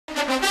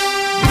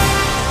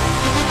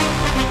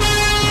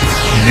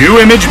New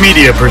Image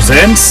Media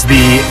presents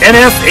the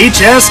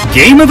NFHS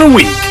Game of the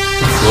Week.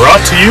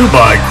 Brought to you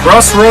by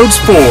Crossroads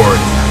Ford.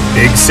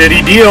 Big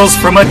city deals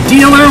from a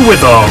dealer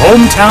with a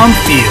hometown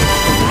feel.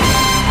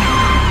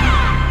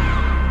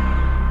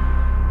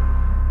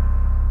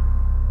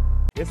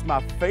 It's my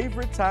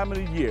favorite time of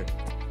the year.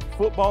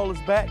 Football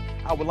is back.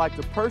 I would like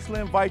to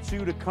personally invite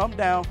you to come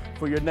down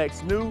for your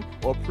next new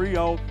or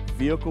pre-owned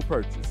vehicle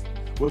purchase.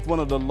 With one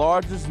of the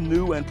largest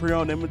new and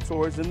pre-owned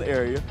inventories in the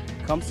area,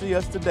 come see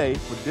us today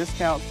for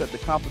discounts that the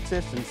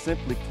competition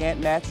simply can't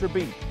match or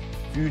beat.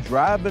 If you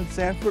drive in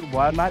Sanford,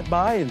 why not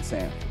buy in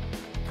Sanford?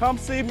 Come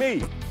see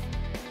me,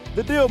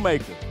 the deal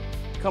maker.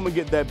 Come and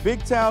get that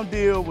big town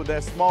deal with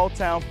that small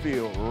town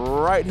feel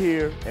right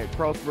here at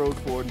Crossroads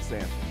Ford in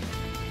Sanford.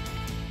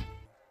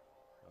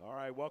 All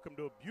right, welcome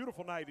to a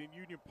beautiful night in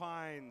Union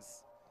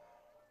Pines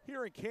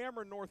here in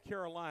Cameron, North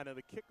Carolina.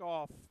 The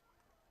kickoff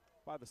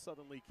by the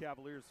Southern League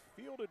Cavaliers,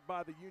 fielded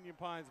by the Union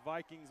Pines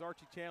Vikings.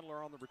 Archie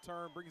Chandler on the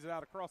return, brings it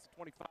out across the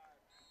 25,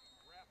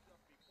 wrapped up,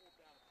 be pulled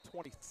down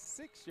at the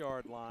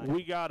 26-yard line.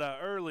 We got an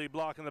early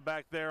block in the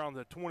back there on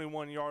the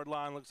 21-yard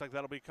line. Looks like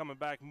that'll be coming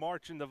back,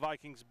 marching the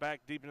Vikings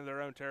back deep into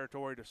their own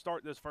territory to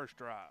start this first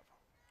drive.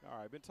 All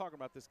right, been talking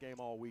about this game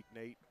all week,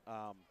 Nate.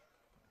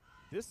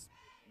 This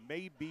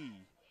may be,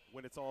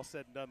 when it's all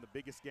said and done, the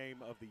biggest game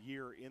of the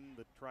year in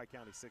the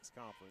Tri-County 6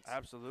 Conference.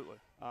 Absolutely.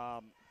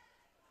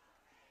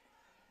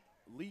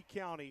 Lee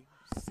County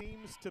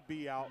seems to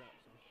be out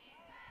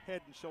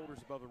head and shoulders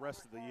above the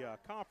rest of the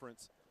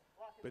conference,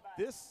 but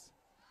this,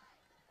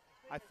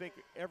 I think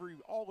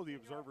all of the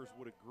observers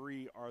would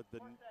agree, are the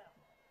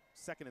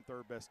second and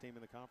third best team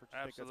in the conference.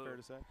 You think that's fair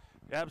to say?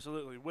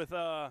 Absolutely. With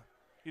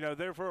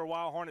there for a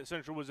while, Hornet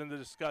Central was in the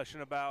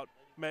discussion about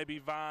maybe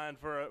vying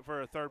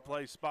for a third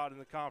place spot in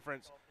the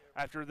conference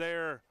after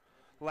their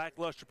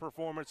lackluster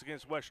performance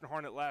against Western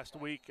Hornet last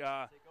week.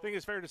 I think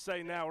it's fair to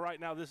say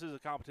right now, this is a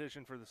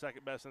competition for the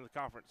second best in the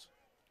conference.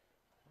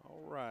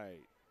 All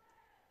right.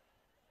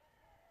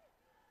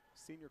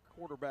 Senior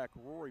quarterback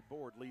Rory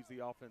Board leads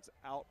the offense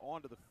out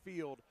onto the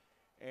field,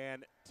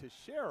 and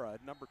Teixeira,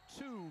 number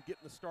 2,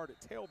 getting the start at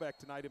tailback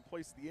tonight in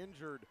place of the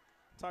injured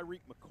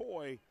Tyreek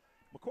McCoy.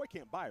 McCoy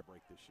can't buy a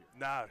break this year.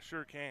 Nah,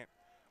 sure can't.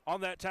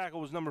 On that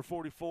tackle was number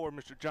 44,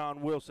 Mr.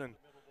 John Wilson,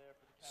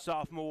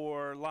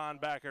 sophomore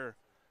linebacker.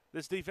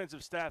 This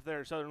defensive staff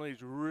there at Southern League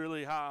is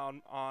really high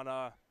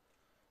on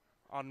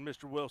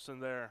Mr.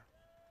 Wilson there.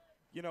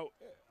 You know,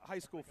 high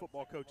school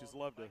football coaches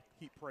love to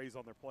heap praise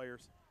on their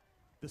players.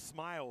 The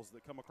smiles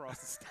that come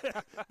across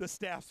the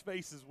staff's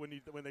faces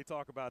when they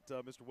talk about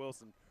Mr.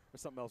 Wilson or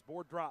something else.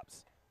 Board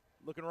drops,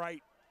 looking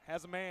right,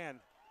 has a man,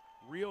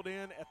 reeled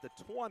in at the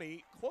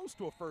 20, close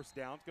to a first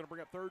down. It's going to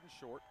bring up third and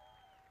short.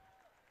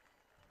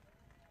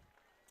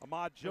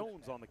 Ahmad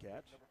Jones on the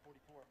catch. Number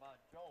 44, Ahmad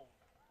Jones.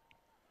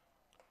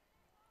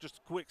 Just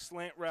a quick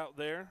slant route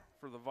there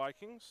for the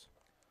Vikings.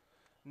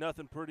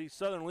 Nothing pretty.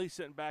 Southern Lee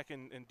sitting back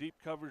in deep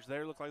coverage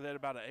there. Looked like they had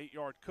about an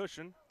 8-yard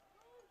cushion.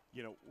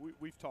 You know,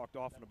 we've talked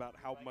often about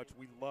how much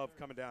we love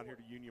coming down here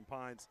to Union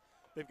Pines.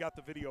 They've got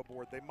the video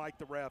board. They mic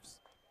the refs.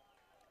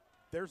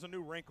 There's a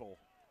new wrinkle.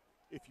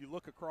 If you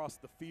look across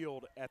the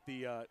field at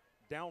the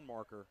down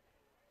marker,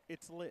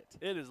 it's lit.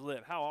 It is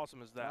lit. How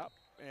awesome is that?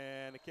 Yep.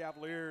 And the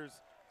Cavaliers,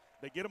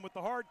 they get them with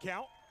the hard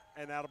count,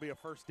 and that'll be a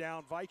first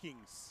down.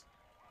 Vikings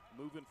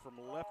moving from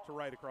left to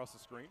right across the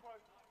screen.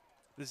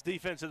 This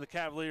defense of the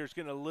Cavaliers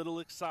getting a little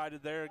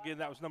excited there. Again,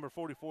 that was number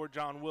 44,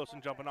 John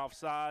Wilson, jumping off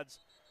sides.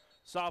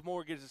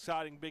 Sophomore gets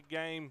exciting, big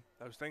game.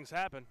 Those things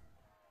happen.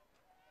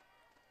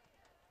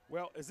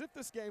 Well, as if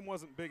this game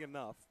wasn't big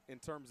enough in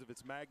terms of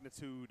its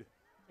magnitude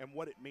and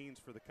what it means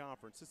for the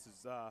conference, this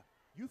is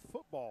youth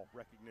football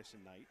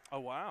recognition night. Oh,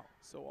 wow.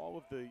 So all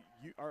of the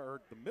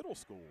middle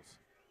schools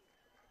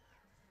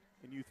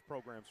and youth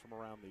programs from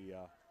around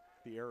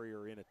the area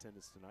are in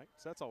attendance tonight,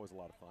 so that's always a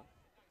lot of fun.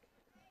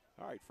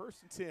 All right,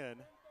 1st and 10,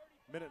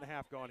 minute and a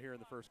half gone here in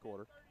the first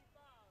quarter.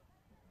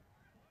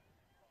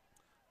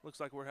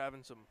 Looks like we're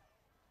having some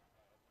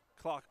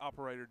clock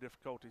operator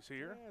difficulties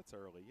here. Yeah, it's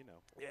early, you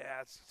know. Yeah,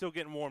 it's still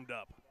getting warmed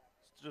up.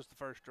 It's just the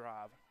first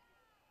drive.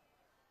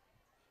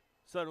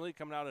 Southern Lee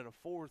coming out in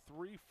a 4-3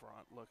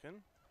 front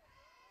looking.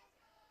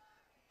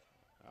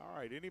 All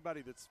right,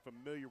 anybody that's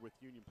familiar with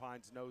Union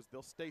Pines knows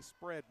they'll stay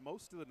spread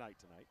most of the night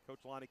tonight. Coach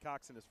Lonnie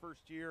Cox, in his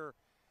first year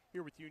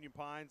here with Union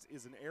Pines,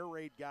 is an air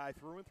raid guy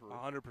through and through.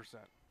 100%.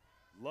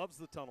 Loves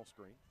the tunnel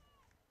screen.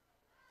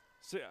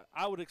 See,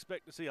 I would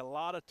expect to see a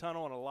lot of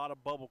tunnel and a lot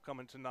of bubble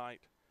coming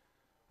tonight.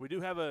 We do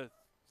have a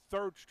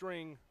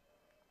third-string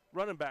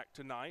running back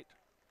tonight.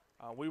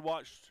 We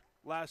watched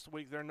last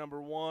week their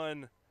number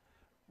 1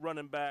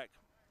 running back.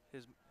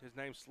 His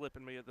name's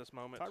slipping me at this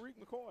moment. Tyreek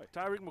McCoy.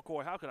 Tyreek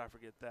McCoy, how could I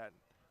forget that?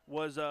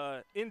 Was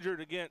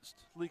injured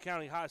against Lee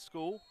County High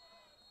School.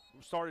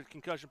 Started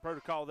concussion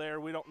protocol there.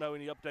 We don't know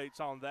any updates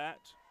on that.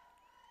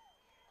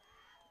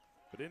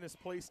 But in his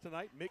place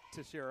tonight, Mick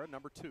Teixeira,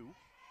 number 2.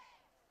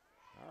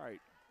 All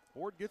right,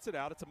 Board gets it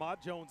out. It's Ahmad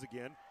Jones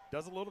again.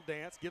 Does a little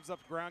dance, gives up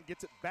the ground,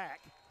 gets it back,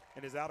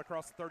 and is out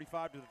across the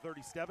 35 to the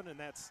 37, and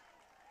that's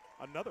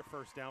another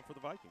first down for the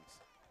Vikings.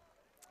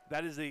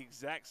 That is the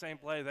exact same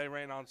play they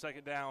ran on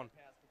second down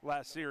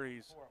last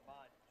series.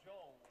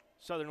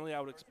 Southern Lee,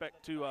 I would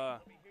expect to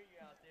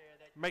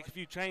make a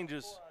few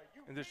changes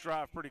in this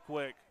drive pretty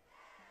quick.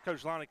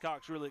 Coach Lonnie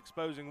Cox really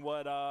exposing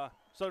what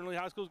Southern Lee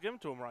High School is giving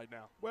to him right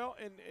now. Well,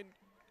 and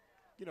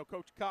you know,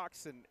 Coach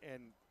Cox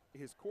and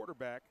his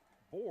quarterback,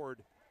 Board,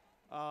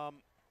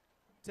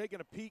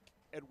 taking a peek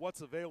at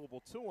what's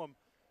available to him.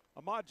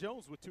 Ahmad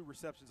Jones with 2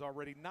 receptions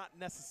already, not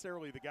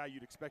necessarily the guy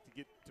you'd expect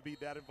to be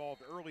that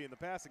involved early in the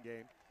passing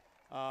game.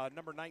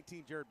 Number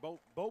 19, Jared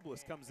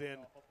Bobliss, comes in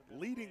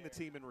leading the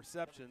team in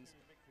receptions.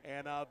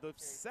 And the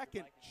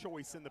second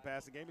choice in the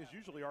passing game is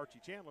usually Archie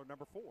Chandler,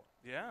 number 4.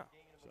 Yeah.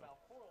 So.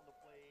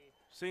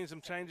 Seeing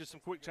some changes, some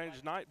quick changes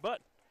tonight.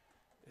 But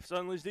if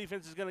Southern Lee's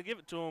defense is going to give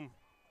it to him,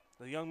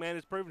 the young man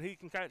has proven he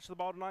can catch the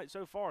ball tonight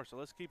so far. So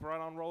let's keep right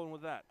on rolling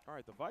with that. All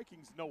right, the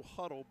Vikings no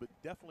huddle, but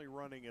definitely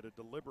running at a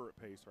deliberate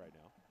pace right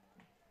now.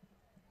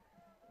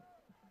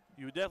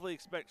 You would definitely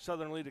expect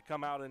Southern Lee to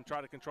come out and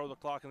try to control the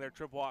clock in their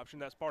triple option.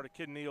 That's part of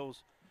Kid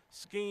Neal's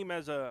scheme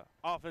as a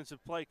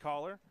offensive play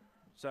caller.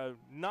 So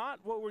not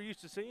what we're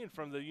used to seeing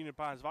from the Union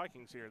Pines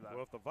Vikings here, though.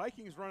 Well, if the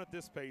Vikings run at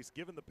this pace,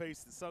 given the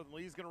pace that Southern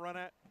Lee is going to run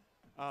at,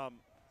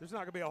 there's not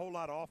going to be a whole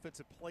lot of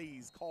offensive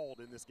plays called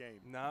in this game.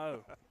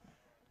 No.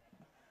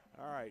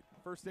 All right,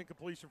 first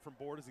incompletion from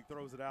Board as he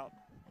throws it out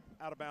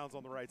of bounds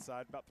on the right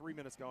side. About 3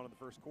 minutes gone in the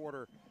first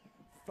quarter.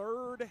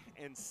 3rd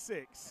and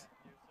 6.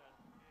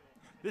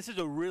 This is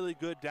a really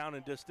good down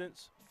and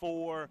distance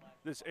for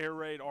this air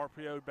raid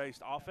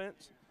RPO-based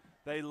offense.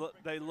 They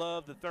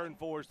love the 3rd and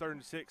 4s, 3rd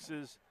and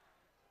 6s.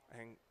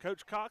 And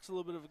Coach Cox, a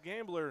little bit of a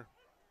gambler,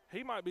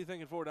 he might be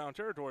thinking 4-down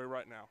territory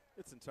right now.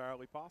 It's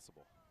entirely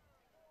possible.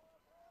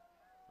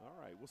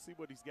 All right, we'll see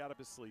what he's got up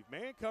his sleeve.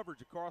 Man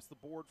coverage across the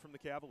board from the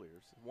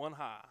Cavaliers. 1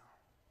 high.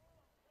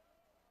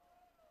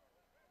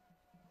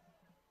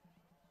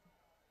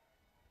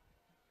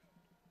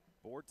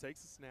 Board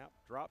takes a snap,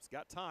 drops,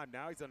 got time.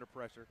 Now he's under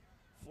pressure.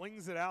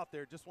 Flings it out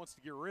there, just wants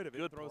to get rid of it.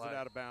 Good throws play. it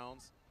out of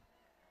bounds.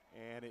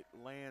 And it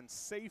lands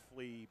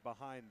safely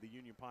behind the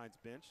Union Pines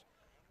bench.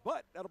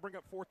 But that'll bring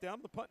up 4th down.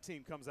 The punt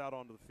team comes out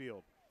onto the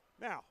field.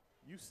 Now,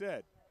 you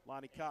said,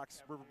 Lonnie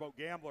Cox, Riverboat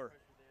Gambler,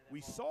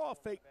 we saw a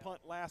fake punt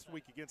last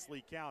week against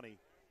Lee County,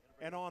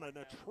 and on an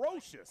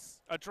atrocious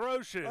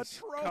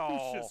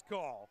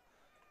call.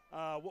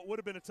 What would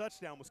have been a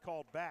touchdown was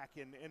called back,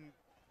 and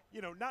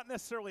you know, not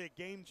necessarily a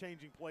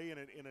game-changing play in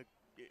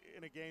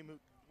a game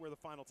where the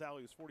final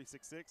tally was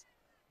 46-6,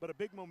 but a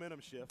big momentum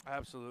shift.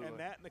 Absolutely. And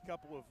that and a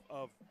couple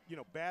of you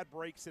know, bad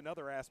breaks in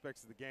other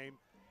aspects of the game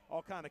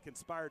all kind of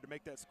conspired to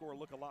make that score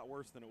look a lot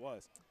worse than it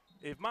was.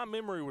 If my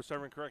memory was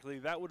serving correctly,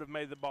 that would have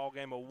made the ball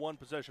game a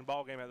 1-possession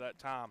ball game at that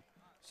time.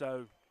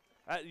 So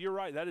you're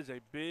right. That is a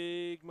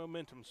big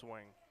momentum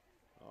swing.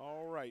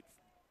 All right.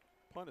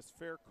 Punt is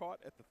fair caught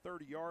at the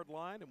 30-yard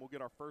line, and we'll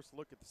get our first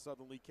look at the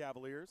Southern Lee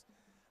Cavaliers.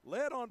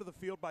 Led onto the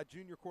field by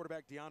junior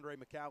quarterback DeAndre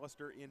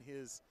McAllister in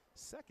his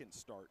 2nd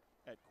start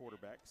at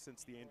quarterback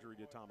since the injury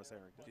to Thomas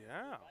Harrington.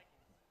 Yeah.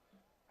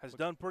 Has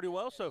done pretty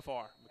well so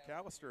far.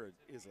 McAllister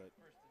is an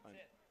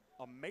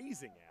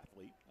amazing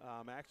athlete.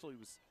 Actually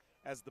was,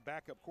 as the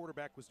backup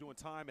quarterback, was doing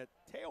time at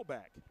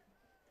tailback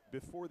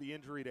before the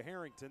injury to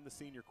Harrington, the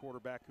senior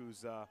quarterback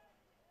who's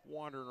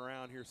wandering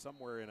around here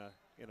somewhere in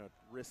a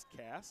wrist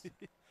cast.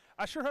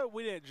 I sure hope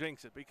we didn't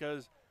jinx it,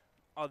 because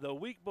the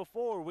week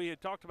before we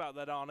had talked about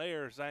that on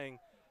air, saying,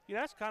 you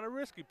know, that's kind of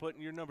risky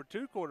putting your number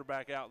 2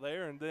 quarterback out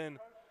there, and then,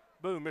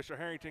 boom, Mr.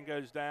 Harrington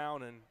goes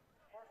down, and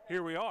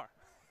here we are.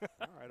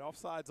 All right,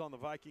 offsides on the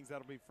Vikings.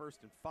 That'll be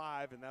 1st and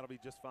 5, and that'll be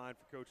just fine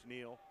for Coach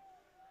Neal.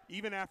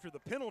 Even after the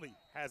penalty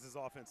has his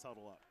offense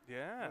huddle up.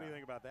 Yeah. What do you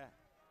think about that?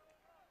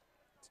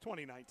 It's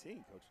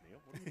 2019, Coach Neal.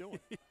 What are you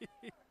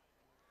doing?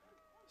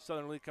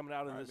 Southern Lee coming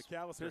out in this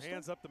McAllister pistol.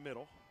 hands up the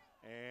middle,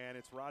 and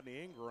it's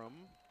Rodney Ingram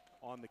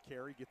on the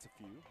carry, gets a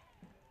few.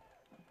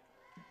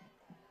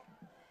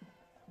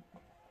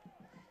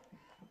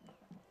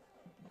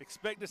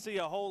 Expect to see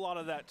a whole lot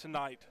of that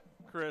tonight,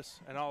 Chris,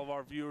 and all of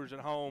our viewers at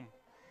home.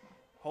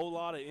 Whole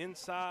lot of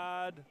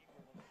inside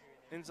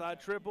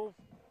triple.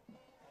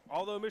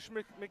 Although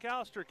Mr.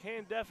 McAllister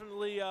can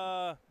definitely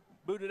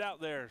boot it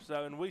out there.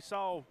 So, and we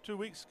saw 2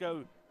 weeks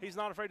ago, he's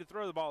not afraid to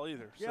throw the ball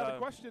either. Yeah,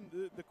 so.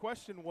 the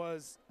question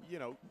was, you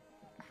know,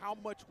 how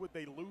much would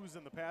they lose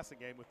in the passing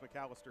game with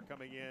McAllister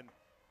coming in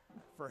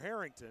for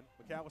Harrington?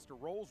 McAllister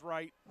rolls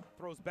right,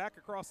 throws back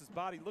across his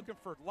body, looking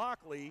for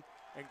Lockley,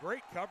 and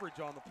great coverage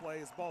on the play.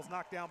 His ball's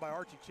knocked down by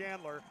Archie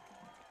Chandler.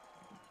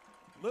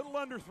 Little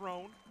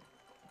underthrown,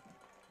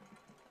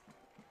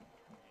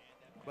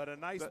 but a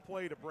nice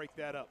play to break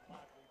that up.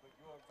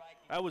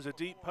 That was a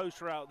deep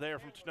post route there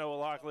from Tanoa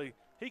Lockley.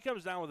 He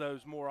comes down with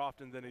those more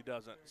often than he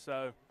doesn't.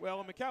 So, well,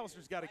 and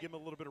McAllister's got to give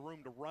him a little bit of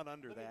room to run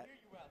under that.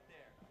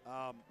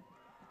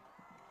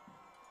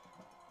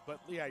 But,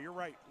 yeah, you're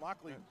right.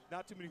 Lockley,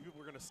 not too many people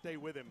are going to stay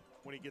with him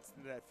when he gets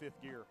into that 5th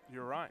gear.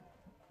 You're right.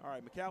 All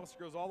right, McAllister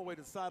goes all the way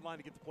to the sideline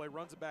to get the play,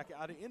 runs it back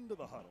out into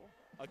the huddle.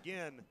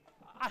 Again.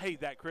 I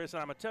hate that, Chris,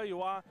 and I'm going to tell you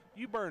why.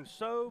 You burn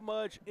so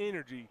much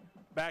energy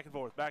Back and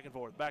forth, back and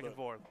forth, back and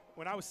forth.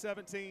 When I was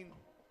 17,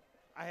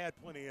 I had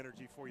plenty of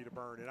energy for you to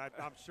burn, and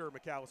I'm sure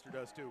McAllister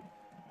does too.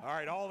 All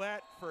right, all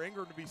that for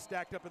Ingram to be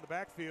stacked up in the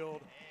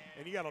backfield,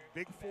 and you got a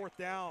big 4th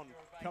down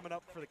coming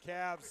up for the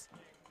Cavs.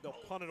 They'll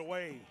punt it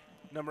away.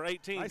 Number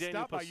 18, Nice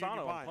Daniel stop by Union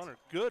Pisano, Pines. punter.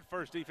 Good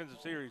first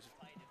defensive series.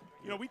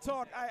 You know, we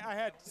talked, I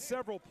had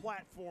several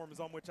platforms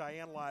on which I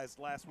analyzed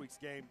last week's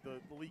game, the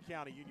Lee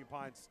County Union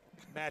Pines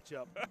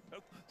matchup.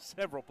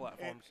 Several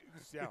platforms.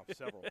 Yeah,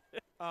 several.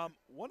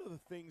 One of the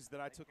things that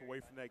I took away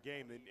from that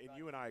game, and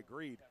you and I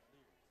agreed,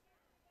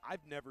 I've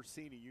never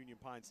seen a Union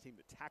Pines team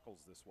that tackles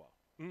this well.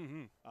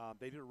 Mm-hmm.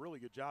 They did a really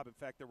good job. In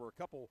fact, there were a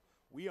couple,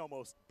 we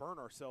almost burned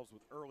ourselves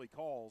with early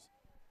calls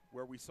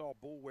where we saw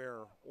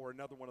Bullware or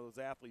another one of those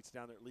athletes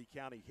down there at Lee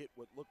County hit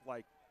what looked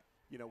like,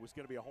 you know, was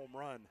going to be a home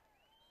run,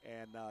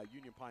 and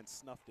Union Pines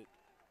snuffed it.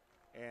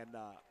 And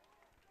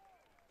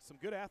some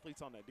good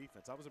athletes on that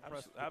defense. I was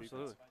impressed with the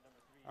Absolutely.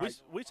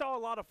 defense. We saw a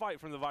lot of fight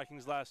from the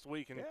Vikings last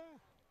week, and Yeah.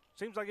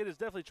 seems like it has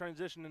definitely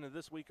transitioned into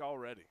this week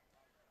already.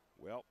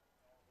 Well,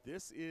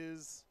 this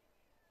is,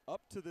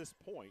 up to this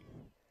point,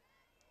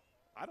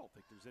 I don't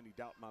think there's any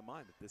doubt in my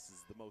mind that this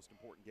is the most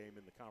important game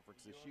in the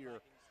conference this year.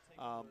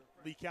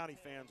 Lee County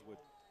fans would,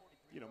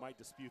 you know, might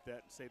dispute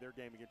that and say their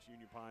game against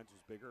Union Pines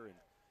was bigger. And,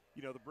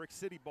 you know, the Brick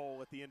City Bowl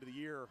at the end of the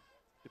year,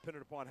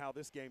 depending upon how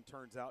this game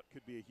turns out,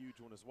 could be a huge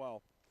one as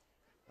well.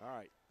 All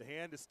right, the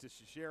hand is to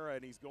Shishera,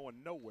 and he's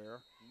going nowhere.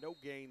 No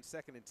gain,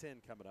 2nd and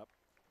 10 coming up.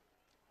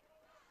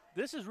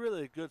 This is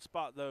really a good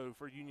spot, though,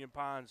 for Union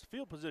Pines.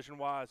 Field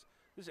position-wise,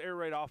 this air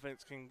raid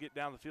offense can get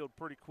down the field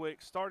pretty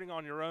quick. Starting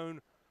on your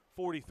own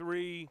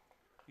 43,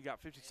 you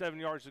got 57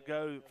 yards to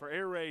go. For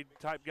air raid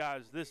type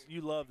guys,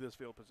 you love this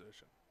field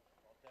position.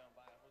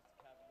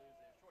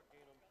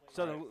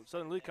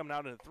 Southern Lee coming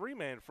out in a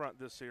 3-man front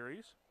this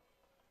series.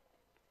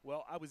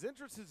 Well, I was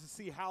interested to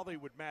see how they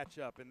would match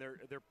up, and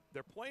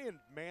they're playing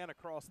man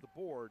across the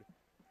board.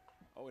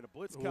 Oh, and a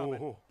blitz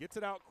coming. Ooh. Gets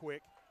it out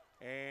quick,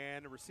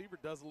 and the receiver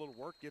does a little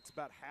work, gets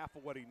about half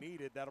of what he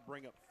needed. That'll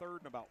bring up 3rd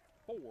and about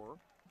 4.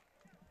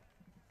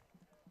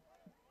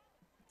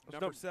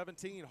 Number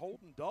 17,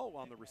 Holden Dull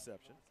on the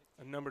reception.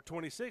 And number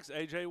 26,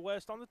 A.J.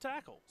 West on the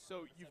tackle.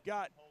 So you've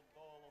got,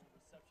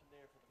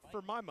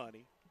 for my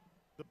money,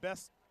 the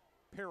best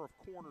pair of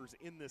corners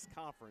in this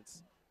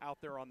conference out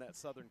there on that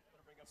Southern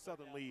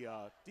Lee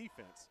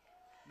defense.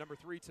 Number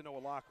 3,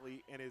 Tanoa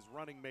Lockley, and his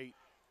running mate.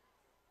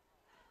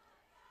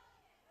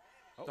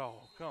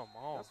 Oh, come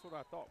on. That's what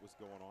I thought was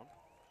going on.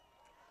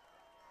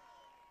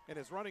 And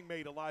his running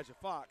mate, Elijah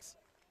Fox,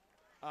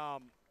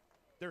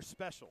 they're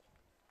special.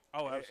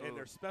 Oh, absolutely. And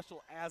they're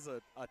special as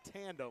a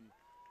tandem.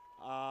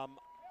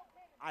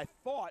 I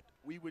thought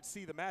we would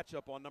see the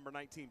matchup on number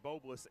 19,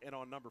 Bobliss, and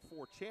on number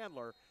 4,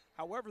 Chandler.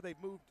 However,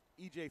 they've moved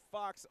E.J.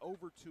 Fox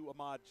over to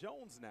Ahmad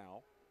Jones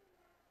now.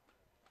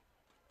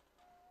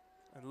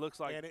 And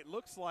it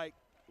looks like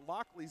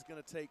Lockley's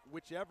going to take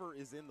whichever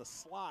is in the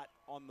slot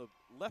on the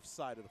left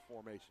side of the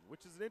formation,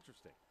 which is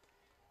interesting.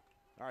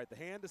 All right, the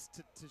hand is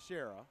to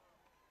Teixeira.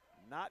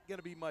 Not going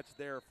to be much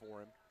there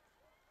for him.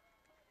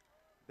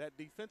 That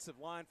defensive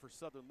line for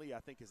Southern Lee, I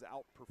think, has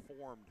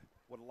outperformed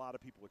what a lot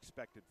of people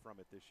expected from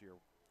it this year.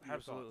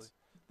 Absolutely.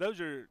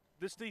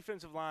 This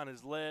defensive line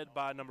is led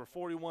by number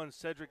 41,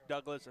 Cedric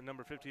Douglas, and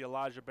number 50,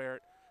 Elijah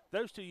Barrett.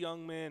 Those two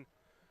young men,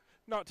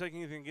 not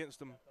taking anything against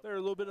them, they're a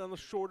little bit on the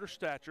shorter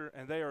stature,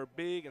 and they are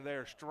big, and they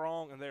are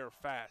strong, and they are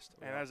fast.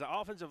 Yeah. And as an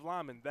offensive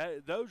lineman,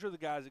 those are the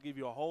guys that give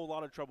you a whole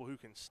lot of trouble, who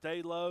can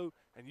stay low,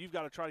 and you've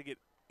got to try to get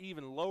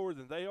even lower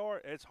than they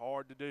are. It's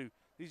hard to do.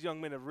 These young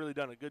men have really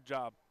done a good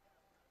job.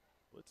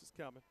 Blitz is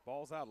coming.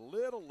 Ball's out a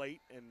little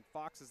late, and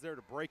Fox is there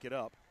to break it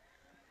up.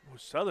 Well,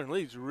 Southern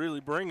Lee's really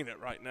bringing it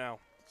right now.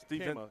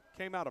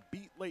 Came out a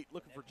beat late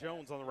looking for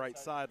Jones on the right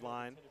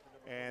sideline,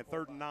 and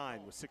 3rd and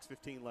 9 with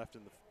 6:15 left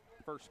in the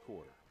first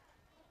quarter.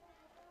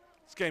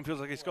 This game feels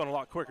like it's going a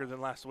lot quicker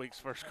than last week's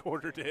first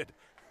quarter did.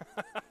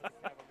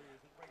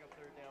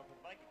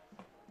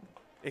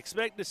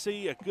 Expect to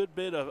see a good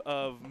bit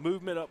of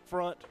movement up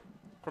front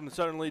from the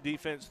Southern Lee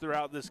defense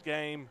throughout this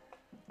game.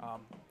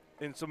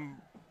 In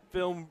some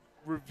film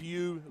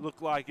review,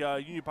 looked like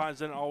Union Pines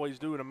didn't always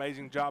do an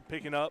amazing job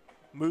picking up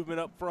movement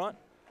up front.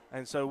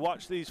 And so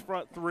watch these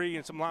front 3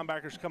 and some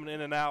linebackers coming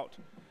in and out,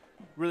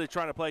 really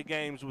trying to play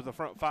games with the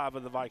front 5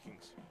 of the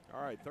Vikings.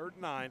 All right, 3rd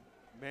and 9,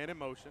 man in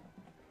motion.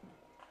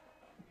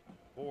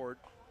 Board,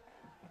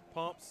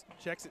 pumps,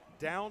 checks it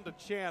down to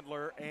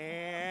Chandler,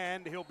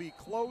 and he'll be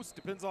close,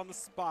 depends on the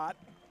spot.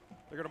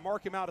 They're going to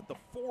mark him out at the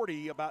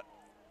 40, about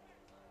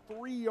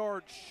 3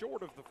 yards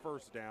short of the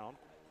first down.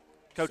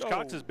 Coach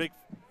Cox's big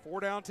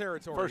 4-down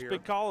territory first here.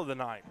 Big call of the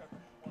night.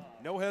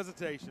 No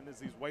hesitation as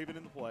he's waving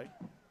in the play.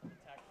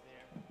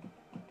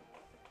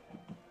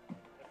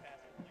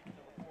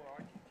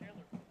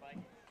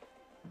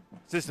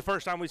 Is this the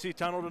first time we see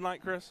tunnel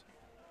tonight, Chris?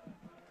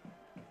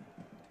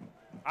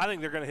 I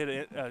think they're going to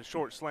hit a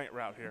short slant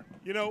route here.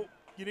 You know,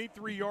 you need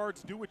 3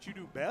 yards. Do what you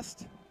do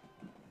best.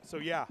 So,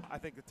 yeah, I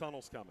think the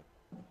tunnel's coming.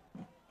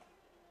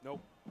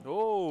 Nope.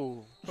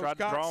 Oh, tried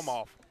to draw him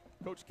off.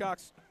 Coach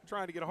Cox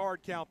trying to get a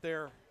hard count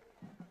there.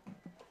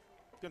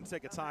 going to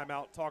take a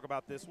timeout, talk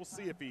about this. We'll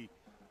see if he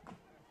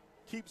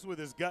keeps with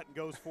his gut and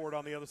goes for it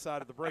on the other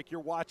side of the break. You're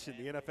watching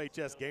the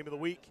NFHS Game of the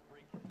Week.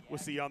 We'll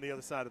see you on the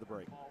other side of the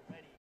break.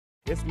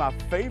 It's my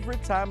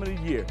favorite time of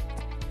the year.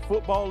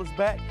 Football is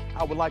back.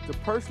 I would like to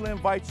personally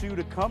invite you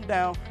to come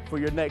down for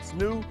your next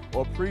new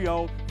or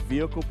pre-owned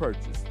vehicle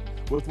purchase.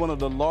 With one of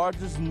the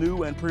largest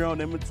new and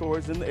pre-owned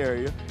inventories in the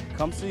area,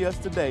 come see us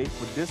today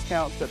for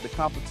discounts that the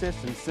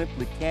competition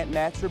simply can't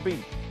match or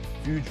beat.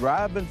 If you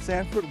drive in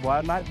Sanford,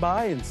 why not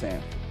buy in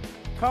Sanford?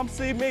 Come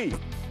see me,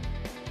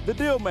 the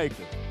deal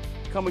maker.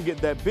 Come and get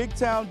that big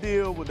town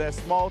deal with that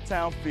small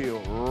town feel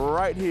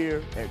right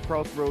here at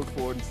Crossroads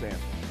Ford in Sanford.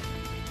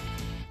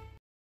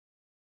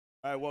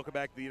 All right, welcome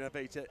back to the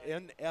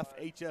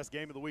NFHS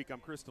Game of the Week. I'm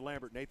Chris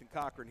DeLambert, Nathan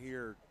Cochrane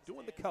here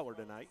doing the color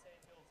tonight.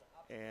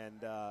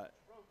 And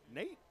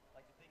Nate,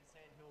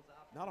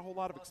 not a whole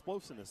lot of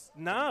explosiveness.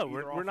 No,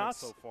 we're not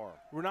so far.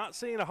 We're not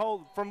seeing a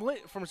whole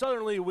from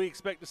Southern Lee. We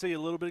expect to see a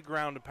little bit of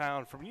ground and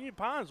pound. From Union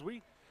Pines,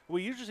 we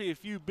usually see a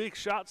few big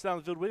shots down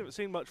the field. We haven't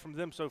seen much from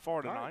them so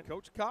far tonight. All right,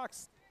 Coach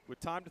Cox, with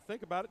time to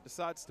think about it,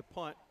 decides to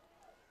punt.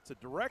 It's a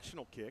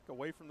directional kick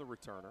away from the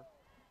returner,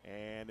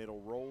 and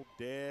it'll roll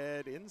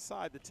dead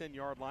inside the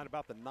 10-yard line,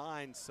 about the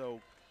 9.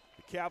 So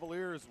the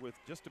Cavaliers, with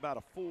just about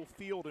a full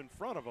field in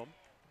front of them,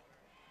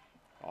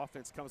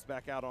 offense comes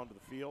back out onto the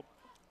field.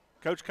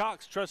 Coach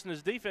Cox trusting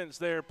his defense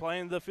there,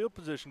 playing the field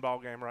position ball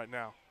game right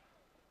now.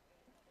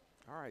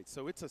 All right,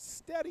 so it's a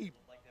steady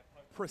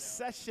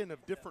procession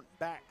of different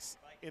backs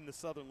in the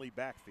Southern Lee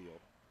backfield.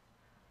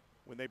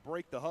 When they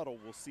break the huddle,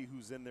 we'll see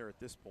who's in there at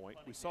this point.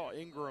 We saw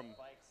Ingram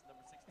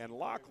and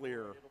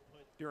Locklear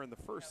during the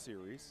first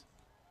series.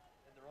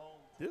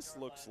 This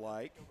looks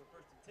like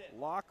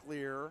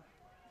Locklear,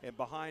 and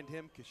behind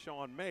him,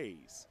 Keshawn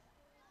Mays,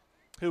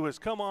 who has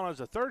come on as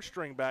a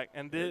third-string back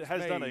and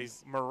has done a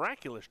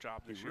miraculous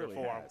job this year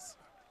for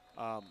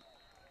him.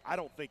 I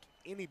don't think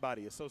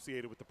anybody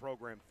associated with the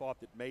program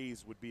thought that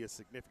Mays would be a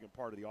significant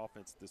part of the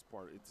offense at this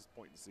point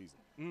in the season.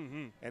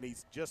 Mm-hmm. And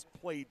he's just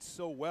played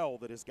so well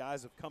that his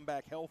guys have come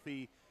back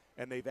healthy,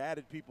 and they've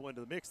added people into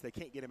the mix. They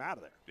can't get him out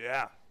of there.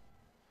 Yeah.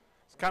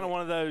 It's kind of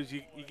one of those,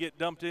 you get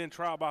dumped in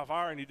trial by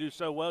fire and you do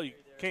so well you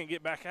can't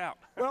get back out.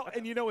 Well,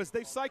 and you know, as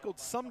they've cycled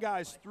some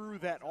guys through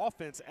that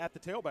offense at the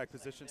tailback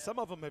position, some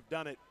of them have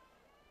done it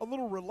a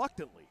little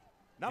reluctantly.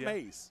 Not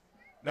Mays.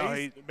 No,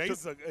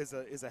 Mays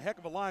is a heck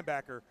of a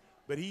linebacker,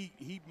 but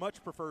he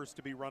much prefers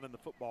to be running the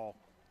football,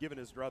 given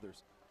his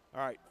druthers.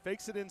 All right,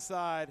 fakes it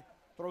inside,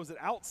 throws it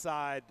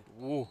outside.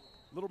 Whoa.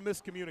 Little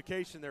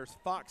miscommunication. There's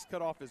Fox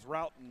cut off his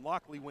route, and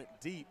Lockley went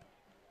deep.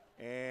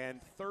 And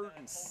 3rd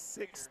and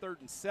 6, 3rd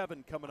and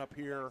 7 coming up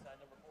here.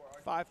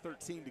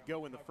 5:13 to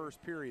go in the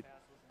first period.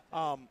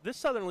 This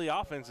Southern Lee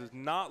offense is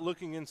not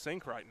looking in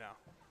sync right now.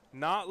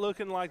 Not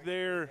looking like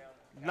there's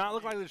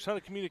a ton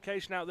of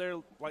communication out there,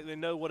 like they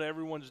know what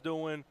everyone's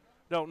doing.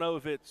 Don't know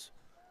if it's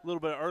a little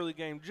bit of early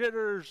game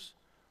jitters,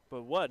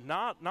 but what?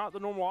 Not the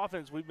normal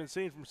offense we've been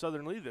seeing from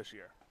Southern Lee this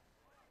year.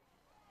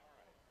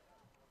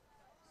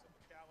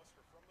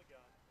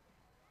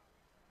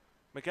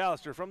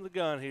 McAllister from the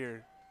gun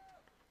here.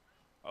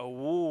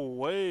 Oh,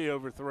 way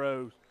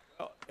overthrows.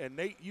 Oh, and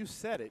Nate, you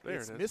said it.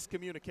 It's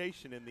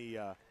miscommunication in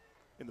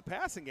the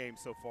passing game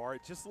so far.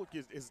 It just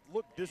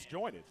looked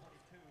disjointed.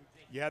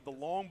 You had the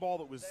long ball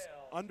that was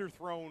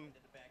underthrown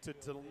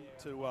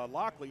to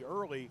Lockley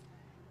early,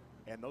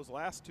 and those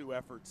last two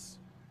efforts,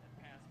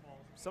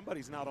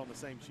 somebody's not on the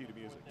same sheet of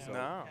music. So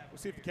no. We'll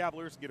see if the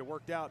Cavaliers can get it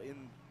worked out.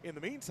 In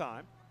the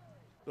meantime,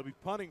 they'll be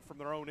punting from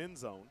their own end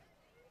zone.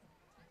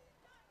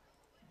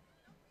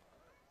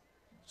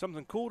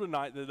 Something cool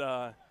tonight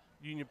that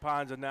Union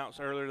Pines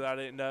announced earlier that I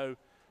didn't know.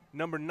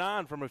 Number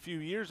 9 from a few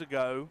years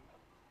ago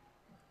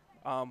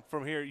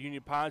from here at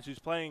Union Pines, who's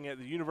playing at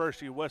the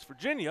University of West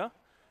Virginia,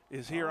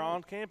 is here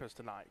on campus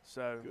tonight.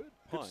 So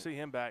good to see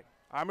him back.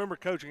 I remember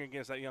coaching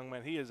against that young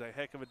man. He is a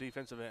heck of a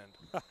defensive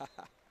end.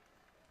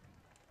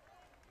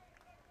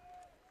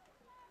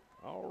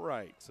 All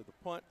right, so the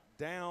punt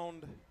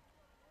downed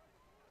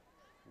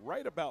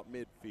right about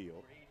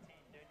midfield.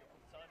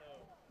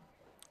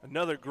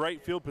 Another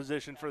great field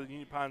position for the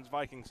Union Pines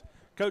Vikings.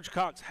 Coach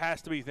Cox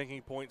has to be thinking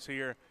points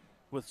here.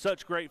 With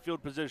such great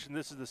field position,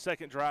 this is the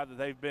second drive that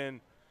they've been,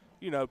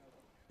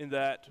 in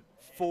that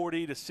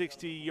 40 to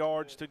 60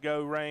 yards to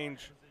go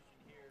range.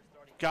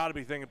 Got to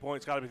be thinking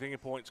points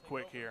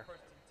quick here.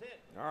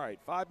 All right,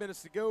 5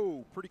 minutes to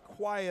go. Pretty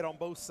quiet on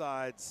both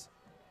sides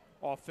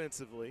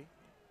offensively.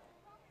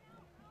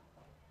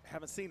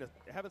 Haven't seen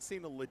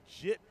a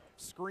legit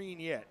screen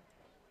yet.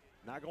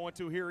 Not going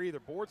to here either.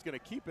 Board's going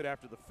to keep it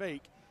after the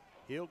fake.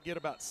 He'll get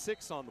about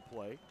 6 on the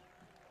play.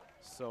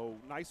 So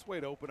nice way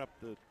to open up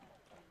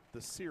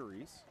the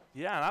series.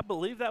 Yeah, and I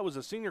believe that was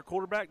a senior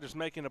quarterback just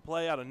making a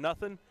play out of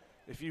nothing.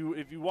 If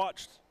you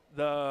watched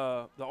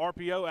the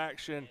RPO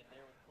action,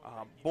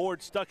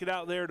 Board stuck it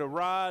out there to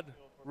ride.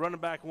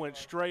 Running back went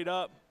straight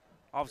up.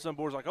 All of a sudden,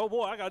 Board's like, oh,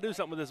 boy, I got to do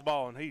something with this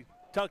ball. And he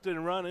tucked it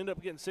and run, ended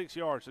up getting 6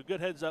 yards. So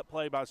good heads-up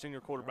play by a senior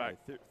quarterback.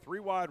 Right, 3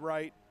 wide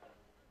right,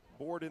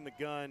 Board in the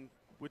gun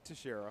with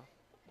Teixeira.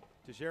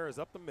 Teixeira's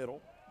up the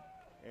middle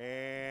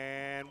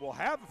and will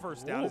have the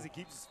first down as he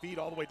keeps his feet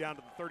all the way down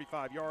to the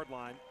 35-yard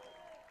line.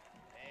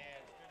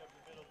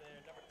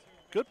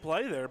 Good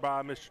play there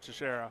by Mr.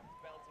 Teixeira.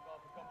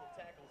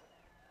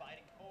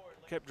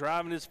 Kept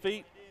driving his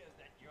feet.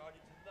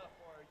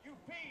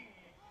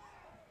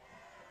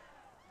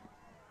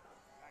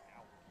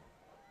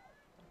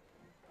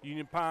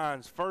 Union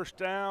Pines first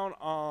down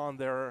on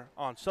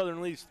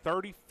Southern Lee's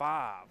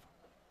 35.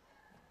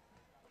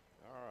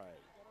 All right.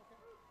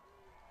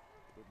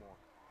 A bit more.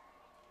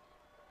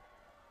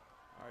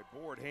 All right,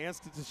 board hands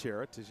to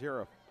Teixeira.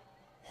 Teixeira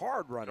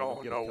hard running.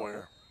 Oh,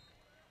 nowhere.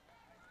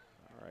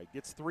 All right,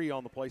 gets 3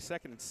 on the play.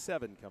 2nd and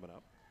 7 coming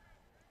up.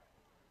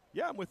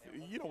 Yeah, I'm with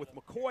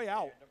McCoy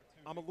out,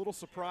 I'm a little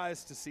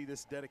surprised to see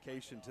this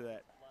dedication to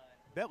that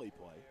belly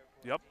play.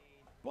 Yep.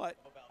 But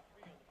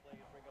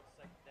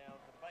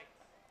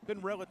been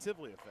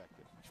relatively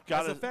effective.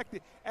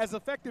 As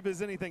effective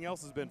as anything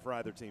else has been for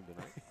either team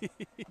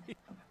tonight.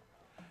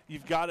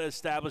 You've got to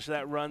establish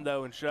that run,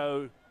 though, and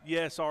show,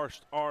 yes, our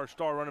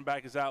star running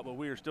back is out, but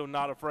we are still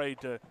not afraid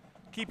to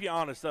keep you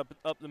honest up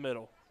the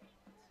middle.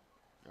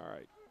 All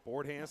right,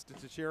 board hands to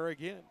Teixeira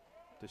again.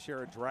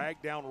 Teixeira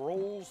dragged down,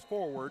 rolls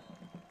forward,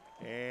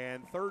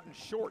 and 3rd and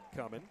short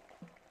coming.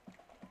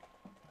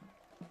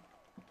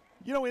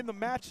 You know, in the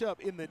matchup,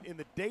 in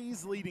the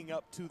days leading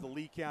up to the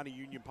Lee County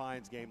Union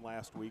Pines game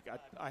last week,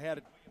 I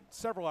had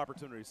several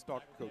opportunities to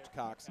talk to Coach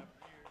Cox,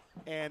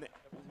 and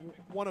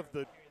one of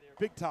the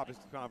big topics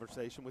of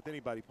conversation with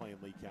anybody playing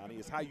Lee County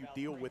is how you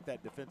deal with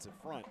that defensive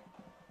front.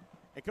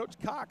 And Coach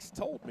Cox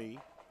told me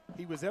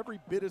he was every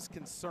bit as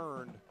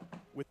concerned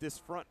with this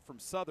front from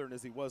Southern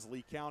as he was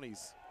Lee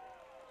County's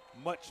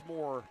much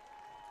more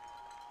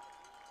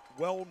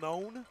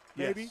well-known,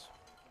 maybe,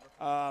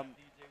 yes.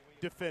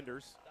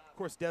 Defenders. Of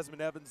course,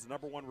 Desmond Evans, the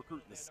 #1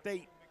 recruit in the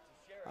state,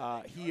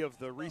 he of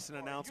the recent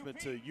announcement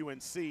to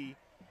UNC,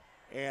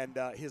 and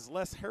his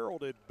less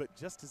heralded but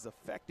just as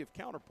effective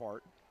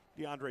counterpart,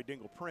 DeAndre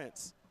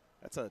Dingle-Prince.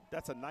 That's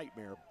a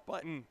nightmare.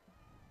 But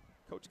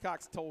Coach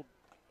Cox told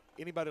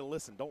anybody to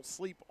listen, don't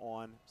sleep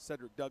on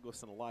Cedric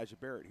Douglas and Elijah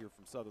Barrett here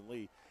from Southern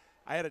Lee.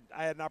 I had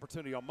an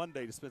opportunity on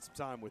Monday to spend some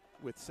time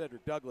with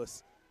Cedric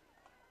Douglas,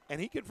 and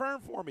he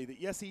confirmed for me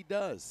that, yes, he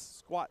does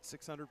squat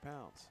 600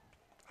 pounds.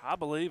 I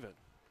believe it.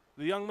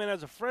 The young man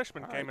as a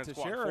freshman came in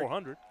squatting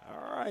 400.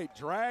 All right,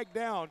 dragged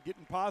down,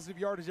 getting positive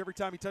yardage every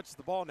time he touches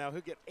the ball now.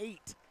 He'll get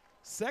 8.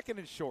 2nd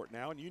and short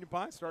now, and Union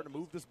Pine starting to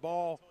move this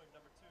ball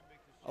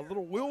a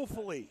little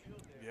willfully.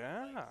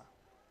 Yeah.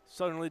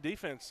 Southern Lee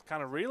defense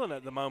kind of reeling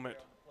at the moment.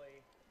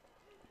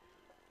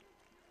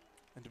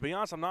 And to be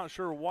honest, I'm not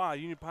sure why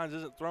Union Pines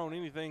isn't throwing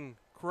anything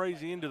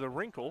crazy into the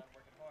wrinkle.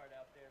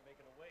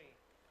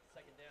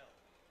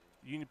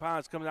 Union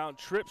Pines comes out and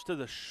trips to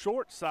the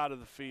short side of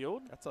the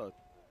field.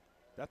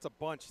 That's a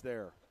bunch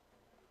there.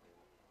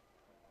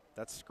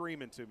 That's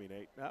screaming to me,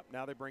 Nate.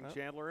 Now they bring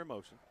Chandler in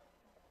motion.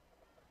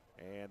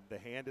 And the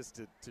hand is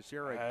to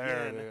Teixeira again.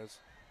 There it is.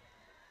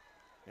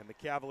 And the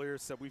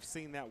Cavaliers said we've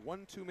seen that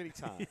one too many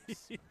times.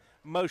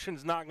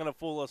 Motion's not going to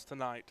fool us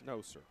tonight.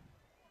 No, sir.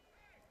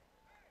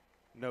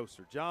 No,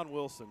 sir. John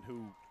Wilson,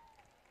 who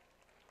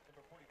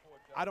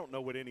I don't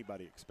know what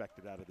anybody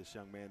expected out of this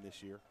young man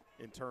this year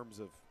in terms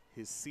of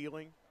his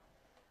ceiling.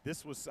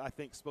 This was, I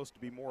think, supposed to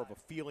be more of a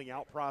feeling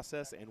out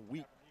process, and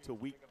week to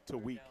week to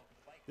week,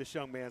 this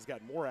young man's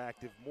gotten more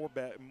active,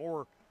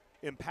 more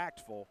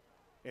impactful,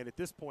 and at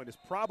this point is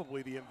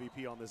probably the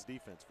MVP on this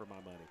defense for my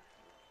money.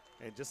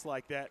 And just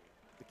like that,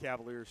 the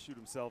Cavaliers shoot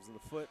themselves in the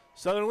foot.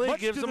 Southern Lee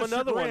gives them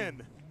another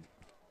one.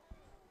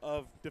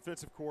 Of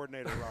defensive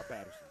coordinator Rob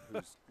Patterson,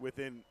 who's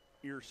within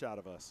earshot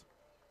of us.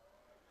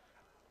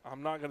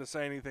 I'm not going to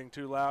say anything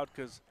too loud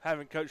because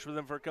having coached with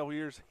him for a couple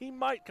years, he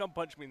might come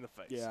punch me in the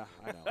face. Yeah,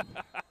 I know.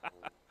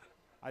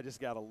 I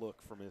just got a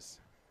look from his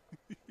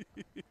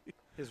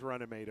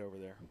running mate over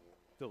there,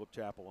 Philip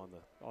Chappell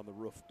on the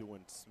roof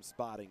doing some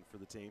spotting for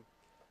the team.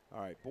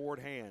 All right, board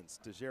hands.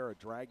 Teixeira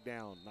dragged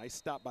down. Nice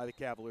stop by the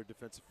Cavalier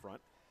defensive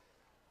front.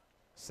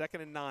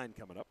 2nd and 9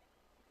 coming up.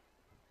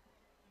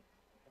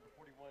 Number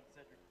 41,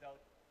 Cedric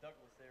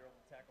Douglas there on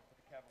the tackle for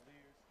the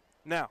Cavaliers.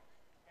 Now,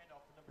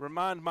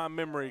 remind my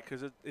memory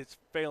because it's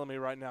failing me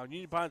right now.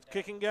 Union Pines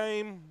kicking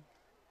game.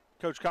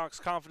 Coach Cox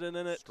confident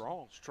in it.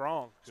 Strong.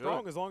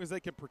 Good. As long as they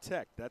can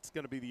protect. That's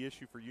going to be the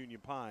issue for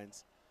Union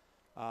Pines.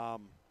 But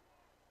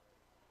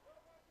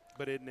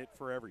isn't it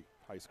for every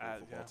high school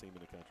football team in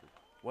the country?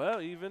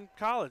 Well, even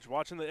college.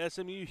 Watching the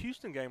SMU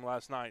Houston game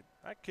last night,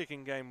 that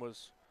kicking game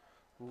was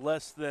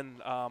less than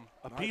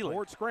appealing.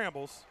 Board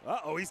scrambles.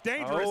 Uh-oh, he's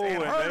dangerous. Oh,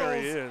 and hurdles.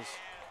 there he is.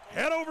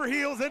 Head over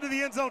heels into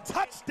the end zone.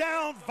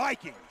 Touchdown,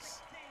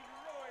 Vikings.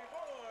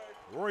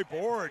 Roy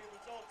Board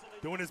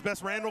doing his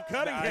best Randall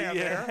Cunningham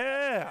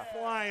there.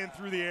 Flying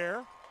through the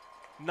air.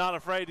 Not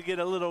afraid to get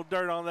a little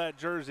dirt on that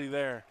jersey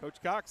there.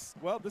 Coach Cox,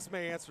 well, this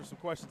may answer some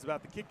questions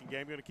about the kicking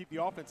game. Going to keep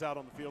the offense out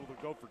on the field.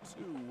 They'll go for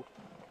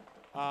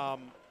 2.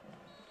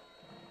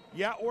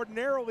 Yeah,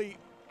 ordinarily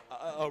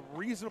a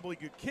reasonably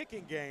good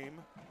kicking game.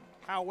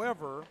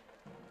 However,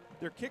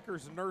 Their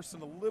kicker's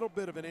nursing a little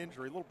bit of an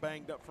injury, a little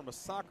banged up from a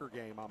soccer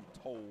game, I'm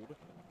told.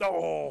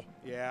 Oh,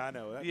 Yeah, I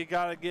know. you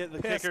got to get the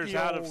kickers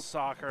out of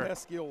soccer.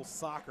 Pesky old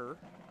soccer.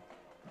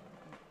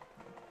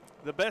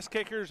 The best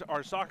kickers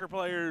are soccer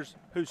players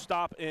who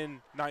stop in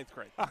 9th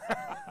grade. All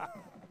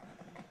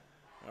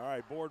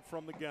right, board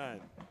from the gun.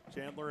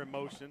 Chandler in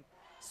motion.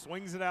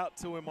 Swings it out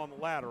to him on the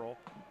lateral.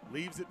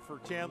 Leaves it for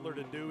Chandler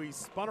to do. He's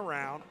spun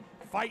around,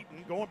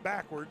 fighting, going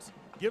backwards.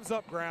 Gives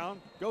up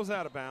ground, goes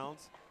out of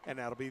bounds, and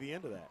that'll be the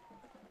end of that.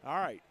 All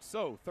right,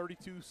 so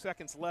 32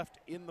 seconds left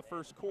in the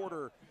first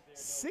quarter.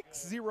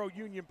 6-0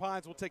 Union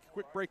Pines. We'll take a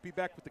quick break, be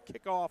back with the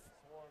kickoff.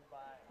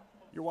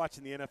 You're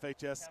watching the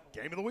NFHS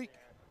Game of the Week.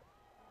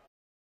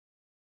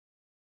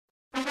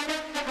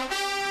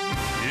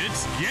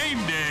 It's game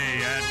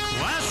day at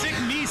Classic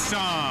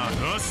Nissan.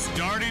 The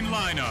starting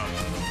lineup.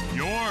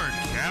 Your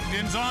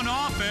captains on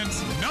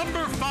offense,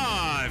 number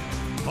 5,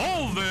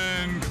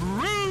 Holden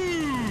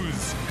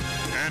Cruz.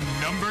 And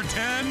number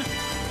 10,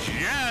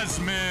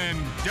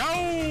 Jasmine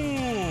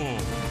Dole.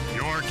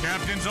 Your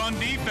captains on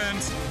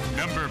defense,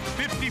 number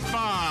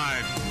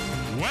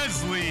 55,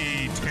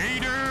 Wesley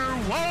Tater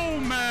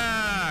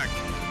Womack.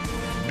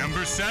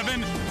 Number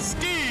 7,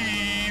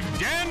 Steve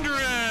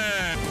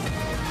Dandreth.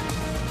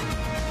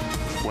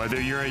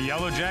 Whether you're a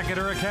Yellow Jacket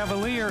or a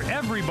Cavalier,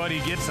 everybody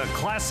gets a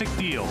classic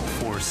deal.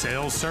 For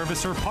sales,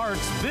 service, or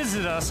parts,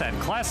 visit us at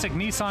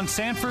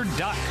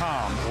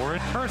ClassicNissanSanford.com or in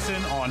person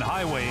on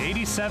Highway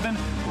 87,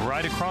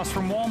 right across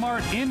from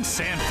Walmart in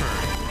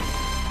Sanford.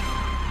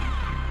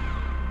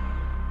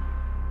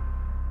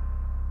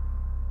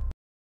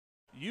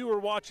 You are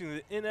watching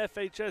the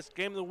NFHS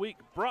Game of the Week,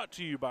 brought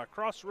to you by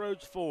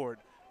Crossroads Ford.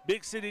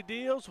 Big city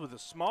deals with a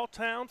small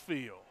town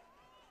feel.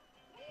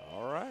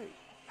 All right.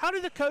 How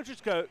did the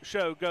coaches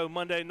show go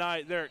Monday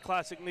night there at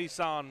Classic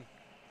Nissan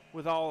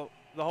with the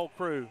whole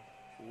crew?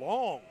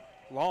 Long.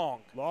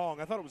 Long.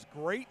 I thought it was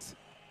great.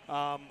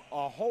 A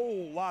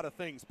whole lot of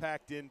things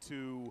packed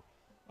into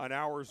an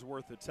hour's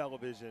worth of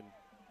television.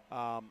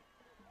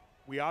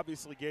 We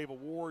obviously gave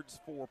awards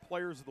for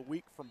Players of the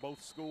Week from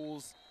both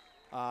schools.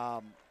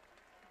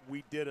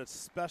 We did a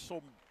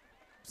special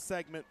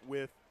segment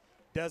with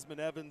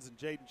Desmond Evans and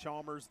Jaden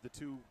Chalmers, the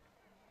two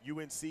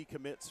UNC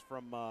commits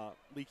from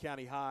Lee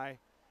County High.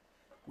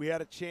 We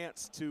had a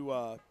chance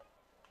to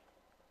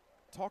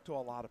talk to a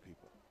lot of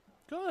people.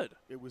 Good.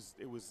 It was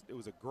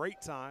a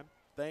great time.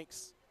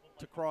 Thanks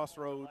to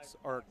Crossroads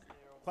or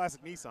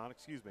Classic Nissan,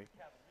 excuse me.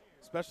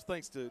 Special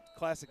thanks to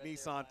Classic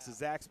Nissan, to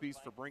Zaxby's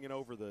for bringing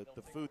over the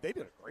food. They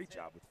did a great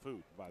job with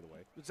food, by the way.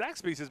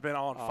 Zaxby's has been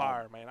on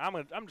fire, man.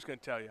 I'm just going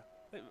to tell you,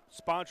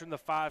 sponsoring the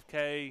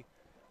 5K,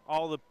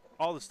 all the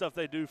stuff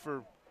they do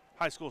for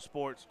high school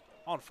sports,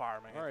 on fire,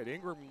 man. All right,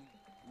 Ingram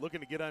looking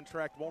to get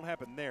untracked. Won't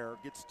happen there.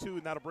 Gets 2,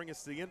 and that'll bring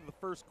us to the end of the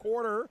first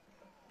quarter.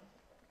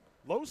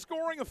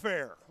 Low-scoring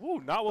affair.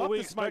 Ooh, not what we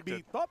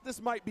expected. Thought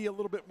this might be a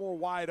little bit more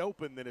wide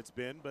open than it's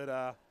been, but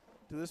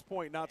to this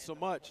point, not so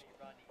much.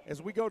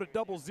 As we go to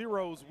double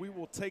zeros, we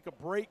will take a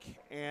break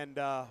and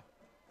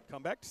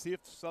come back to see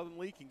if Southern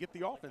Lee can get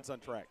the offense on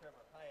track.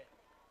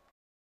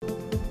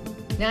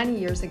 90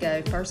 years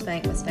ago, First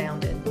Bank was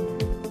founded.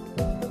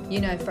 You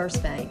know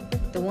First Bank,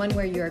 the one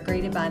where you are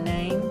greeted by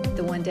name,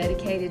 the one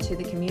dedicated to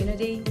the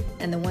community,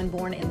 and the one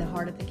born in the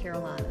heart of the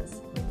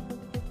Carolinas.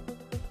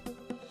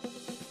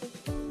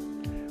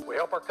 We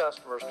help our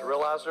customers to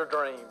realize their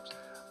dreams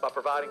by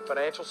providing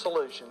financial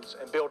solutions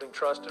and building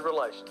trusted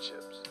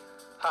relationships.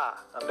 Hi,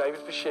 I'm David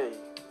Fashee,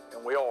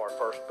 and we are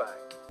First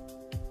Bank.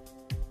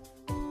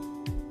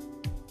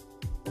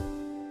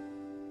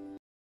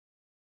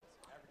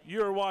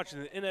 You are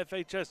watching the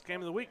NFHS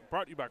Game of the Week,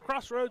 brought to you by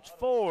Crossroads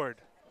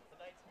Ford.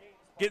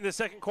 Getting the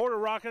second quarter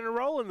rocking and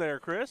rolling there,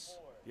 Chris.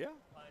 Yeah.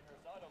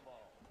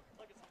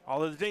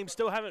 Although the teams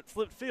still haven't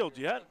flipped fields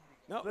yet.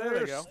 No, there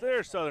they go.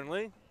 There's Southern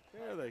Lee.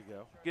 There they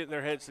go. Getting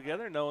their heads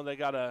together, knowing they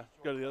got to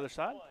go to the other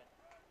side.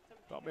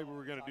 Thought maybe we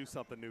were going to do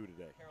something new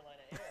today.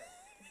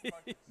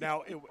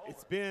 Now,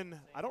 it's been,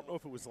 I don't know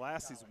if it was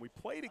last season, we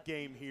played a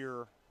game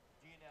here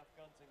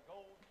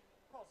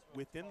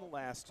within the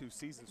last 2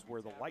 seasons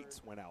where the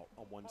lights went out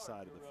on one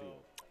side of the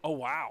field. Oh,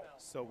 wow.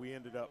 So we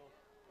ended up,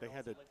 they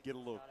had to get a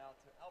little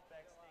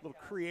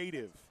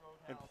creative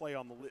and play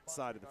on the lit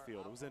side of the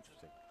field. It was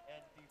interesting.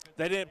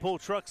 They didn't pull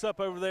trucks up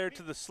over there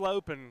to the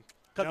slope and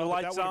cut the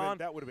lights on?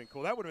 That would have been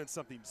cool. That would have been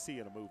something to see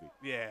in a movie.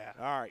 Yeah.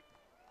 All right.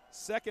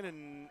 2nd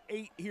and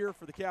 8 here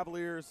for the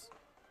Cavaliers.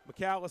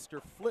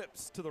 McAllister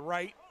flips to the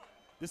right.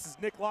 This is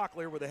Nick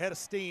Locklear with a head of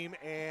steam,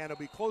 and it'll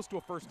be close to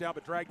a first down,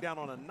 but dragged down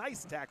on a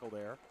nice tackle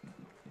there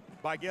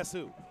by guess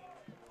who?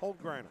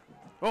 Holden Greiner.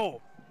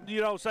 Oh, you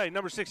don't say.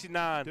 Number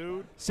 69.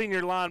 Dude.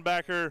 Senior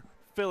linebacker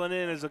filling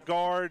in as a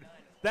guard.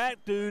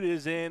 That dude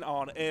is in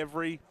on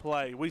every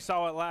play. We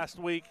saw it last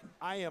week.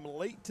 I am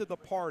late to the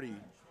party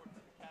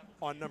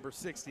on number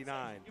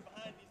 69.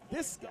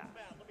 This guy.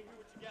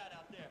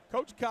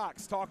 Coach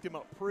Cox talked him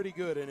up pretty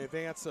good in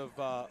advance of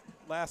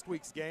last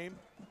week's game.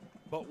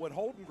 But what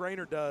Holden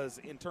Greiner does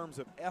in terms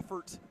of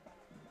effort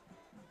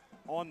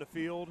on the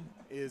field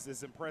is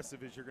as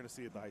impressive as you're going to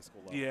see at the high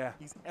school level. Yeah.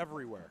 He's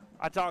everywhere.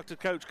 I talked to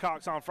Coach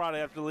Cox on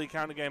Friday after the Lee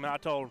County game, and I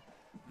told him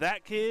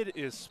that kid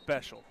is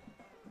special.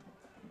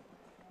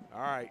 All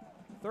right,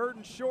 3rd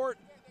and short.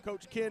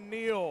 Coach Ken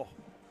Neal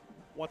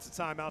wants a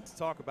timeout to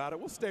talk about it.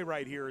 We'll stay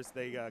right here as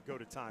they go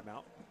to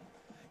timeout.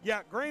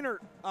 Yeah, Grainer,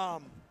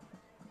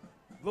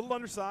 little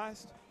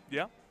undersized.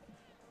 Yeah.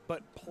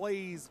 But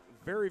plays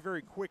very,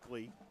 very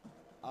quickly.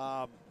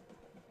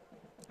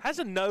 Has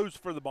a nose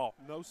for the ball.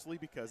 Mostly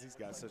because he's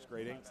got such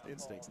great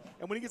instincts.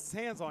 And when he gets his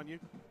hands on you,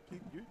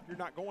 you're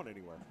not going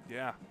anywhere.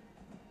 Yeah.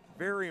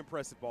 Very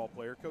impressive ball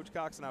player. Coach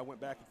Cox and I went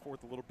back and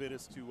forth a little bit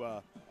as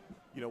to,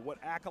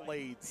 what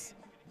accolades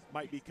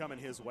might be coming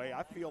his way.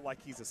 I feel like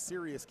he's a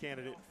serious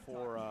candidate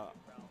for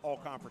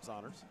all-conference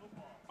honors.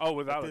 Oh,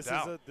 without a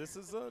doubt.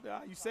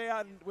 You say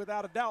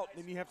without a doubt,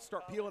 then you have to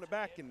start peeling it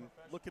back and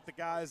look at the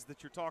guys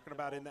that you're talking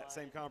about in that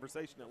same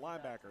conversation at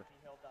linebacker.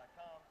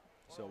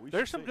 So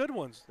there's some good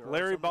ones.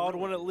 Larry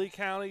Baldwin at Lee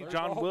County,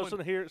 John Wilson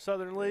here at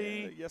Southern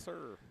Lee. Yes,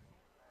 sir.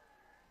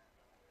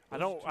 I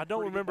don't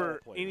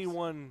remember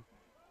anyone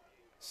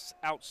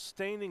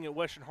outstanding at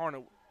Western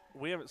Harnett.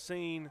 We haven't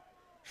seen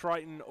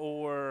Triton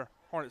or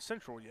Harnett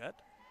Central yet.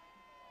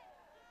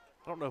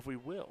 I don't know if we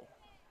will,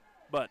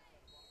 but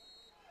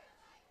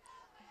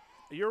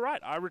you're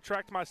right. I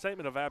retract my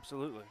statement of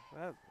absolutely.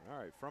 All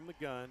right, from the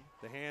gun,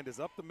 the hand is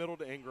up the middle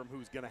to Ingram,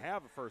 who's going to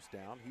have a first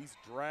down. He's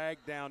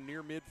dragged down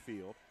near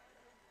midfield.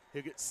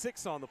 He'll get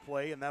 6 on the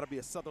play, and that'll be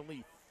a Southern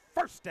Lee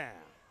first down.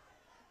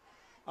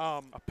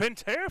 A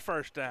Pentair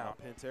first down.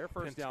 Pentair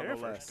first down, no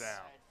less.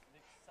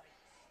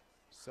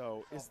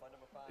 So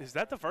is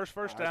that the first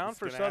down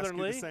for Southern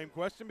Lee? The same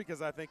question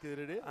because I think that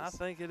it is. I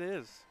think it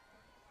is.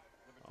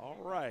 All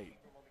right.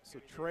 So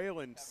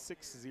trailing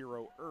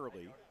 6-0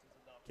 early.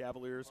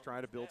 Cavaliers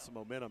trying to build some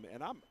momentum.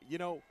 And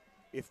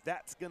if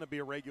that's going to be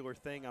a regular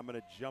thing, I'm going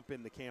to jump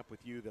in the camp with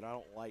you that I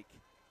don't like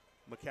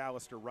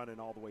McAllister running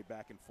all the way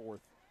back and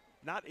forth.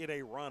 Not in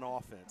a run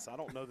offense. I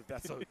don't know that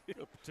that's a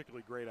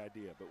particularly great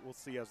idea, but we'll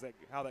see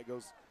how that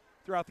goes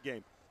throughout the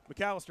game.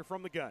 McAllister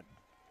from the gun.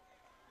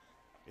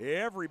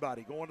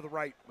 Everybody going to the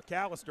right.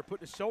 McAllister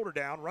putting his shoulder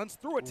down, runs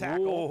through a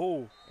tackle.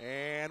 Whoa.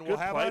 And Good we'll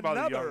have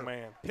another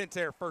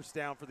Pentair first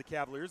down for the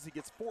Cavaliers. He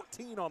gets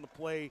 14 on the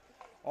play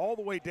all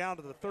the way down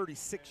to the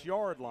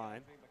 36-yard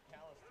line.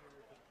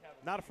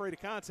 Not afraid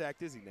of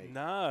contact, is he, Nate?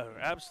 No,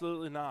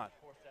 absolutely not.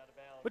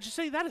 But you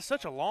see, that is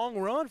such a long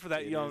run for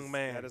that young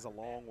man. That is a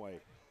long way.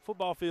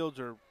 Football fields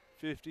are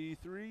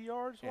 53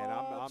 yards long, and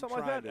I'm something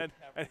like that,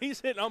 and he's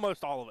hitting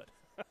almost all of it.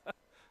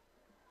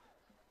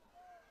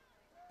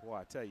 Boy,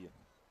 I tell you,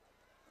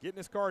 getting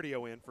his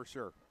cardio in for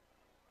sure.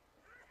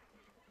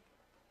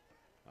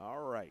 All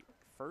right,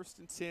 1st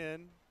and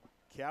 10,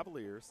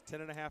 Cavaliers,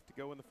 10.5 to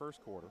go in the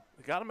first quarter.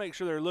 They got to make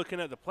sure they're looking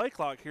at the play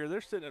clock here. They're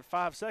sitting at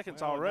 5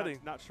 seconds already.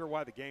 Not sure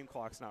why the game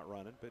clock's not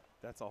running, but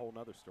that's a whole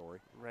nother story.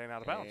 Ran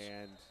out of bounds.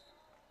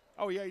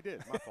 Oh, yeah, he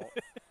did. My fault.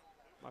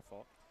 My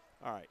fault.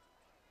 All right.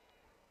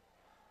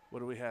 What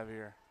do we have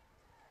here?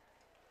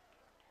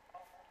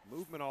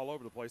 Movement all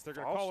over the place. They're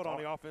going to call it on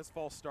the offense,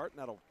 false start,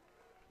 and that'll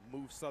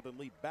move Southern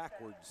Lee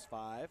backwards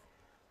 5.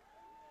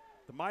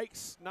 The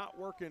mic's not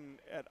working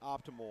at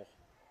optimal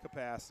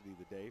capacity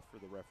today for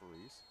the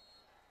referees.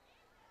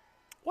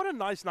 What a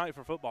nice night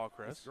for football,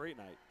 Chris. It's a great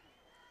night.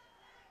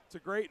 It's a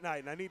great night,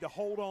 and I need to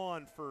hold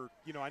on for,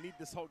 I need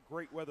this whole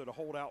great weather to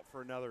hold out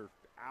for another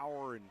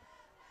hour and,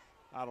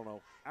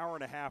 hour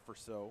and a half or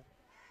so.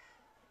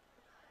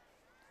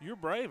 You're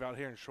brave out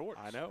here in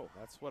shorts. I know.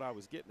 That's what I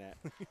was getting at.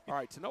 All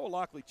right, Tanoa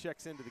Lockley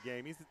checks into the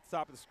game. He's at the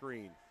top of the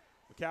screen.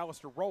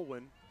 McAllister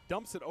rolling,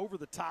 dumps it over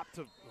the top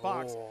to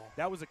Fox. Oh.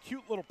 That was a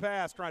cute little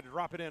pass trying to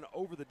drop it in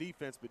over the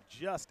defense, but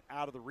just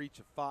out of the reach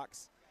of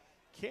Fox.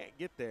 Can't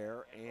get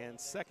there, and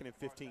 2nd and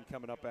 15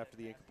 coming up after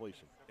the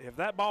incompletion. If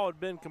that ball had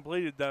been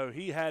completed, though,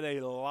 he had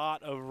a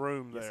lot of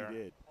room there. Yes, he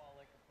did.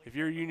 If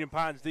you're Union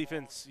Pines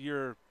defense,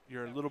 you're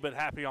a little bit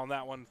happy on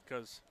that one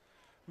because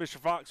Mr.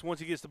 Fox, once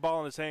he gets the ball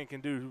in his hand,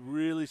 can do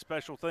really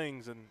special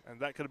things, and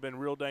that could have been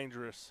real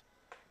dangerous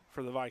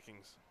for the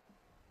Vikings.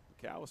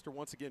 McAllister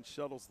once again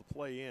shuttles the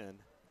play in.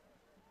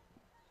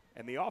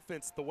 And the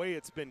offense, the way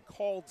it's been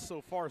called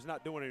so far, is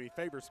not doing any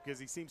favors because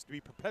he seems to be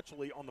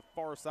perpetually on the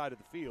far side of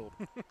the field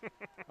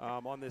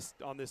on this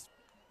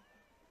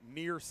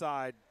near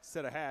side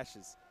set of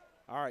hashes.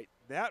 All right,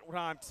 that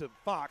time to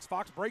Fox.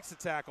 Fox breaks the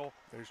tackle.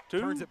 There's 2.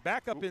 Turns it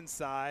back up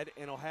inside,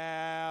 and he'll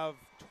have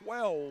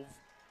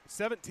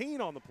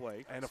 17 on the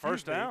play. And a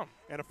first down.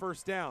 And a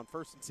first down.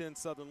 1st and 10,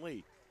 Southern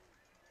Lee.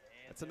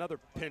 That's another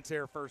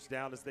Pentair first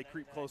down as they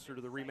creep closer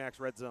to the Remax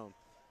red zone.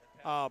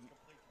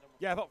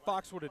 Yeah, I thought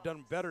Fox would have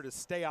done better to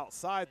stay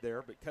outside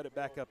there, but cut it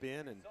back up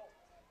in and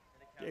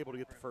able to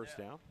get the first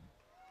down.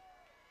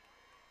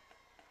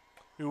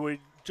 We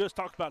just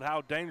talked about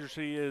how dangerous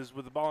he is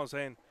with the ball in his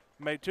hand.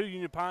 Made 2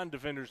 Union Pine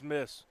defenders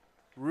miss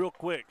real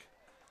quick.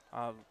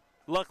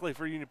 Luckily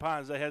for Union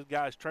Pines, they had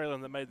guys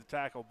trailing that made the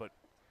tackle, but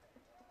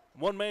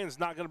one man's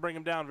not going to bring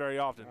him down very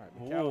often.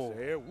 All right,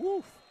 McAllister here,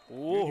 woof.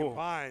 Union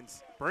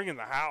Pines. Bringing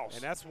the house.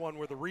 And that's one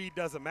where the read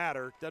doesn't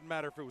matter. Doesn't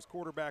matter if it was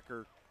quarterback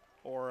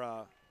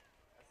or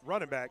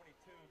running back.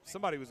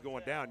 Somebody was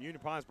going down.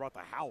 Union Pines brought the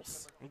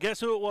house. And guess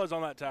who it was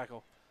on that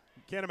tackle?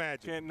 Can't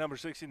imagine. Number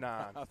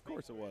 69. Of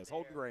course it was.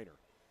 Holden Grainer.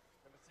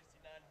 Number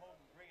 69, Holden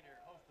Greener,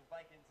 host of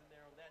Vikings in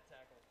there on that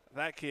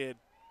tackle.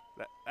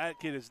 That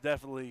kid is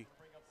definitely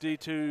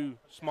D2,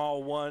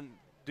 small 1,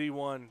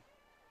 D1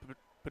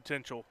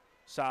 potential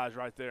size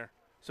right there.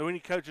 So any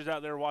coaches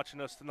out there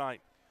watching us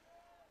tonight,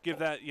 give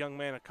that young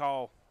man a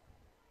call.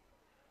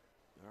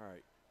 All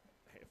right.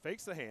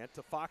 Fakes the hand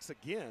to Fox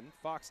again.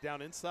 Fox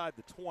down inside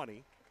the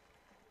 20.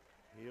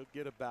 He'll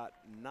get about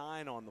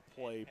 9 on the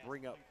play,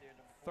 bring up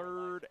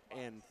 3rd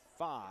and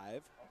 5. Off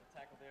the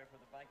tackle there for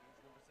the Vikings,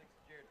 number 6,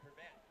 Jared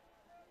Purvat.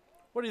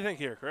 What do you think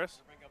here,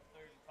 Chris? Bring up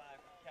 3rd and 5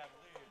 for the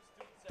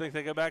Cavaliers. Think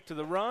they go back to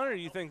the run, or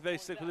you think they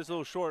stick with this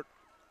little short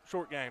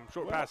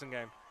passing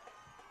game?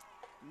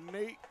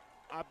 Nate,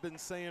 I've been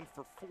saying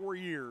for 4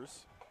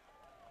 years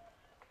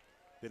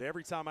that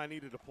every time I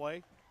needed to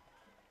play,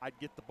 I'd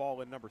get the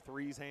ball in number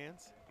 3's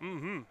hands.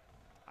 Mm-hmm.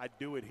 I'd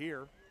do it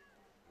here.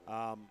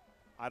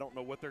 I don't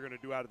know what they're going to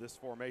do out of this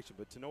formation,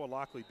 but to Noah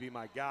Lockley be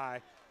my guy,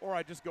 or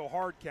I just go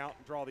hard count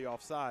and draw the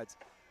offsides.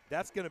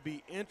 That's going to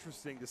be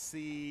interesting to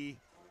see.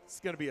 It's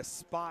going to be a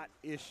spot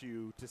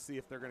issue to see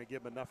if they're going to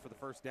give him enough for the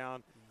first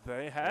down.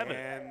 They have it.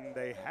 And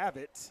they have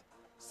it.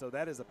 So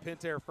that is a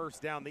Pentair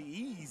first down, the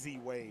easy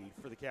way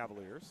for the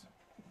Cavaliers.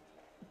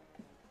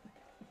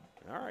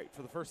 All right,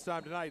 for the first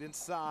time tonight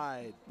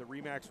inside the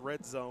RE/MAX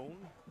red zone.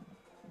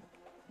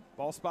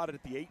 Ball spotted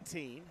at the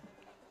 18.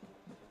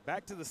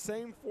 Back to the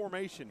same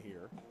formation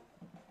here.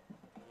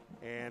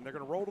 And they're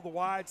going to roll to the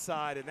wide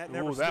side, and that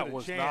never stood a chance. That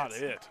was not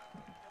it.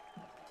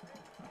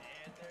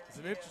 It's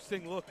an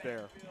interesting look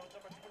there.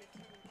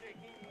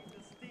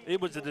 It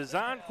was a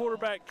design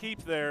quarterback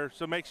keep there,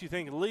 so it makes you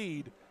think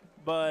lead,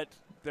 but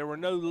there were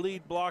no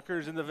lead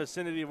blockers in the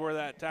vicinity of where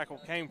that tackle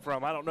came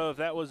from. I don't know if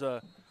that was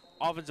a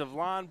offensive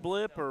line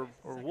blip or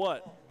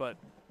what, but.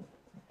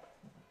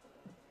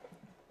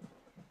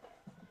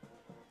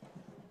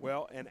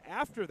 Well, and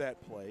after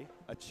that play,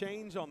 a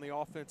change on the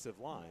offensive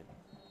line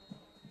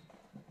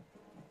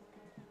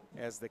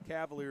as the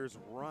Cavaliers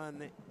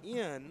run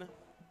in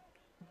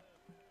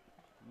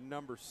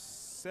number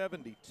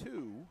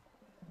 72,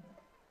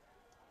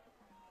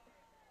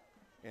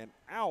 and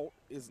out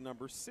is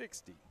number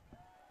 60.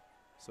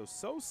 So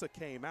Sosa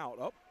came out.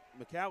 Oh,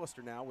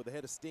 McAllister now with a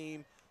head of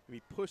steam.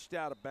 He pushed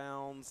out of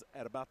bounds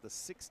at about the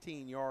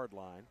 16-yard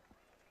line.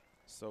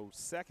 So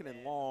 2nd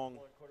and long,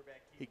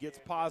 he gets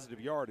positive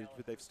yardage,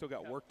 but they've still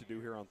got work to do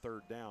here on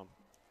 3rd down.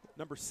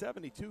 Number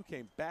 72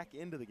 came back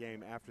into the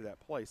game after that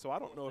play, so I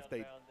don't know if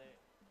they've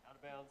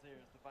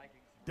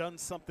done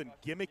something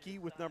gimmicky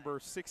with number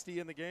 60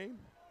 in the game.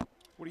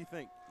 What do you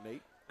think,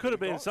 Nate? Could have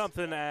been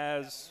something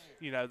as,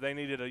 they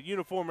needed a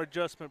uniform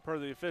adjustment per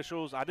the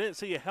officials. I didn't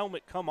see a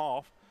helmet come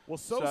off. Well,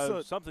 Sosa,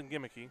 so something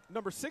gimmicky.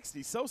 Number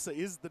 60, Sosa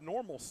is the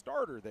normal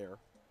starter there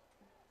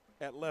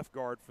at left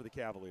guard for the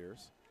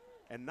Cavaliers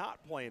and not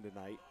playing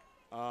tonight.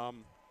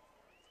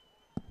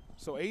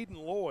 So Aiden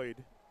Lloyd,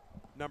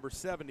 number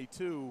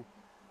 72,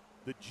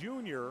 the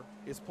junior,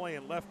 is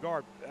playing left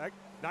guard.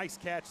 Nice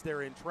catch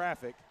there in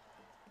traffic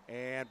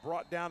and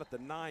brought down at the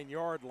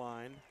 9-yard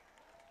line.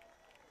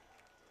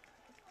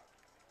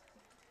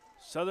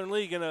 Southern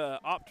Lee going to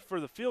opt for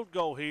the field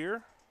goal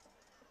here.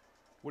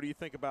 What do you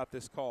think about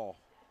this call?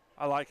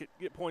 I like it.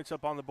 Get points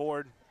up on the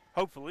board,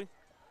 hopefully.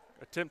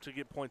 Attempt to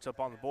get points up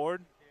on the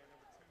board.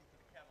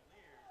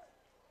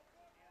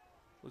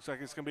 Looks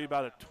like it's going to be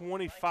about a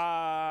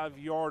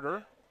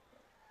 25-yarder.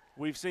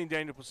 We've seen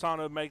Daniel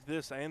Pisano make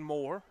this and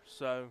more,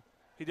 so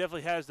he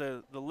definitely has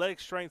the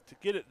leg strength to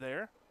get it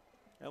there.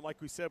 And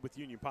like we said with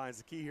Union Pines,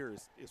 the key here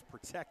is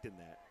protecting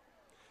that.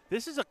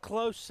 This is a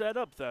close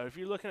setup, though. If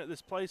you're looking at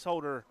this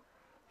placeholder,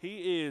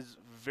 he is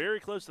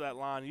very close to that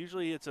line.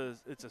 Usually it's a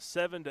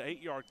 7 to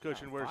 8 yard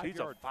cushion, whereas he's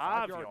a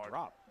 5 yard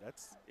drop.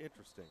 That's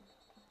interesting.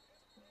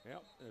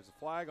 Yep, there's a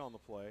flag on the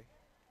play.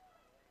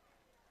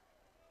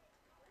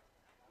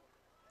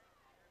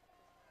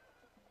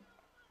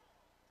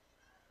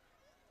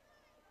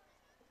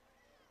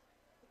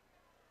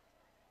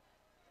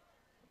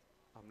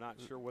 I'm not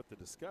sure what the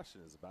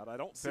discussion is about. I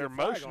don't see a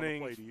flag on the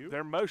play to you.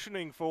 They're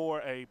motioning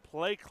for a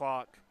play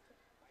clock.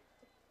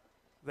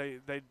 They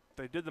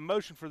did the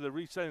motion for the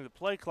resetting the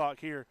play clock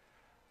here.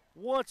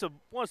 Once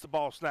the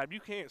ball snapped, you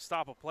can't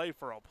stop a play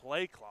for a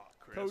play clock,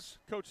 Chris.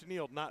 Coach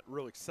Neal not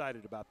real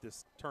excited about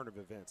this turn of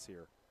events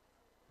here.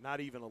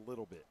 Not even a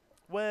little bit.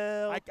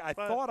 Well, I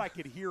thought I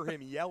could hear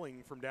him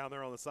yelling from down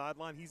there on the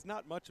sideline. He's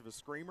not much of a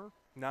screamer.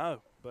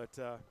 No. But,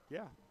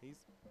 yeah,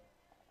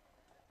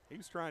 he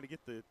was trying to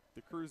get the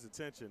crew's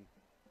attention.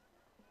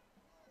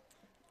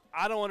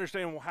 I don't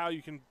understand how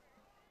you can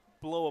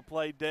blow a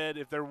play dead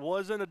if there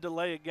wasn't a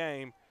delay of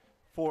game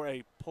for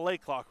a play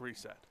clock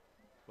reset.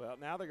 Well,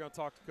 now they're going to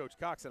talk to Coach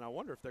Cox, and I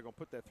wonder if they're going to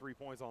put that 3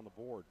 points on the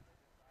board.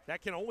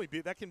 That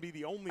can be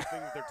the only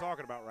thing that they're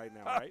talking about right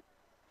now, right?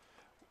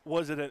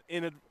 Was it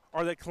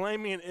are they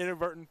claiming an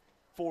inadvertent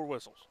 4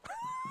 whistles?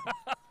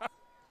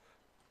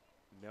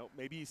 No,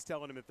 maybe he's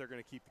telling him if they're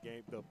going to keep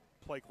the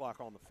play clock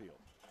on the field.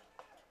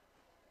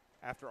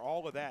 After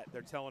all of that,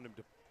 they're telling him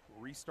to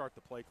restart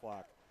the play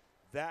clock.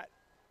 That,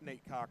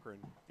 Nate Cochrane,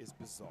 is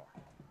bizarre.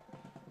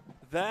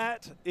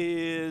 That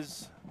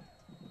is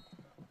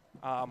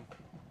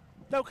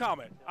no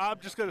comment. I'm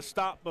just going to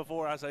stop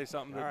before I say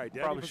something. All right,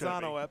 Danny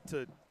Pisano up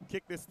to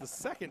kick this the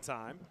second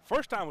time.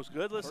 First time was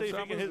good. Let's see if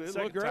he can hit the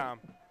second time.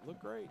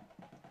 Looked great.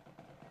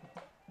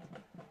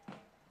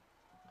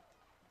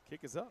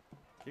 Kick is up.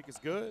 Kick is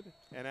good.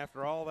 And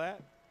after all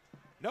that,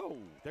 no,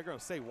 they're going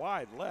to say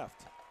wide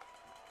left.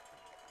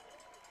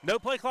 No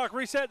play clock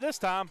reset this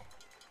time.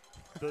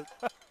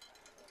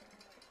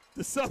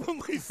 The Southern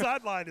Lee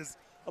sideline is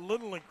a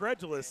little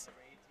incredulous.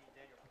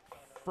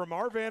 From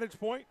our vantage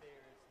point,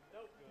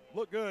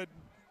 looked good.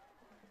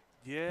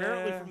 Yeah.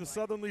 Apparently from the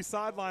Southern Lee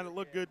sideline it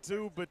looked good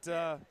too, but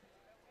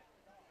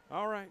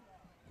all right,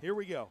 here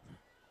we go.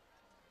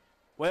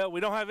 Well, we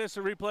don't have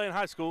instant replay in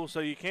high school, so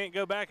you can't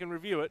go back and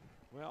review it.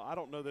 Well, I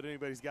don't know that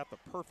anybody's got the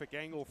perfect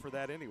angle for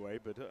that anyway,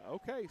 but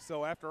okay.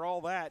 So after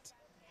all that,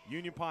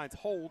 Union Pines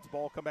holds.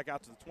 Ball come back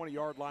out to the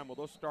 20-yard line. Well,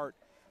 they'll start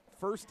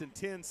 1st and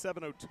 10,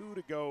 7:02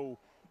 to go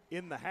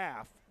in the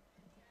half.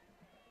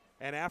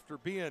 And after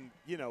being,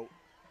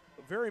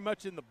 very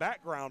much in the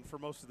background for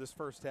most of this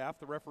first half,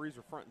 the referees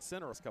are front and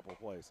center a couple of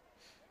plays.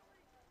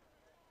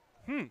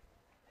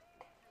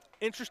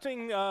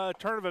 Interesting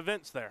turn of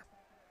events there.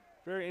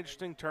 Very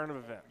interesting turn of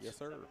events. Yes,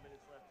 sir.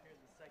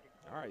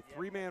 All right,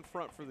 3-man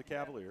front for the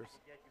Cavaliers.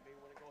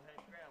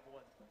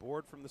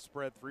 Board from the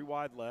spread, 3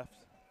 wide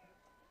left.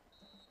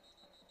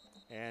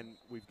 And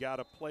we've got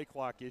a play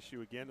clock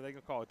issue again. They're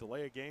going to call it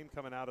delay a game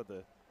coming out of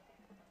the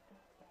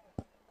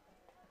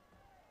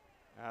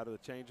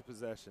change of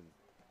possession.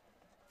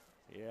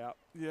 Yeah.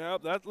 Yeah,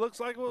 that looks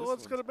like what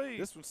it's going to be.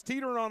 This one's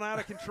teetering on out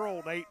of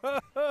control, Nate.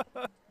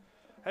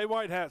 Hey,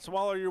 White Hat,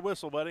 swallow your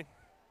whistle, buddy.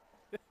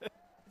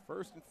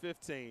 1st and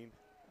 15.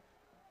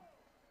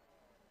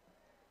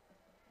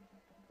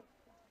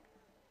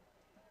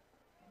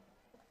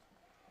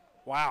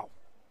 Wow.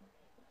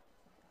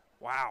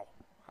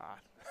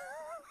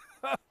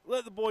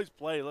 Let the boys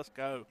play. Let's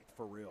go.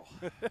 For real.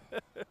 All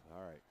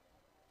right.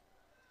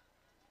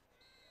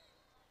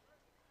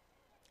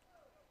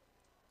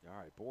 All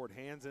right, Board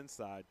hands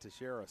inside.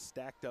 Teixeira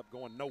stacked up,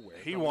 going nowhere.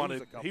 He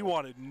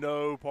wanted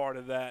no part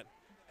of that.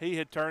 He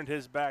had turned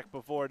his back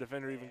before a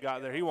defender even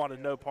got there. He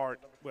wanted no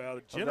part. Well,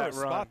 a generous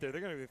spot there.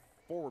 They're going to be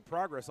forward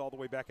progress all the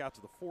way back out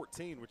to the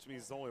 14, which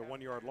means it's only a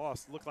 1-yard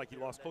loss. Looked like he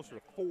lost closer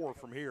to 4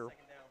 from here.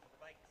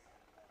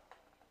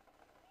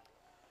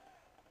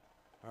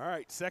 All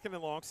right, 2nd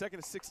and long, 2nd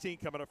and 16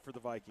 coming up for the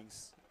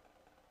Vikings,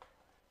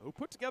 who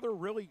put together a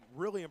really,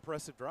 really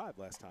impressive drive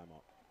last time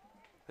up.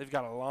 They've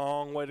got a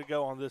long way to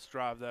go on this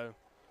drive, though.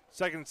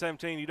 2nd and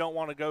 17, you don't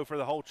want to go for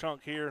the whole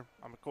chunk here.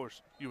 Of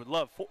course, you would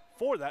love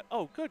for that.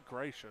 Oh, good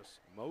gracious.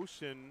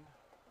 Motion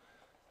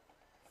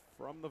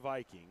from the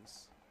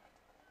Vikings.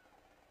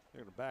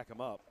 They're going to back them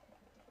up.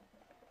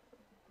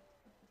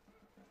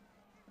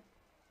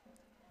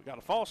 We got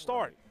a false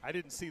start. I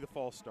didn't see the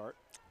false start.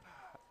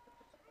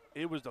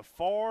 It was the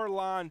far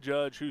line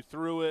judge who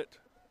threw it.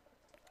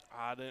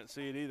 I didn't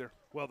see it either.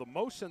 Well, the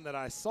motion that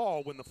I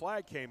saw when the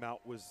flag came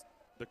out was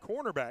the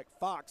cornerback,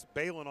 Fox,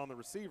 bailing on the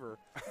receiver.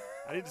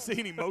 I didn't see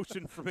any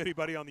motion from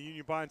anybody on the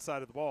Union Pine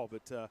side of the ball,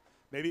 but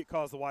maybe it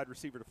caused the wide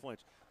receiver to flinch.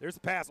 There's the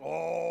pass.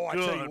 Oh, I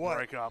tell you what.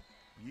 Break up.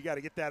 You got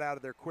to get that out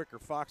of there quicker.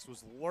 Fox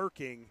was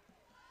lurking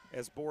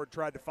as Board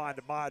tried to find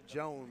Ahmad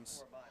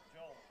Jones.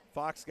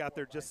 Fox got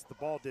there just as the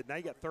ball did. Now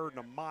you got 3rd and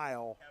a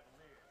mile,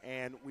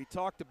 and we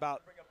talked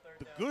about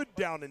the good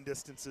down and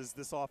distances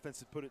this offense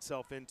has put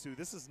itself into.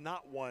 This is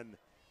not one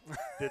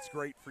that's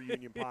great for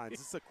Union Pines.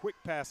 It's a quick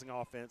passing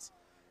offense.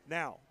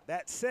 Now,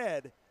 that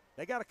said,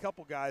 they got a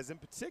couple guys, in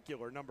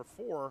particular, number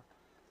 4,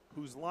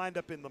 who's lined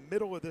up in the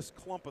middle of this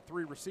clump of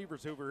 3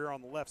 receivers over here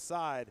on the left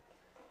side,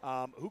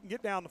 who can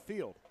get down the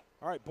field.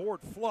 All right,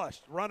 Board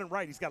flushed, running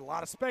right. He's got a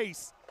lot of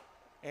space,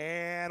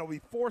 and will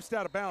be forced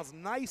out of bounds.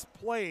 Nice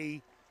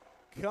play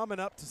coming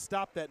up to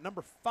stop that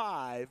number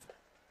 5.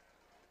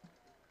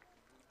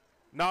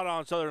 Not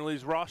on Southern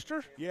Lee's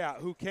roster. Yeah,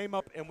 who came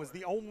up and was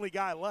the only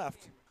guy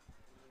left.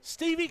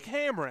 Stevie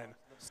Cameron.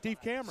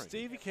 Steve Cameron.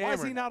 Stevie Cameron.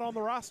 Why is he not on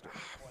the roster?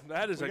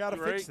 That is a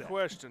great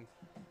question.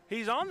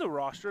 He's on the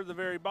roster at the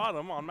very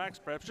bottom on Max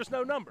Preps, just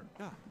no number.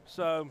 Yeah.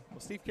 So, well,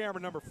 Steve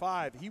Cameron, number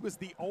 5, he was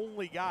the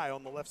only guy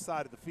on the left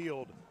side of the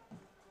field.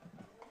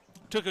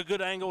 Took a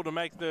good angle to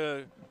make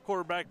the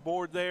quarterback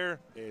Board there.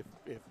 If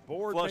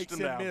Board makes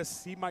him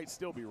miss, he might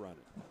still be running.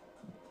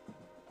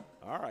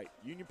 All right,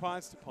 Union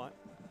Pines to punt.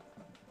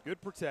 Good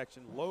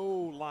protection, low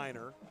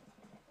liner,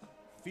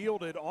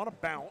 fielded on a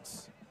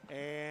bounce,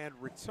 and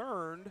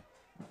returned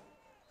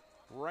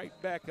right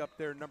back up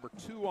there. Number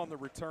 2 on the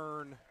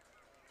return.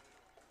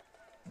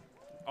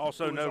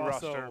 Also no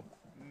roster.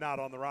 Not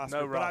on the roster.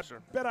 No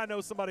roster. I bet I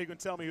know somebody who can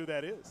tell me who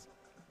that is.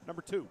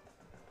 Number 2.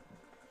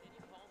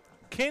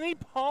 Kenny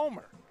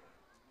Palmer.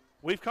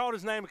 We've called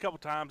his name a couple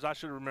times. I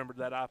should have remembered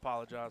that. I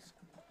apologize.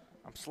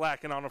 I'm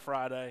slacking on a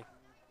Friday.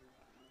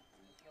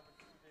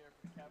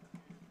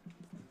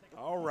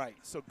 All right,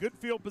 so good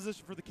field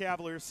position for the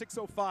Cavaliers.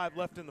 6:05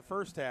 left in the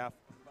first half.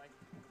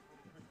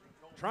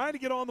 Trying to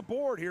get on the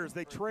board here as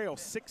they trail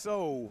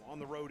 6-0 on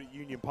the road at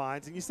Union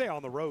Pines. And you say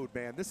on the road,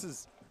 man, this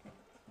is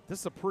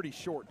a pretty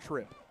short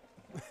trip.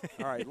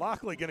 All right,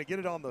 Lockley going to get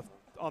it on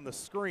the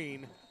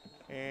screen,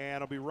 and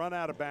it'll be run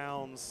out of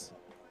bounds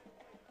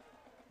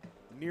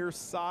near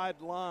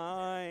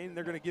sideline.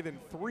 They're going to give him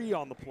 3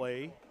 on the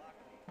play,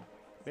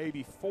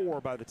 maybe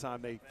 4 by the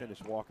time they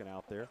finish walking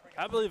out there.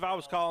 I believe I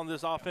was calling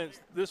this offense,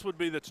 this would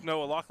be the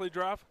Tanoa Lockley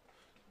drive.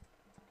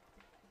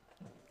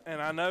 And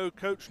I know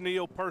Coach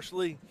Neal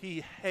personally,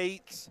 he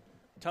hates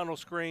tunnel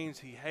screens.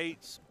 He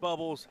hates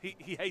bubbles.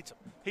 He hates them.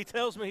 He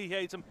tells me he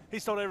hates them.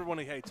 He's told everyone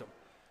he hates them.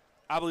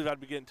 I believe I'd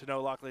be getting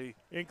Tanoa Lockley.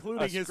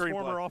 Including his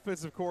former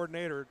offensive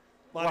coordinator,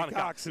 Lonnie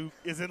Cox, who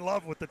is in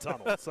love with the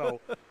tunnel. So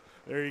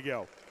there you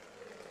go.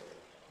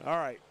 All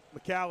right,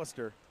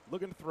 McAllister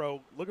looking to throw,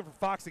 looking for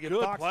Fox to get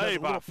Good Fox play does a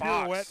by little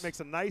Fox. pirouette,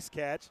 makes a nice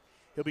catch.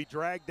 He'll be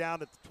dragged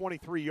down at the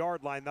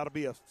 23-yard line. That'll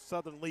be a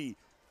Southern Lee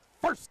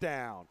first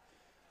down.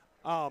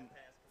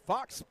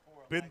 Fox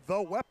been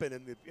the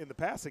weapon in the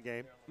passing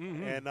game,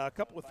 and a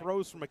couple of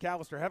throws from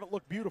McAllister haven't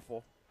looked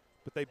beautiful,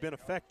 but they've been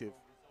effective.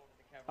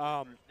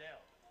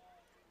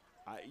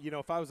 You know,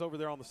 if I was over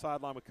there on the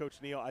sideline with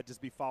Coach Neal, I'd just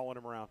be following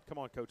him around. Come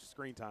on, Coach,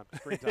 screen time,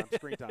 screen time,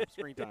 screen time,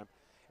 screen time.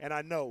 And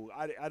I know,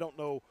 I don't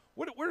know,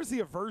 where does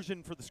the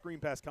aversion for the screen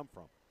pass come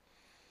from?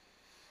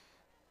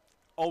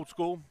 Old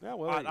school. Yeah,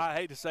 well, I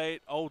hate to say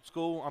it, old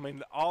school. I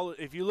mean,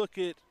 if you look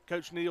at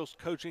Coach Neal's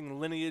coaching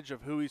lineage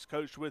of who he's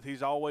coached with,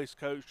 he's always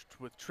coached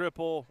with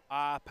triple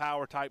I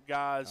power type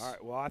guys. All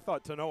right, well, I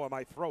thought Tanoa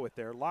might throw it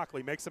there.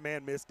 Lockley makes a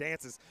man miss,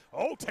 dances.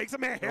 Oh, takes a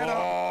man head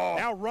up.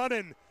 Now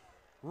running,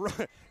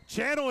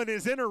 channeling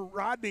his inner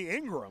Rodney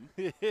Ingram.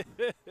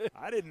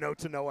 I didn't know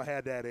Tanoa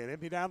had that in him.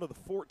 He's down to the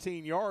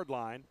 14-yard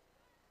line.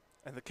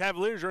 And the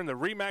Cavaliers are in the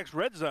Remax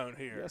red zone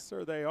here. Yes,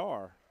 sir, they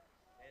are.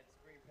 And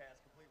screen pass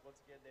complete once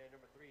again there,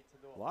 number 3,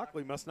 Tanoa.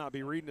 Lockley must not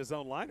be reading his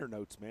own liner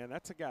notes, man.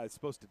 That's a guy that's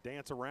supposed to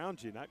dance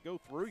around you, not go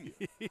through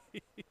you.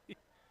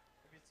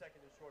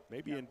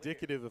 Maybe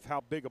indicative of how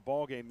big a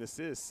ball game this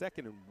is.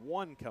 2nd and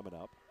 1 coming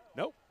up.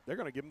 Nope, they're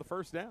going to give him the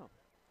first down.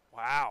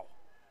 Wow.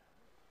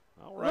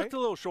 All right. Looked a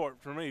little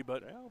short for me,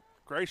 but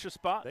gracious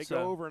spot. They go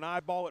over and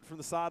eyeball it from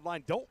the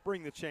sideline. Don't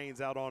bring the chains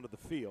out onto the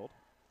field.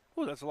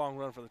 Oh, that's a long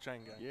run for the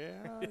chain gang.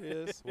 Yeah, it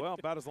is. Well,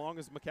 about as long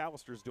as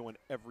McAllister's doing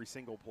every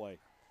single play.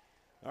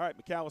 All right,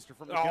 McAllister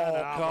from the gun.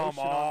 Come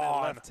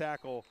on. That left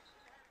tackle.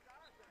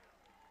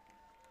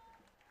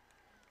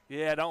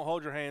 Yeah, don't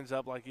hold your hands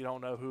up like you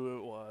don't know who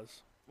it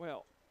was.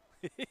 Well,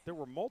 there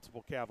were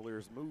multiple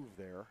Cavaliers move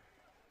there.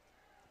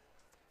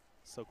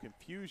 So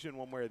confusion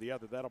one way or the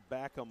other. That'll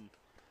back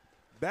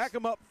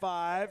them up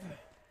 5.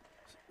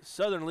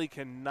 Southern Lee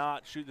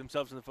cannot shoot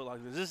themselves in the foot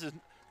like this.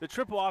 The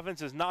triple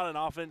offense is not an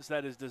offense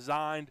that is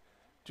designed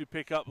to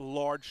pick up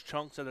large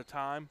chunks at a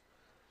time.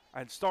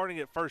 And starting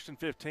at 1st and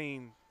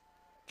 15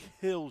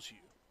 kills you.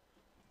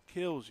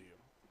 Kills you.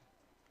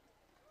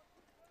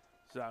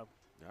 So.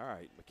 All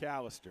right,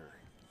 McAllister.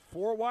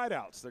 4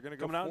 wideouts. They're going to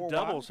go coming out in 4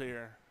 doubles wide.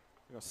 here.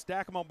 They're going to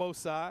stack them on both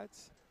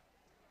sides.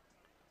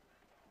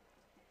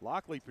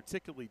 Lockley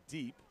particularly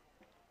deep.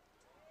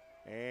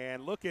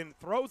 And looking,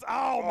 throws.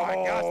 Oh, my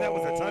gosh, that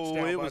was a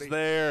touchdown, it was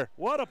there.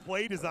 What a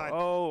play design.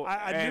 Oh,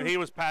 I knew he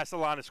was past the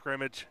line of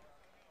scrimmage.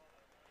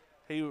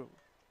 When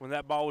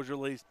that ball was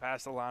released,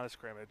 past the line of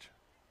scrimmage.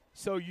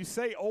 So you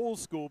say old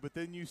school, but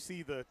then you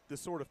see the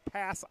sort of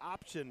pass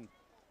option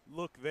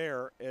look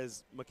there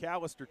as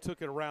McAllister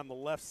took it around the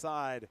left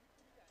side.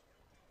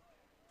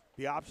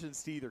 The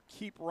options to either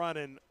keep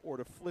running or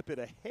to flip it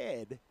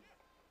ahead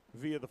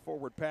via the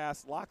forward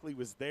pass. Lockley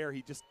was there.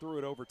 He just threw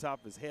it over top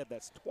of his head.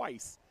 That's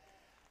twice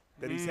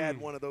that he's had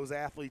one of those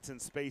athletes in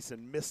space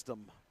and missed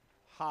them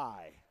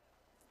high.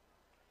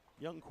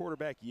 Young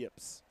quarterback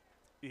yips.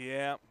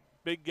 Yeah,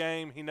 big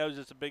game. He knows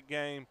it's a big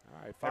game.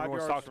 All right, 5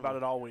 Everyone's yards talked about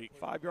it all week.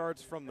 5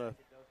 yards from the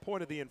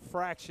point of the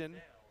infraction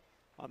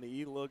on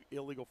the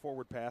illegal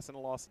forward pass and a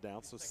loss of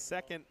down. So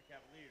 2nd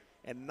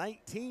and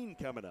 19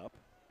 coming up.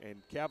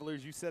 And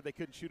Cavaliers, you said they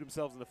couldn't shoot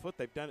themselves in the foot.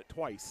 They've done it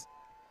twice.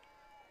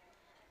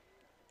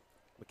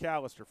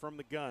 McAllister from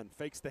the gun,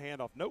 fakes the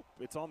handoff. Nope,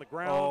 it's on the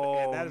ground,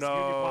 and that is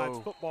Union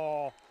Pines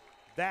football.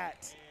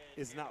 That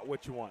is not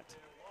what you want.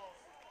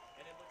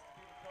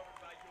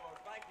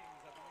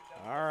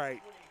 All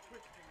right.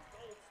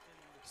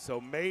 So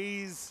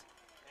Mays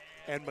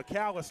and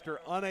McAllister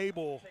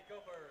unable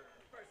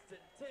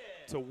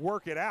to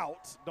work it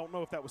out. Don't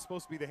know if that was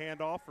supposed to be the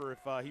handoff or if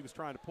he was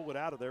trying to pull it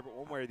out of there, but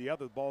one way or the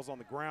other, the ball's on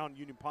the ground.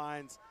 Union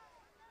Pines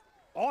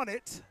on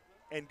it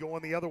and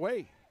going the other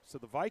way. So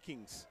the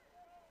Vikings,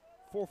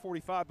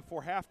 4:45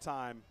 before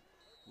halftime,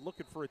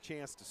 looking for a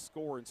chance to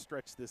score and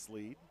stretch this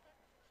lead.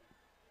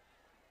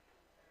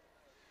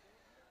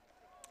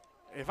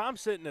 If I'm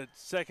sitting at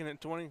 2nd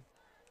and 20,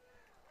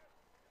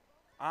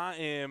 I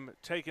am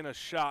taking a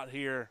shot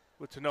here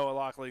with Tanoa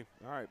Lockley.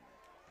 All right.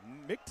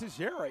 Mick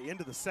Tejera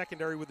into the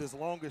secondary with his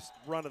longest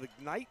run of the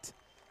night.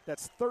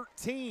 That's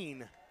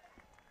 13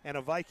 and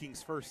a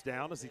Vikings first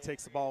down as he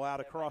takes the ball out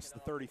across the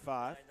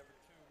 35.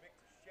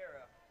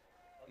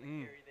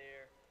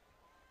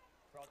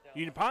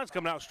 Union Pine's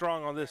coming out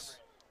strong on this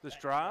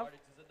drive.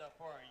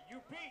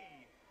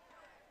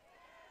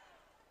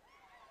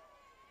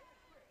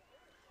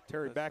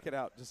 Terry, back it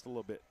out just a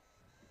little bit.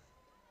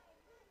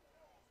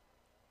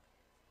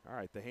 All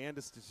right, the hand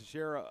is to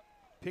Teixeira,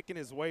 picking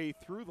his way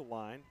through the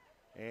line,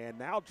 and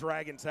now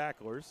dragging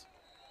tacklers.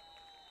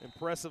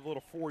 Impressive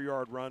little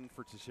 4-yard run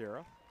for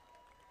Teixeira.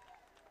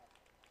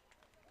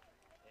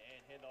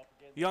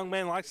 Young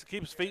man likes to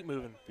keep his feet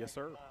moving. Yes,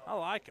 sir. I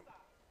like him.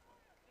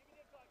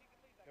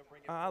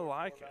 I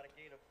like it.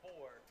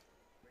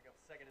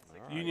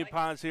 Right. Union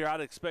Pines here,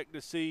 I'd expect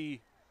to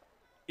see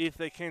if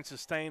they can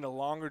sustain a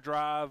longer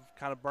drive,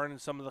 kind of burning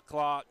some of the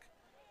clock.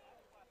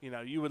 You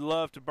know, you would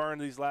love to burn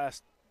these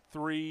last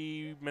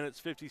 3 minutes,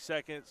 50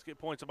 seconds, get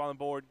points up on the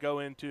board, go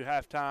into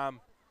halftime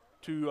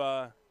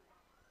to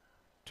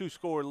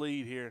two-score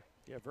lead here.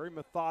 Yeah, very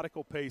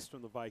methodical pace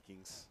from the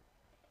Vikings.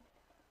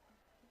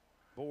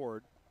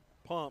 Board,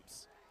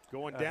 pumps,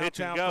 going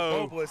downtown for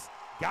Bobliss.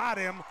 Got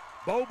him.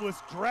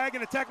 Bobliss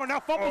dragging a tackle,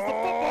 now fumbles the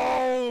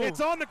football. It's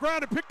on the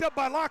ground and picked up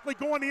by Lockley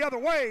going the other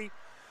way.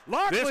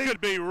 Lockley. This could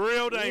be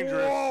real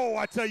dangerous. Whoa,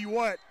 I tell you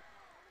what.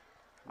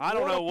 I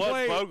don't know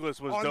what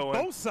Bobliss was doing. On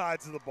both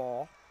sides of the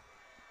ball.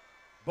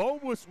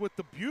 Bobliss with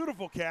the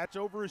beautiful catch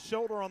over his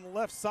shoulder on the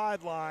left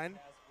sideline.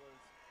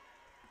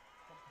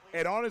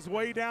 And on his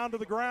way down to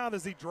the ground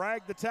as he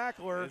dragged the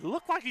tackler. It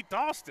looked like he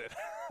tossed it.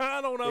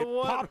 I don't know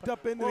what. It popped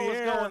up into the air.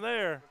 What was going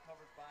there?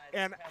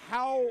 And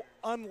how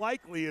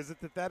unlikely is it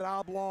that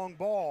oblong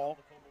ball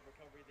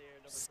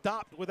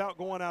stopped without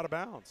going out of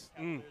bounds?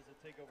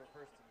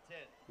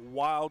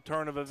 Wild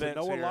turn of events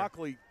Noah here.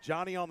 Lockley,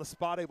 Johnny on the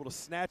spot, able to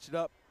snatch it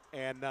up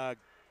and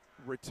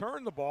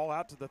return the ball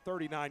out to the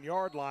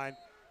 39-yard line.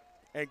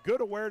 And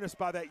good awareness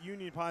by that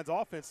Union Pines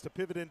offense to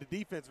pivot into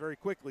defense very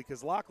quickly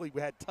because Lockley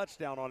had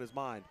touchdown on his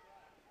mind.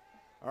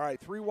 All right,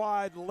 3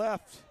 wide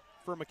left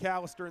for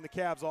McAllister in the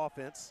Cavs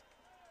offense.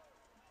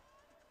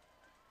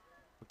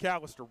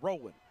 McAllister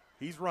rolling.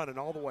 He's running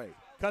all the way.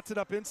 Cuts it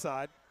up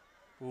inside.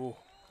 Ooh.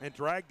 And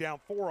dragged down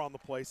 4 on the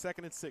play.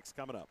 2nd and 6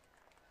 coming up.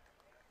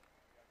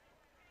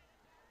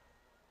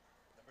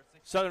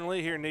 Southern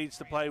Lee here needs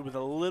to play with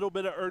a little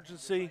bit of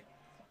urgency.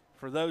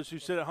 For those who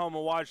sit at home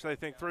and watch, they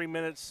think 3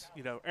 minutes,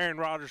 you know, Aaron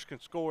Rodgers can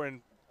score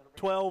in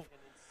 12.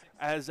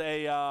 As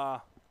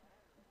a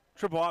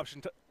triple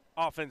option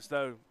offense,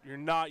 though, you're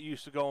not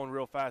used to going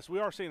real fast. We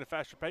are seeing a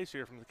faster pace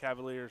here from the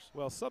Cavaliers.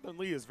 Well, Southern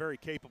Lee is very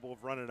capable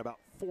of running about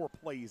 4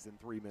 plays in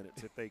 3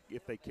 minutes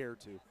if they care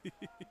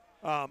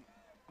to.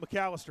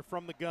 McAllister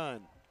from the gun.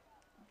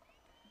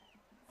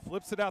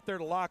 Flips it out there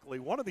to Lockley.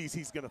 One of these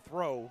he's going to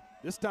throw.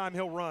 This time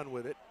he'll run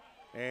with it.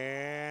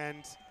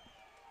 And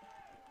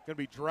going to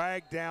be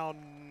dragged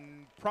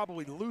down,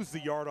 probably lose the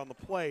yard on the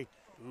play.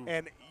 Ooh.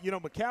 And, you know,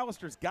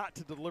 McAllister's got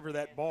to deliver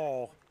that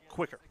ball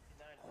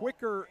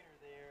quicker,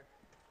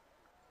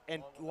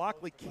 and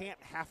Lockley can't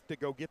have to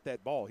go get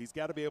that ball. He's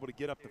got to be able to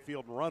get up the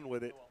field and run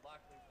with it.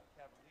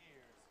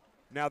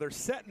 Now they're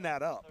setting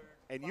that up,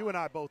 and you and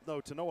I both know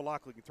Tanoa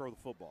Lockley can throw the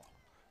football.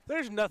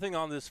 There's nothing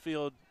on this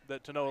field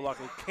that Tanoa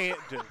Lockley can't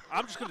do.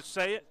 I'm just going to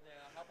say it.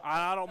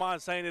 I don't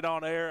mind saying it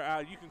on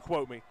air. You can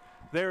quote me.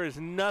 There is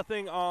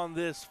nothing on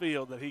this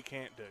field that he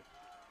can't do.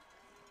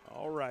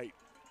 All right.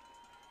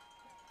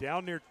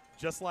 Down near,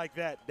 just like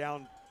that,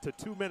 down to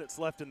 2 minutes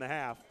left in the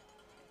half.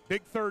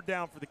 Big 3rd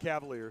down for the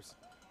Cavaliers.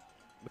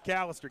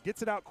 McAllister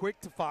gets it out quick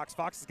to Fox.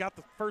 Fox has got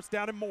the first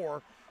down and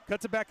more.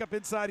 Cuts it back up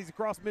inside. He's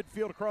across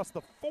midfield, across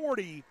the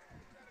 40.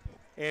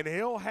 And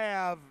he'll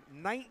have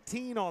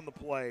 19 on the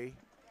play.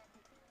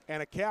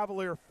 And a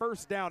Cavalier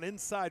first down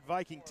inside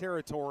Viking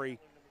territory.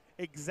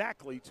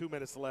 Exactly 2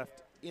 minutes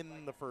left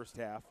in the first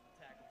half.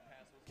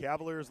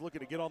 Cavaliers looking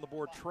to get on the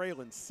board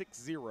trailing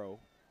 6-0.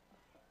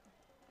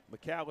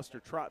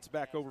 McAllister trots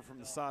back over from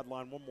the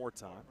sideline one more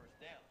time.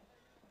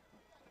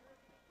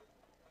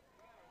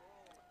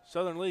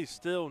 Southern Lee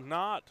still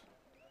not.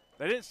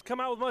 They didn't come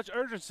out with much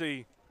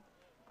urgency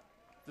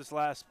this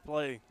last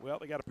play. Well,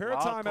 they got a pair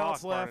of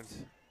timeouts left.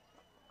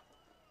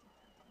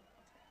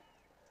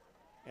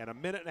 And a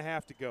minute and a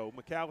half to go.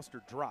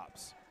 McAllister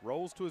drops,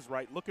 rolls to his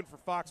right, looking for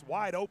Fox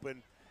wide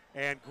open,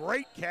 and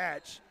great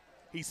catch.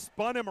 He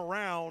spun him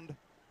around,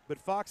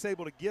 but Fox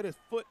able to get his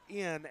foot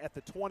in at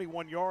the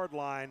 21-yard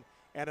line,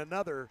 and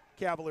another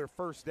Cavalier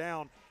first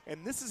down.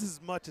 And this is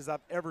as much as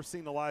I've ever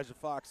seen Elijah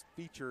Fox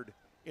featured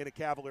in a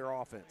Cavalier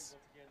offense.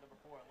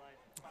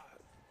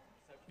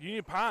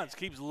 Union Pines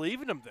keeps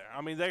leaving them there.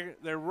 I mean,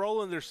 they're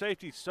rolling their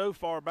safety so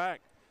far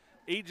back.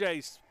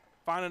 EJ's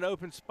finding an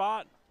open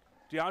spot.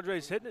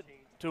 DeAndre's hitting it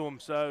to him.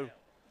 So,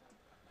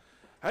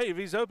 hey, if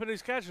he's open,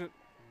 he's catching it.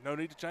 No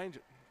need to change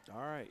it.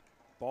 All right.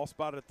 Ball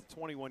spotted at the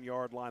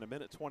 21-yard line.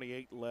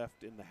 1:28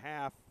 left in the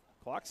half.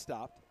 Clock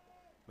stopped.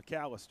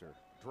 McAllister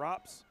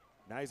drops.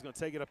 Now he's going to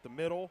take it up the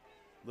middle.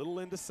 Little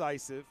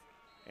indecisive.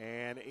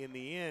 And in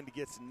the end,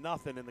 gets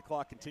nothing, and the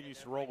clock continues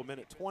to roll.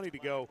 1:20 to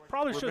go.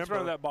 Probably should have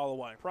thrown that ball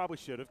away. Probably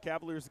should have.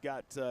 Cavaliers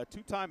got 2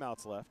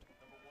 timeouts left.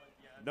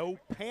 No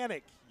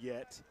panic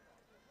yet.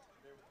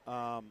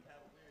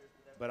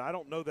 But I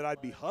don't know that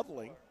I'd be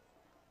huddling.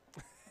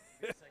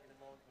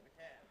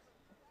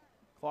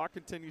 Clock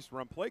continues to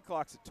run. Play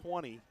clock's at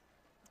 20.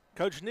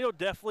 Coach Neal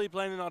definitely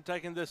planning on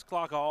taking this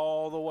clock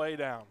all the way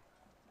down.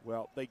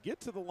 Well, they get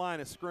to the line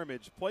of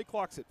scrimmage. Play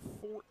clock's at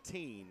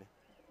 14.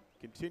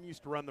 Continues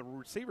to run. The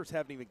receivers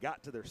haven't even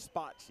got to their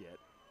spots yet.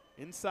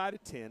 Inside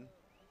at 10.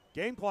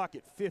 Game clock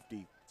at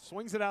 50.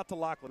 Swings it out to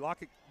Lockley.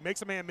 Lockley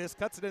makes a man miss,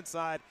 cuts it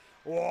inside.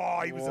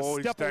 Oh, he was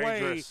a step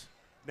away.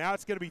 Now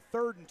it's going to be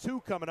 3rd and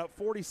 2 coming up.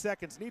 40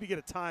 seconds. Need to get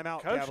a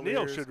timeout, Coach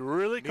Cavaliers. Neal should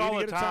really call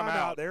a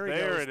timeout. There he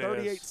goes.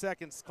 38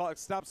 seconds. Clock,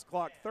 stops the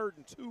clock. 3rd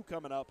and 2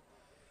 coming up.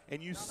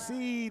 And you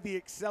see the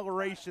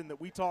acceleration that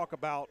we talk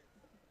about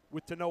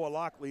with Tanoa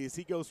Lockley as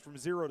he goes from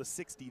 0 to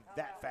 60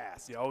 that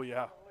fast. Oh,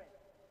 yeah.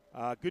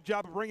 Good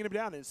job of bringing him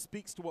down. And it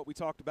speaks to what we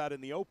talked about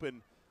in the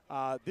open.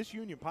 This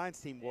Union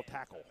Pines team will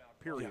tackle,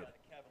 period. Yeah.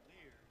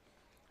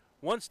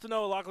 Once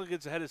Tanoa Lockley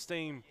gets ahead of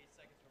steam,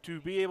 to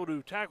be able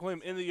to tackle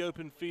him in the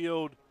open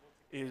field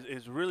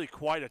is really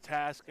quite a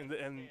task.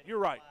 And you're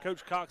right,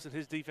 Coach Cox and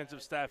his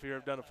defensive staff here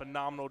have done a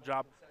phenomenal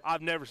job.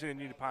 I've never seen a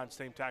Union Pines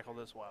team tackle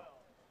this well.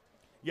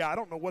 Yeah, I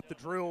don't know what the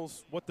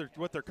drills, what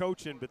they're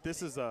coaching, but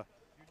this is a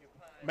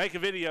 – make a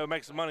video,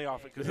 make some money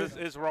off it because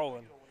it's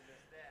rolling.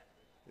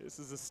 This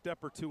is a step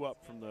or two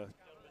up from the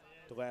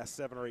last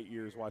 7 or 8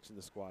 years watching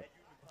the squad.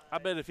 I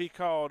bet if he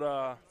called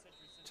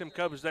Tim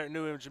Copas there at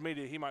New Image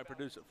Media, he might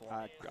produce it for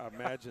him. I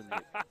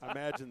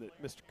imagine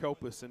that Mr.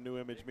 Copas and New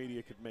Image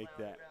Media could make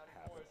that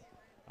happen.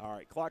 All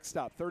right, clock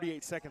stop.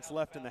 38 seconds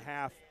left in the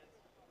half.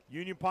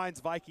 Union Pines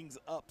Vikings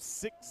up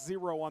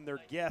 6-0 on their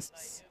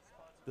guests,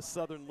 the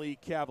Southern League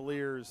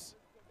Cavaliers.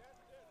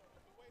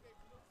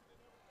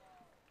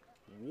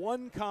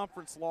 One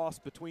conference loss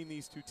between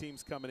these two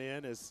teams coming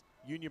in as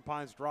Union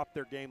Pines dropped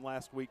their game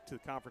last week to the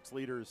conference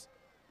leaders,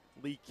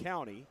 Lee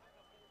County.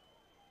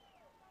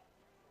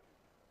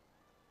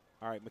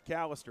 All right,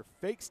 McAllister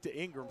fakes to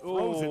Ingram,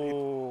 throws it.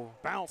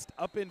 It bounced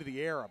up into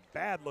the air, a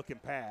bad-looking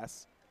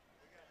pass.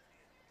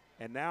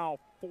 And now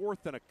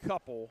 4th and a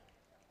couple.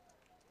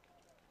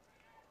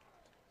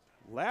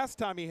 Last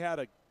time he had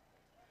a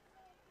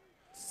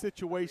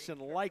situation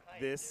like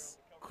this,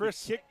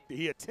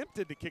 he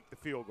attempted to kick the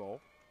field goal.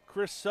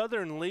 Chris,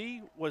 Southern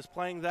Lee was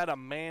playing that a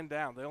man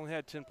down. They only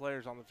had 10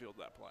 players on the field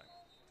that play.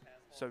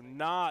 So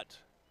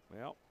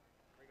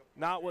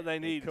not what they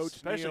need,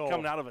 especially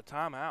coming out of a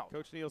timeout.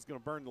 Coach Neal's going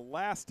to burn the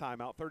last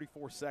timeout.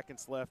 34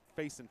 seconds left,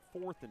 facing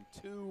 4th and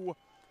 2.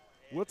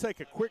 We'll take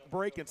a quick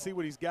break and see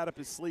what he's got up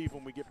his sleeve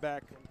when we get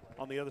back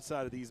on the other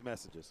side of these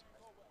messages.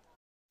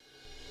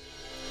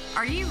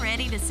 Are you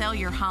ready to sell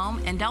your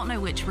home and don't know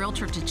which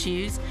realtor to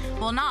choose?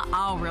 Well, not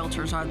all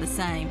realtors are the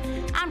same.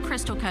 I'm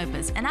Crystal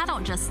Copas, and I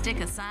don't just stick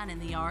a sign in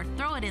the yard,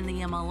 throw it in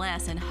the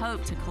MLS, and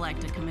hope to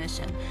collect a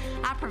commission.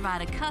 I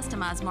provide a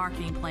customized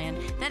marketing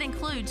plan that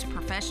includes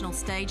professional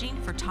staging,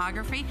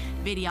 photography,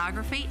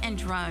 videography, and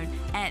drone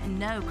at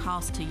no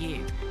cost to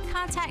you.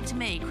 Contact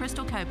me,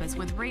 Crystal Copas,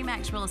 with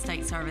RE/MAX Real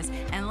Estate Service,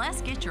 and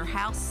let's get your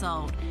house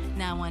sold.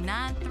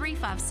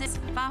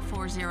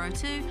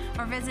 919-356-5402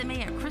 or visit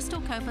me at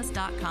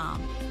crystalcopas.com.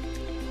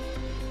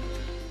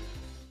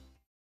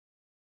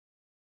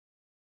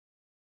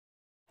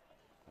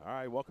 All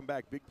right, welcome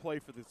back. Big play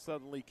for the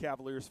Southern League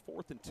Cavaliers.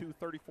 4th and 2,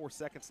 34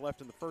 seconds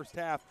left in the first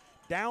half.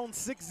 Down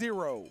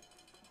 6-0.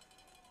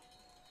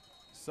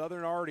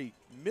 Southern already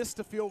missed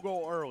a field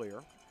goal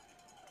earlier.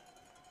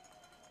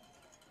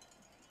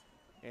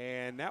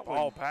 And that one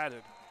all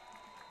padded.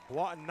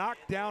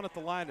 Knocked down at the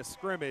line of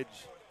scrimmage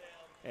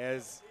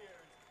as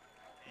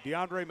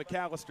DeAndre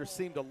McAllister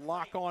seemed to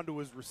lock onto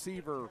his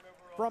receiver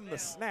from the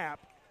snap.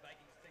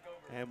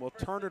 And we'll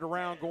turn it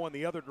around going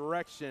the other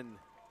direction.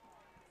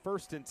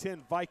 1st and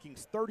 10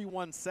 Vikings,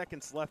 31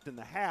 seconds left in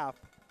the half.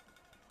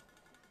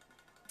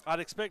 I'd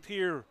expect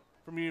here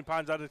from Union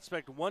Pines, I'd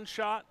expect one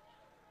shot.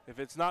 If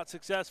it's not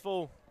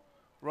successful,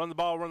 run the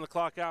ball, run the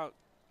clock out,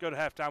 go to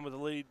halftime with a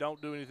lead.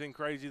 Don't do anything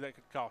crazy that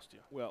could cost you.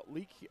 Well,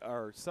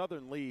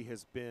 Southern Lee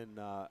has been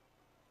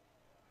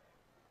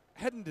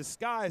hadn't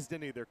disguised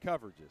any of their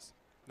coverages.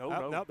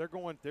 No. Now they're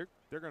going to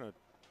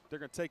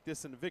take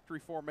this in the victory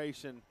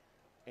formation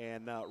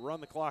and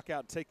run the clock out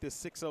and take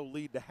this 6-0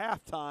 lead to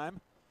halftime.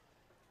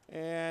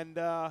 And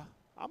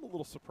I'm a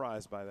little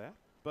surprised by that.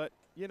 But,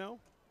 you know,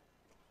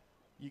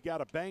 you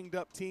got a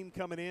banged-up team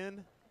coming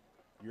in.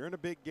 You're in a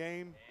big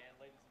game.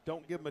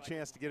 Don't give them a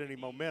chance to get any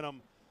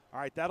momentum. All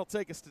right, that'll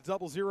take us to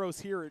double zeros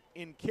here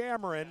in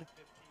Cameron.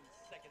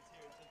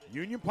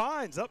 Union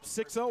Pines up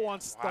 6-0 on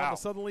the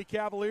Southern League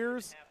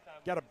Cavaliers.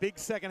 Got a big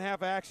second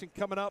half action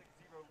coming up.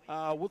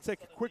 We'll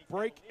take a quick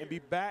break and be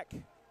back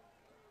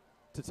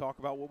to talk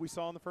about what we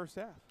saw in the first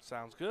half.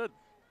 Sounds good.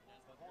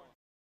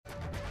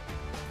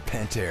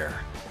 Pentair,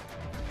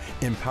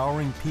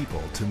 empowering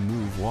people to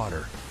move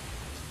water,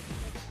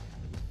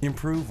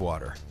 improve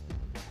water,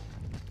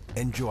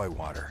 enjoy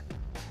water,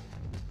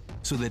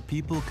 so that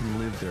people can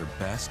live their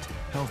best,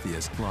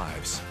 healthiest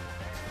lives.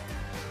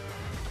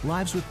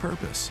 Lives with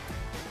purpose.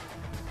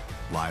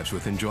 Lives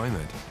with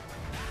enjoyment.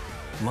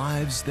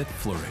 lives that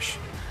flourish,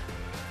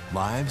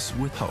 lives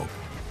with hope.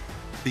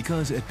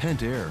 Because at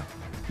Pentair,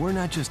 we're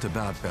not just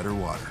about better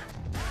water.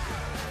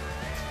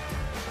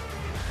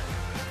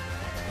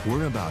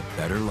 We're about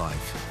better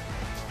life.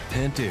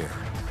 Pentair,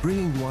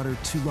 bringing water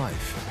to life,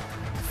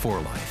 for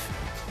life.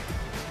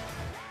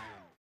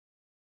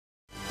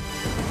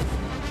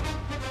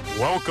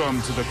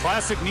 Welcome to the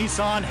Classic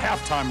Nissan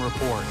Halftime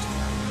Report.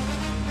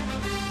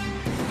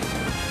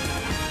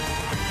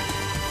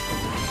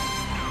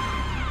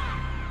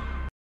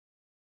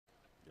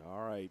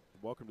 All right,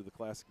 welcome to the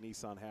Classic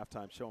Nissan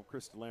Halftime Show. I'm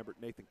Chris DeLambert,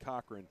 Nathan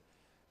Cochrane.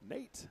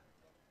 Nate,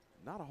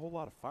 not a whole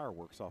lot of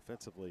fireworks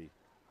offensively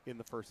in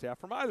the first half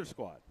from either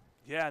squad.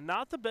 Yeah,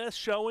 not the best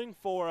showing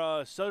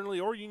for Southern Lee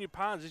or Union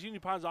Pines. This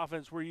Union Pines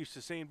offense we're used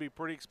to seeing be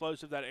pretty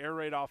explosive. That air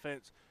raid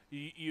offense,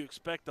 you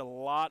expect a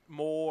lot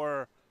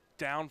more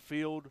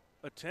downfield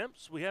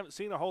attempts. We haven't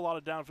seen a whole lot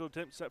of downfield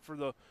attempts except for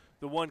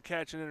the one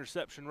catch and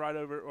interception right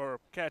over, or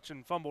catch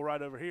and fumble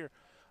right over here.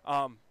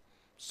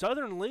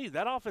 Southern Lee,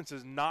 that offense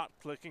is not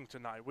clicking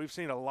tonight. We've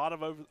seen a lot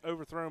of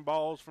overthrown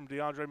balls from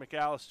DeAndre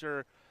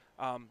McAllister.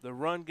 The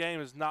run game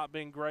has not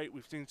been great.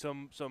 We've seen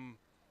some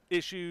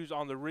issues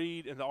on the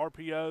read and the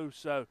RPO,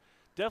 so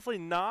definitely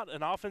not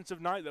an offensive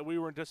night that we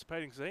were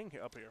anticipating seeing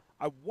up here.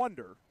 I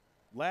wonder,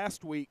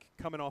 last week,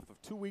 coming off of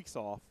 2 weeks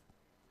off,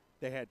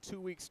 they had 2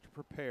 weeks to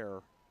prepare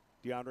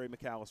DeAndre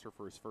McAllister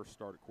for his first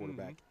start at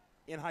quarterback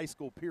in high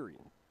school, period.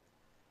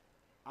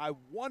 I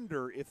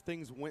wonder if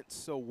things went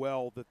so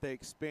well that they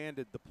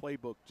expanded the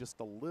playbook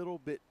just a little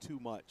bit too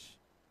much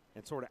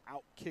and sort of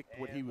outkicked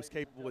what he was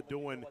capable of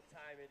doing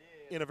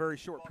in a very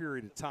short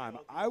period of time.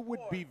 I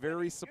would be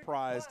very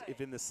surprised if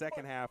in the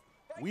second half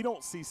we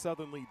don't see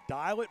Southern Lee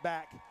dial it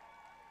back,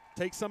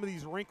 take some of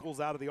these wrinkles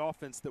out of the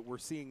offense that we're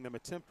seeing them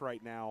attempt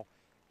right now,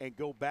 and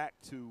go back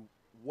to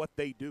what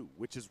they do,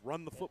 which is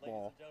run the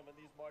football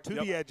to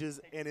the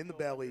edges and in the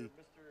belly,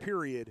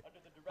 period,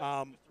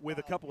 with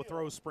a couple of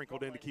throws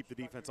sprinkled in to keep the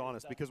defense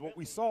honest. Because what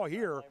we saw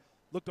here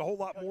looked a whole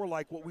lot more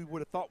like what we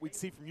would have thought we'd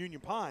see from Union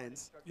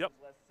Pines,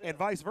 and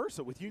vice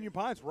versa, with Union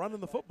Pines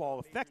running the football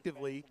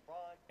effectively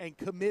and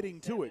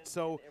committing to it.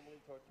 So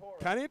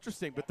kind of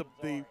interesting, but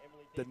the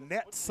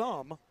net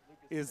sum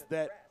is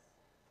that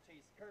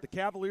the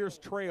Cavaliers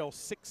trail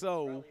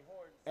 6-0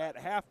 at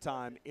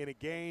halftime in a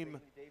game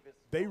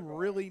they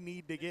really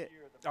need to get.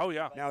 Oh,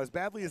 yeah. Now, as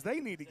badly as they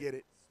need to get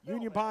it,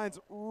 Union Pines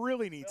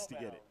really needs to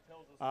get it.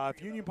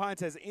 If Union Pines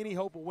has any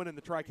hope of winning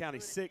the Tri-County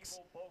 6,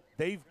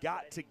 they've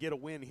got to get a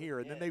win here,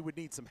 and then they would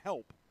need some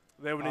help.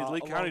 They would need Lee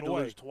County to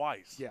lose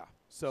twice. Yeah,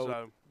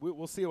 so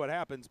we'll see what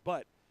happens,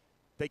 but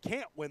they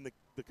can't win the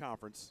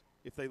conference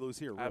if they lose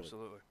here, really.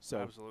 Absolutely. So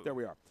absolutely. There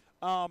we are.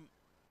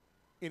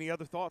 Any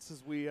other thoughts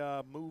as we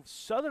move?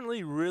 Southern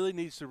Lee really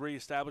needs to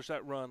reestablish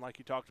that run like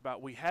you talked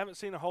about. We haven't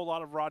seen a whole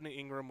lot of Rodney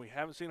Ingram. We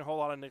haven't seen a whole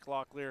lot of Nick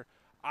Locklear.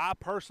 I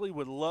personally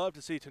would love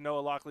to see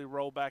Tanoa Lockley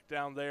roll back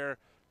down there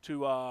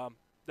to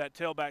that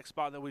tailback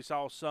spot that we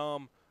saw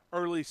some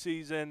early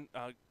season.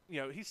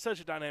 He's such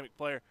a dynamic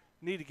player.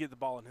 Need to get the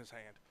ball in his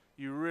hand.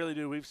 You really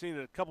do. We've seen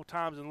it a couple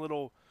times in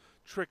little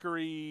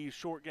trickery,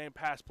 short game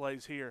pass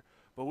plays here.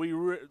 But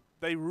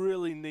they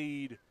really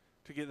need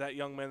to get that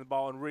young man the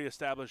ball and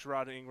reestablish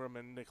Rodney Ingram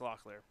and Nick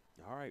Locklear.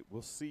 All right,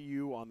 we'll see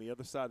you on the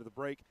other side of the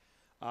break.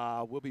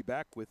 We'll be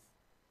back with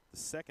the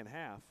second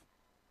half.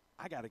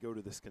 I got to go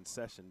to this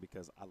concession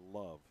because I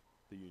love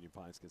the Union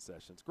Pines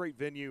concessions. Great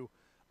venue,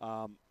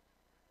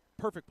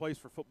 perfect place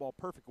for football,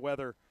 perfect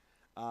weather.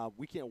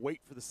 We can't wait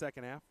for the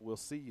second half. We'll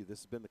see you. This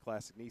has been the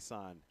Classic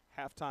Nissan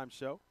Halftime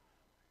Show.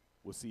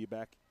 We'll see you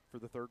back for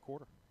the third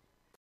quarter.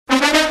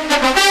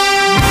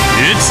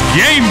 It's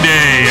game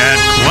day at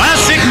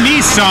Classic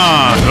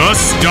Nissan. The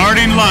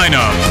starting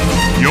lineup.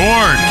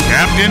 Your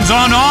captains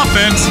on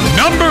offense,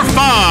 number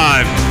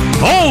 5,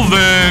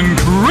 Olvin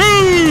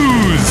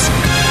Cruz.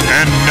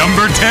 And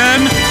number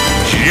 10,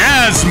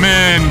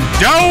 Jasmine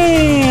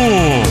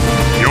Dowell.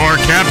 Your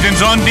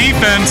captains on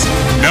defense,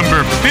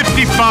 number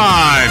 55,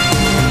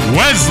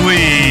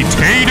 Wesley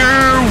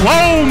Tater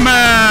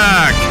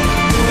Womack.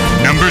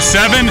 Number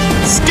 7,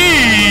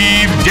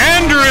 Steve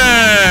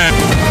Dandrin.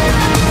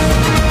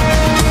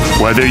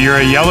 Whether you're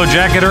a Yellow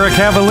Jacket or a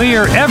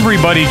Cavalier,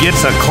 everybody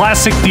gets a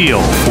classic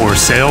deal. For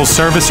sales,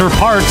 service, or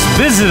parts,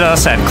 visit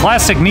us at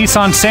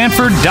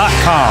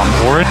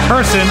ClassicNissanSanford.com or in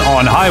person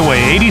on Highway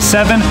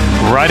 87,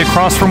 right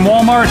across from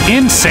Walmart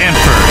in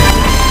Sanford.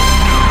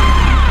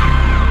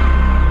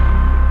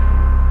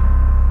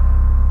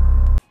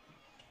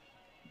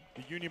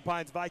 The Union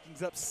Pines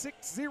Vikings up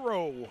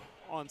 6-0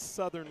 on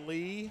Southern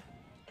Lee.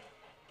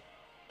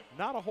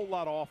 Not a whole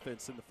lot of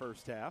offense in the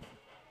first half.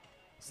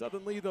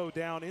 Southern Lee, though,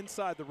 down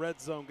inside the red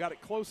zone. Got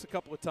it close a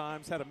couple of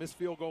times, had a missed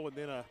field goal, and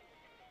then a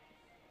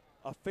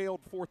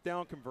failed fourth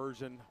down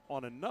conversion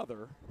on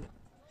another.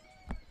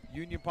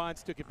 Union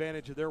Pines took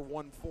advantage of their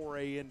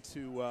 1-4A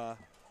into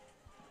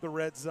the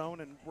red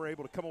zone and were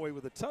able to come away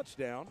with a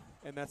touchdown,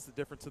 and that's the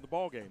difference in the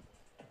ball game.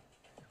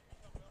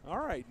 All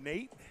right,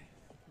 Nate,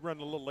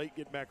 running a little late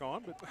getting back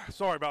on, but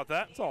sorry about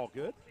that. It's all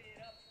good.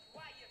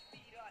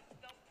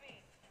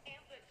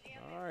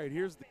 All right. right,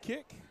 here's the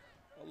kick.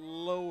 A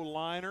low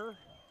liner.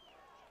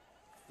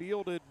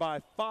 Fielded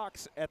by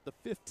Fox at the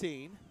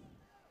 15.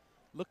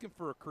 Looking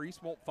for a crease,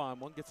 won't find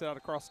one. Gets it out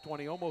across the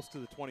 20, almost to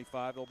the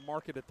 25. They'll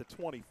mark it at the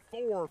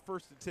 24.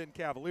 1st and 10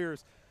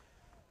 Cavaliers.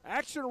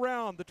 Action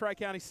around the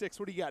Tri-County 6.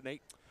 What do you got,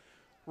 Nate?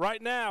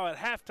 Right now at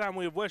halftime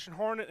we have Western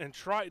Hornet and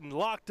Triton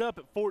locked up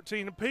at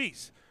 14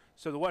 apiece.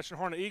 So the Western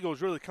Hornet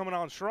Eagles really coming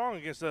on strong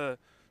against the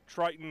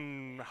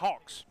Triton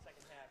Hawks.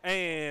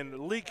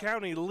 And Lee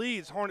County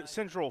leads Hornet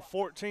Central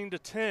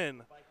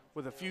 14-10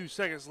 with a few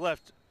seconds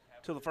left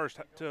till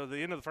the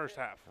end of the first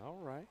half. All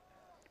right.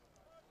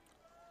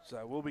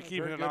 So we'll be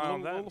keeping an eye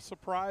on that. A little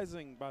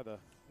surprising by the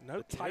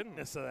No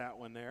tightness of that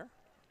one there.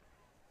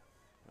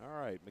 All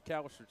right,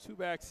 McAllister, 2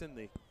 backs in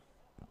the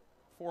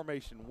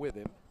formation with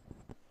him.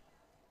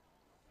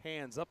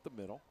 Hands up the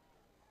middle.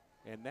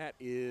 And that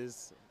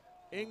is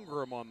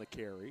Ingram on the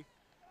carry.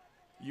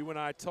 You and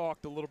I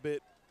talked a little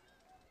bit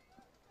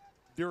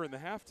during the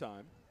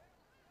halftime.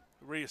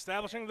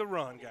 Reestablishing the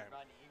run game.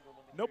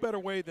 No better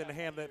way than to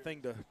hand that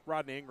thing to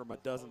Rodney Ingram a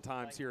dozen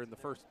times here in the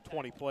first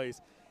 20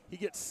 plays. He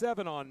gets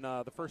 7 on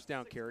the first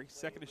down carry.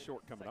 Second is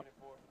short coming up.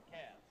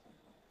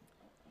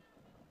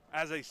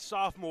 As a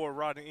sophomore,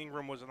 Rodney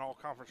Ingram was an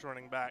all-conference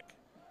running back.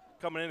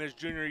 Coming in his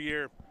junior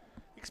year,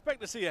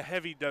 expect to see a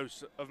heavy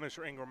dose of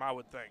Mr. Ingram, I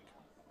would think.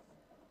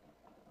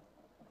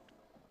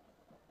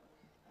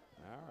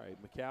 All right,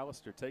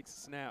 McAllister takes a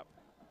snap.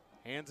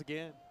 Hands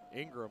again.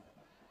 Ingram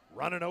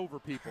running over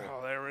people.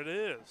 Oh, there it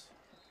is.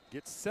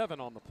 Gets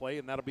 7 on the play,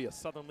 and that'll be a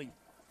Southern Lee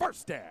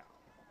first down.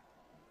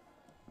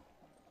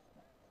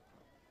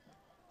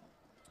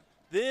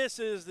 This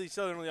is the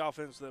Southern Lee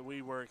offense that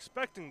we were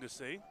expecting to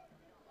see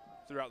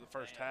throughout the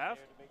first half.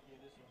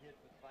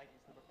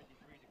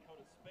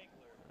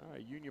 All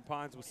right, Union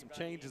Pines with some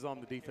changes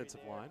on the defensive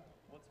line.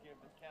 Once again,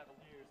 for the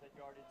Cavaliers, that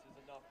yardage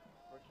is enough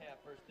for a Cav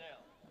first down.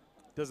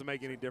 Doesn't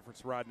make any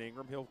difference to Rodney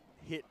Ingram. He'll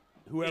hit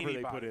whoever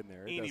they put in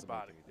there. It doesn't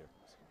make any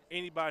difference.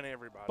 Anybody and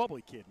everybody.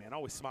 Bubbly kid, man,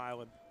 always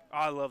smiling.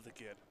 I love the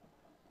kid.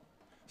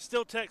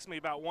 Still texts me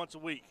about once a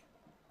week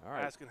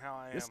asking how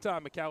I am. This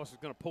time McAllister's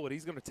going to pull it.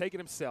 He's going to take it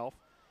himself.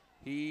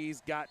 He's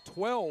got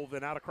 12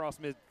 and out across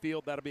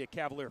midfield. That'll be a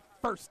Cavalier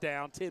first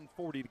down,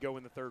 10:40 to go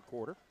in the third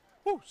quarter.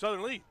 Woo,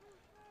 Southern Lee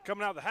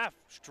coming out of the half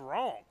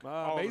strong.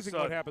 Amazing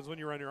what happens when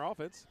you run your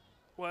offense.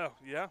 Well,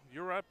 yeah,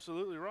 you're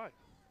absolutely right.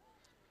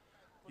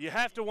 You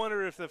have to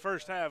wonder if the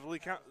first half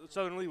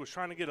Southern Lee was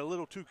trying to get a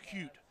little too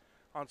cute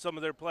on some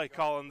of their play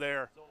calling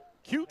there.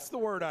 Cute's the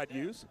word I'd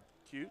use.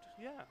 Cute,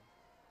 yeah.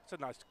 It's a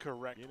nice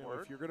correct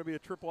word. If you're going to be a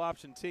triple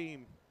option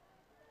team,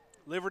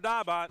 live or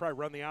die by it. Probably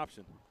run the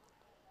option.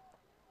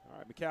 All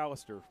right,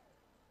 McAllister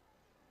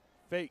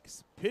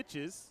fakes,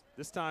 pitches.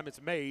 This time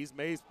it's Mays.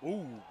 Mays,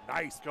 ooh,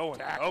 nice going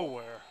tackle.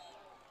 Nowhere.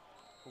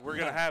 We're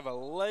going to have a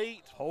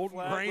late hold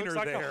flag. Grainer Looks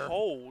like there. A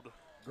hold.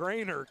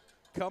 Grainer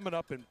coming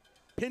up and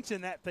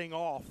pinching that thing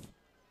off.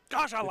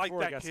 Gosh, I like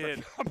that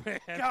kid.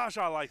 Gosh,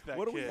 I like that kid.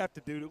 What do we have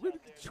to do?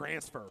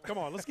 Transfer. Come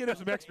on, let's get him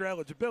some extra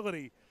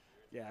eligibility.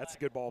 Yeah, that's a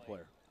good ball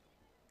player.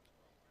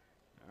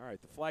 All right,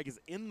 the flag is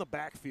in the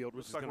backfield,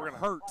 which is going to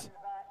hurt.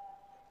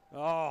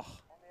 Oh,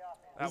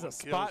 this is a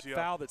spot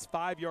foul that's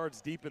 5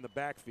 yards deep in the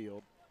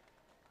backfield.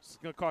 It's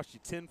going to cost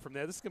you 10 from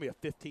there. This is going to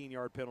be a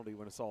 15-yard penalty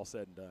when it's all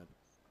said and done.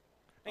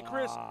 And,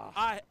 Chris,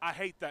 I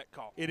hate that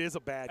call. It is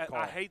a bad call.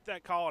 I hate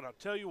that call, and I'll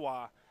tell you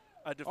why.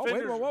 A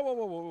defender.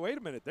 Wait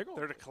a minute.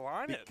 They're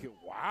declining it.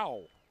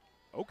 Wow.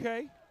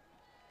 Okay.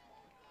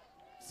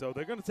 So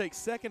they're going to take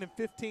 2nd and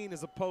 15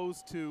 as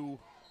opposed to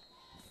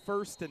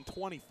 1st and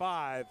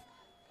 25.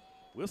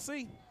 We'll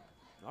see.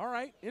 All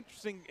right.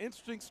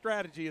 Interesting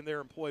strategy in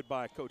there employed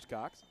by Coach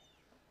Cox.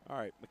 All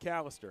right.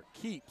 McAllister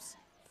keeps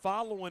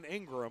following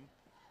Ingram.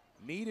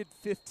 Needed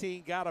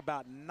 15, got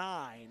about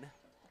 9.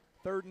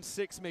 3rd and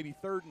 6, maybe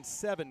 3rd and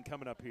 7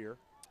 coming up here.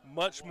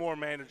 Much more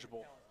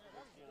manageable.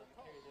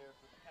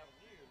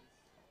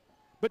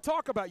 But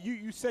talk about,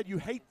 you said you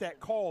hate that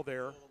call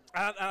there.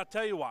 I'll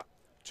tell you why.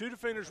 2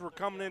 defenders were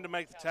coming in to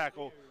make the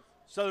tackle.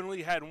 Southern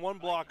Lee had 1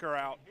 blocker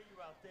out.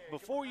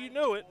 Before you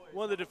knew it,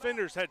 one of the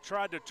defenders had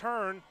tried to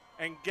turn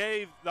and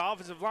gave the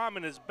offensive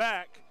lineman his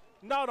back,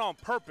 not on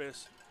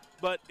purpose,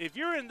 but if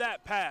you're in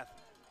that path,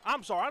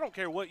 I'm sorry, I don't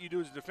care what you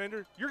do as a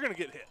defender, you're going to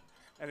get hit.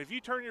 And if you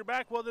turn your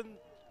back, well, then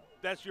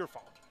that's your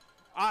fault.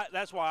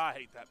 That's why I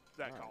hate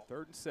that call.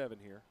 3rd and 7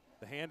 here.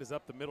 The hand is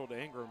up the middle to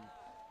Ingram.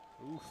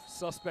 Oof,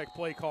 suspect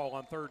play call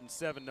on 3rd and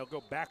 7. They'll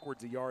go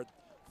backwards a yard.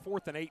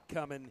 4th and 8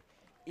 coming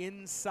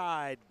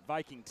inside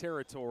Viking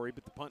territory,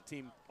 but the punt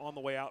team on the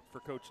way out for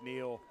Coach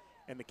Neal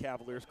and the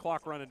Cavaliers.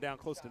 Clock running down,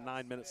 close to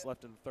 9 minutes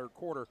left in the 3rd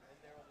quarter.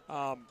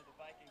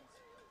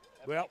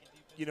 Well,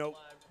 you know,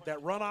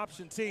 that run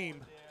option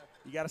team,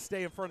 you got to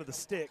stay in front of the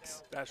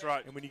sticks. That's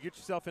right. And when you get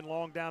yourself in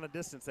long down and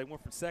distance, they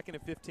went from 2nd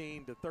and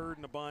 15 to 3rd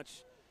and a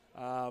bunch.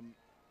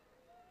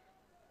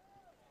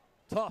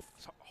 Tough.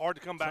 It's hard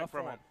to come back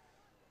from it.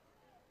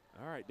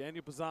 All right,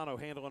 Daniel Pisano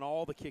handling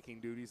all the kicking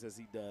duties as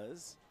he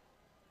does.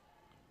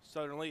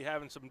 Southern Lee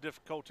having some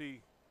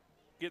difficulty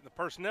getting the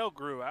personnel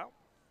grew out.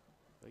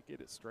 They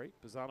get it straight.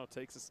 Pisano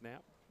takes a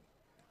snap.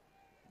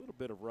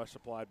 bit of rush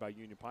applied by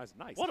Union Pines.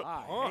 Nice What a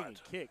high punt. hanging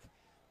kick.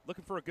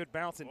 Looking for a good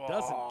bounce and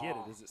doesn't get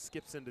it as it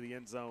skips into the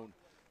end zone.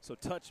 So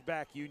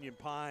touchback Union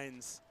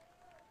Pines,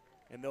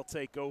 and they'll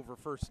take over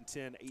 1st and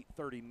 10,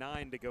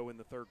 8:39 to go in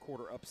the third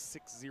quarter, up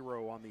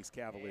 6-0 on these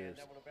Cavaliers. And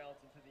that one bounce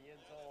into the end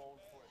zone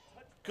for a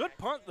touchback. Good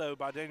punt, though,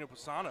 by Daniel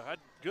Pisano. Had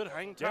good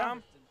hang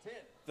time.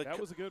 That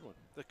was a good one.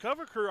 The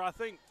cover crew, I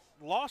think,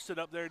 lost it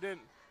up there.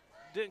 Didn't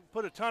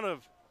put a ton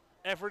of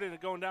effort into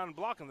going down and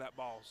blocking that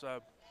ball.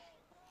 So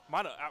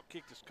might have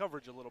outkicked his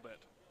coverage a little bit.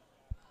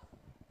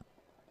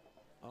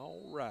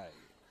 All right.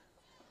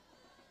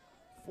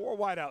 4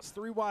 wideouts,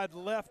 3 wide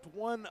left,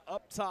 1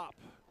 up top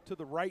to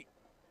the right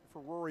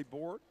for Rory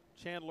Board.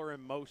 Chandler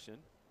in motion.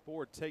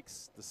 Board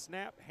takes the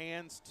snap,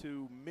 hands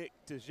to Mick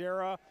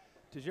Tejera.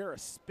 Tejera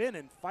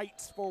spinning,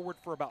 fights forward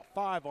for about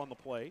 5 on the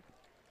play.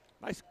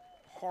 Nice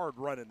hard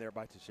run in there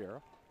by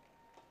Tejera,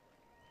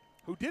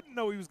 who didn't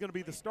know he was going to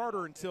be the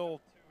starter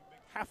until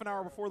half an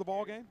hour before the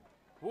ball game.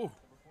 Ooh.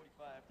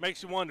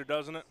 Makes you wonder,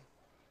 doesn't it?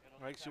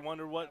 Makes you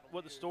wonder what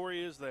the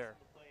story is there.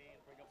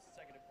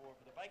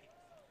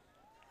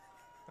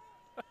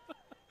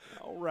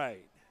 All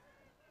right.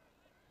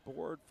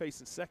 Board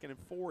facing 2nd and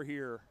 4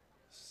 here.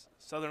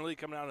 Southern Lee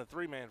coming out in a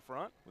 3-man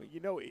front. Well, you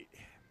know,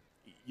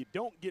 you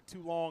don't get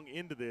too long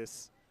into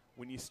this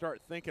when you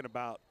start thinking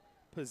about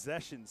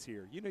possessions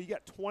here. You know, you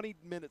got 20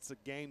 minutes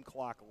of game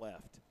clock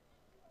left.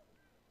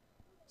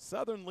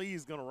 Southern Lee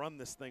is going to run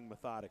this thing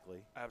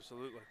methodically.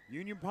 Absolutely.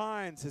 Union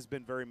Pines has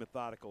been very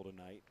methodical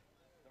tonight.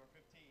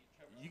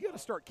 You got to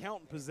start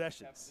counting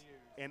possessions,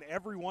 and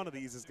every one of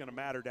these is going to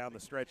matter down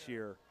the stretch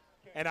here.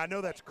 And I know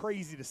that's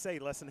crazy to say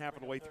less than half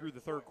of the way through the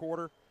third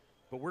quarter,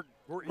 but we're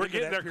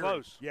getting there period.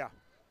 close. Yeah.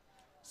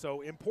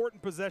 So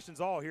important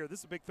possessions all here. This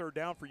is a big third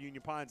down for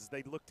Union Pines as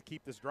they look to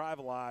keep this drive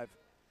alive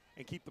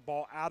and keep the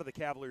ball out of the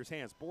Cavaliers'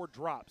 hands. Board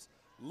drops,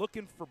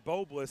 looking for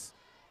Bobliss.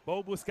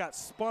 Bobliss got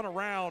spun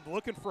around,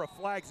 looking for a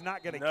flag's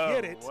not going to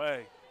get it. No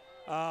way.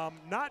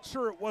 Not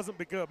sure it wasn't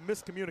because of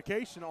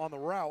miscommunication on the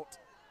route.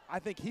 I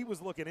think he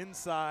was looking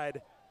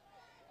inside.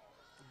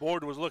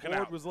 Board was looking out.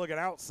 Board was looking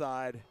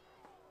outside.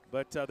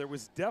 But there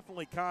was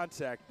definitely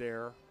contact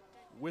there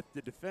with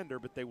the defender,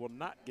 but they will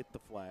not get the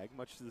flag,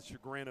 much to the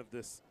chagrin of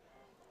this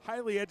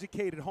highly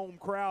educated home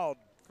crowd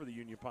for the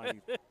Union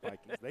Pine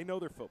Vikings. They know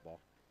their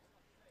football.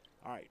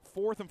 All right,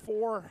 4th and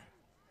 4.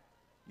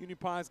 Union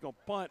Pine's going to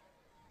punt.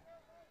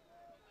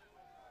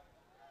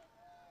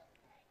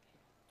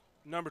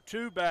 Number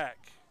 2 back,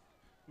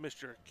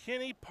 Mr.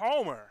 Kenny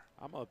Palmer.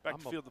 Back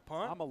to field the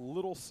punt. I'm a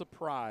little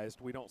surprised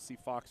we don't see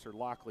Fox or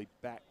Lockley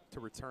back to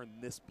return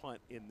this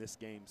punt in this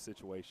game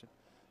situation.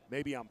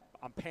 Maybe I'm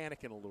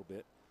panicking a little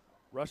bit.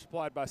 Rush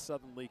applied by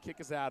Southern Lee. Kick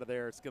is out of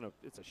there.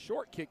 It's a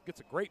short kick. Gets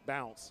a great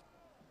bounce.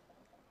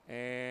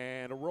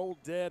 And a roll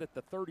dead at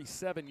the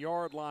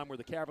 37-yard line where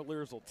the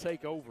Cavaliers will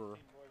take over.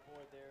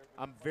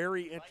 I'm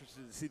very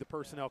interested to see the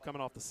personnel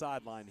coming off the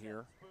sideline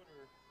here.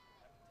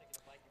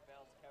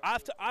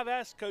 I've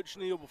asked Coach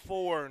Neal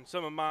before in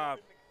some of my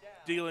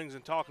dealings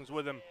and talkings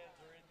with him.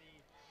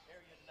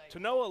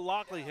 Tanoa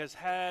Lockley has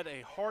had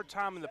a hard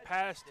time in the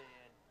past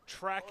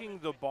tracking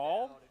the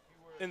ball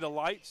in the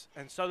lights,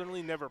 and Southern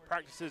Lee never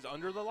practices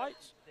under the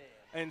lights.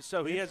 And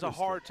so he has a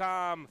hard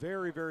time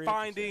very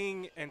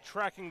finding and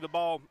tracking the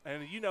ball.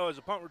 And, you know, as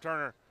a punt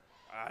returner,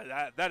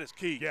 that is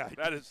key. Yeah.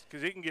 That is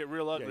because he can get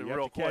real ugly you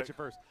real have to quick. catch it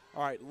first.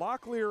 All right,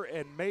 Locklear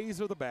and Mays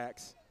are the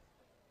backs.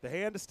 The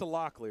hand is to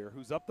Locklear,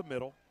 who's up the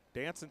middle,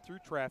 dancing through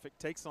traffic,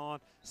 takes on,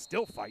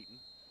 still fighting.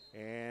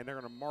 And they're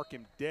going to mark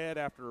him dead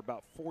after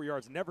about 4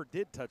 yards. Never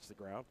did touch the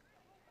ground.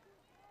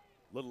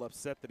 A little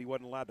upset that he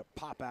wasn't allowed to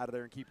pop out of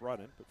there and keep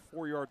running. But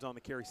 4 yards on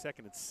the carry, 2nd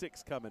and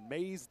 6 coming.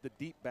 Mays, the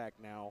deep back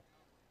now.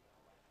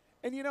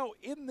 And, you know,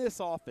 in this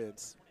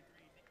offense,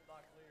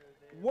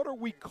 what are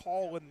we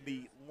calling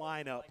the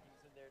lineup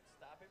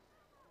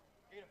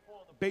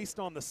based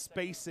on the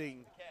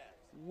spacing?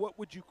 What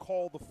would you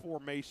call the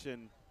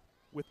formation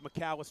with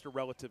McAllister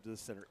relative to the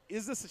center?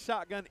 Is this a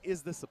shotgun?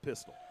 Is this a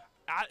pistol?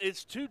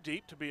 It's too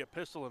deep to be a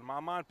pistol in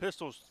my mind.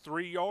 Pistol's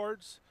 3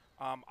 yards.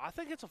 I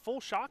think it's a full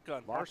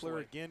shotgun.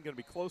 Locklear again going to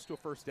be close to a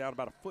first down,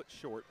 about a foot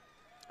short.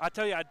 I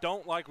tell you, I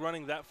don't like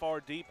running that far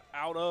deep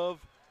out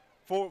of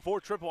for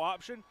triple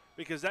option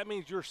because that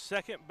means your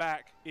second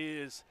back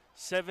is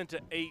 7 to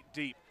 8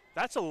 deep.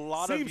 That's a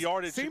lot of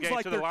yardage to get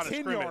like to the line of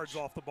they're scrimmage. 10 yards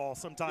off the ball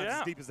sometimes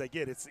as deep as they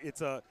get.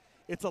 It's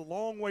a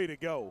long way to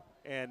go.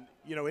 And,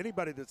 you know,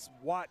 anybody that's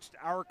watched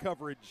our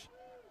coverage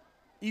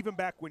even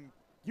back when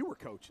you were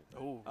coaching,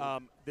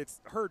 that's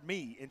heard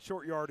me in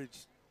short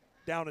yardage,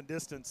 down and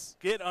distance.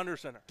 Get under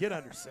center. Get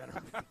under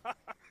center.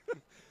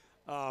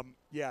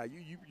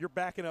 You're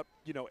backing up,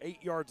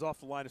 8 yards off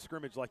the line of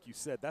scrimmage, like you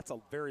said. That's a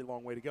very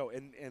long way to go.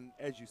 And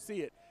as you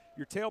see it,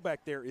 your tailback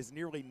there is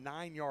nearly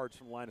 9 yards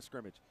from the line of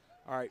scrimmage.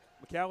 All right,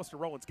 McAllister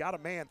Rowland's got a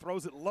man,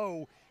 throws it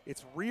low.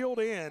 It's reeled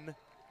in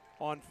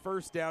on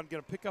first down,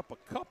 going to pick up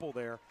a couple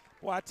there.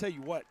 Well, I tell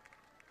you what,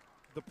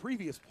 the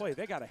previous play,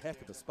 they got a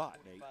heck of a spot,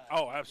 Nate.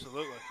 Oh,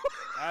 absolutely.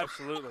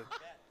 Absolutely.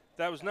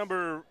 That was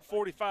number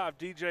 45,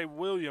 DJ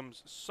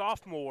Williams,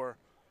 sophomore,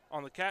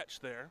 on the catch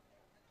there.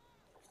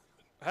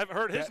 I haven't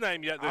heard his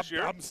name yet this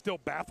year. I'm still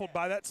baffled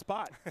by that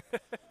spot.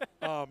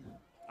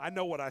 I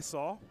know what I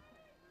saw.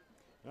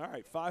 All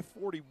right,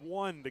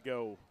 5:41 to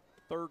go.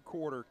 Third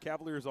quarter.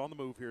 Cavaliers on the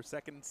move here.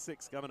 2nd and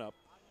 6 coming up.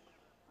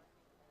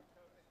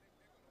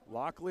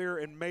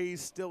 Locklear and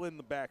Mays still in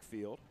the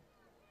backfield.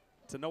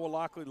 Tanoa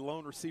Locklear, the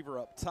lone receiver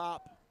up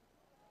top.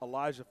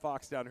 Elijah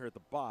Fox down here at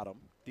the bottom.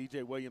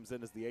 DJ Williams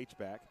in as the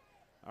H-back.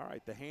 All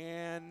right, the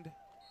hand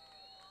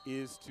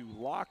is to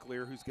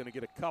Locklear, who's going to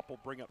get a couple,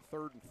 bring up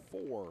 3rd and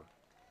 4.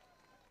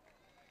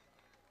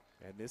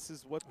 And this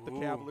is what the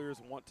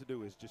Cavaliers want to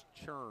do, is just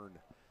churn.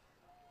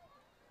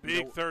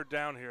 Big third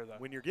down here, though.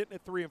 When you're getting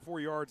at 3 and 4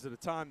 yards at a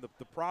time,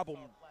 the problem,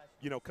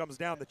 comes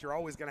down that you're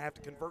always going to have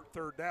to convert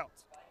third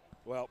downs.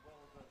 Well,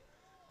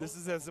 this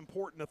is as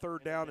important a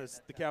third down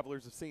as the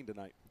Cavaliers have seen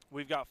tonight.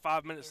 We've got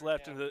 5 minutes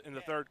left in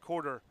the third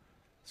quarter.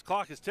 This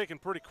clock is ticking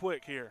pretty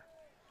quick here.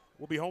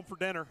 We'll be home for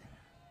dinner.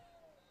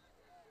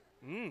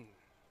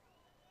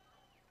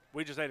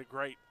 We just ate a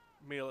great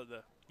meal at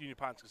the Union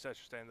Pines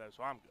concession stand, though,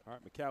 so I'm good. All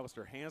right,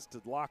 McAllister hands to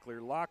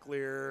Locklear.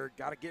 Locklear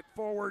got to get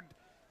forward,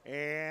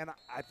 and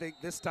I think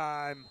this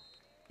time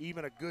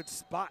even a good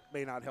spot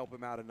may not help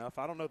him out enough.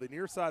 I don't know. The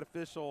near side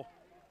official,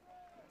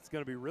 it's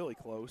going to be really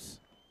close.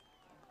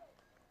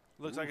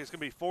 Looks like it's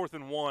going to be 4th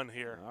and 1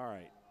 here. All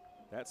right.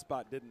 That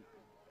spot didn't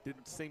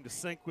seem to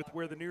sync with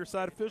where the near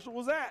side official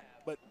was at,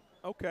 but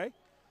okay.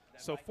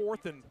 So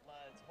 4th and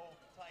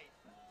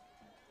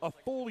a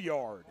full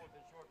yard.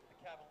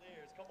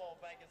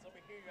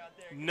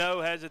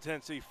 No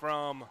hesitancy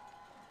from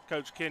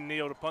Coach Ken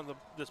Neal to punt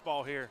this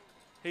ball here.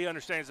 He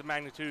understands the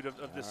magnitude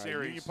of this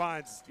series.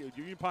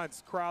 Union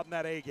Pines crowding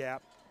that A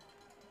gap.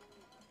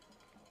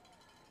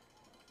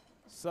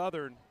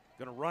 Southern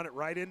going to run it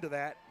right into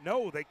that.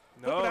 No, they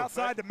flip it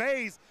outside to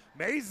Mays.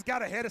 Mays has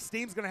got a head of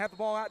steam. He's going to have the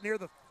ball out near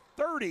the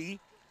 30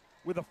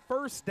 with a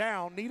first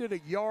down. Needed a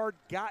yard,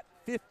 got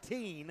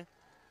 15.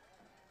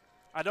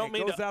 I don't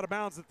mean goes out of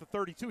bounds at the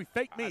 32. He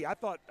faked me. I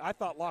thought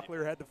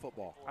Locklear had the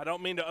football. I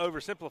don't mean to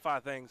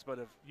oversimplify things, but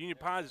if Union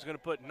Pines is going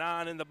to put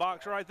 9 in the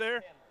box right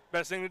there,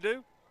 best thing to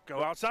do,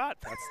 go outside.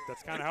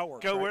 That's kind of how it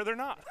works. Go right? where they're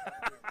not.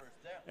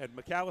 And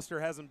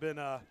McAllister hadn't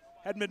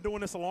been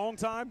doing this a long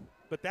time,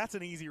 but that's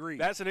an easy read.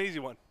 That's an easy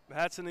one.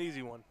 That's an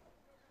easy one.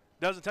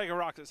 Doesn't take a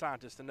rocket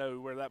scientist to know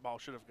where that ball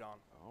should have gone.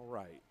 All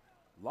right.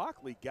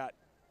 Lockley got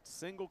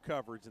single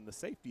coverage, and the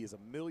safety is a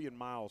million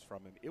miles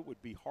from him. It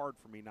would be hard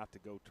for me not to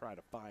go try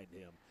to find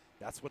him.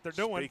 That's what they're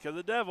doing. Speak of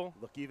the devil.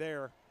 Looky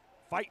there.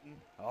 Fighting.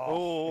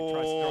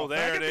 Oh,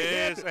 there it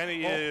is, and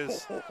he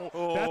is.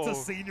 Oh. That's a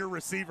senior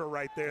receiver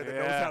right there that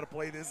knows how to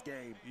play this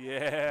game.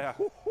 Yeah.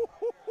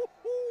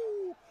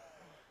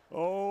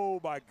 Oh,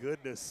 my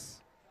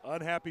goodness.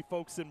 Unhappy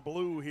folks in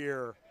blue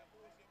here.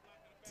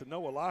 To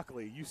Noah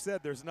Lockley, you said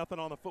there's nothing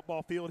on the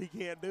football field he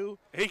can't do.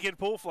 He can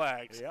pull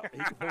flags. Yeah, he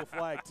can pull a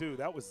flag too.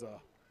 That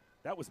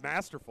was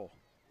masterful.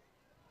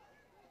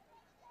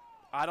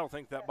 I don't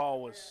think that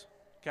ball was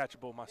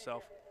catchable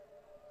myself.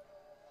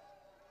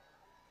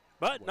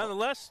 But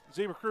nonetheless,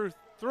 Zebra Crew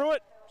threw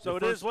it, so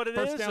it is what it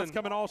is. First downs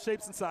come in all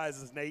shapes and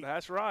sizes, Nate.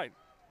 That's right.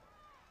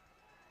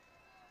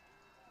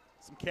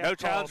 Some cat no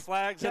challenge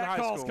flags in high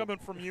school. Calls coming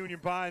from Union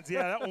Pines.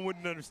 Yeah,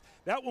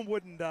 that one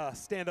wouldn't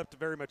stand up to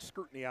very much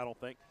scrutiny, I don't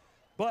think.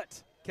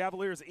 But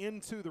Cavaliers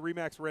into the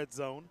Remax red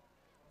zone.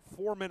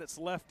 4 minutes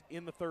left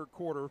in the third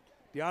quarter.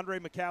 DeAndre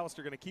McAllister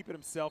going to keep it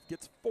himself.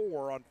 Gets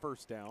 4 on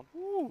first down.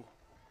 Woo.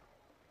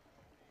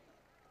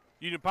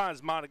 Union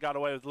Pines might have got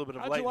away with a little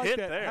bit of late hit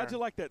there. How'd you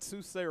like that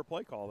soothsayer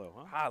play call, though?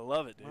 Huh? I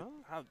love it, dude.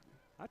 Well,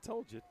 I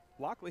told you.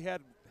 Lockley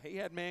had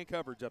man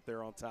coverage up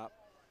there on top.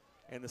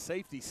 And the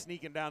safety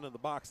sneaking down in the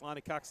box.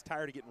 Lonnie Cox is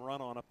tired of getting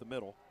run on up the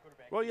middle.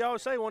 Well, you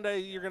always say one day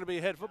you're going to be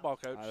a head football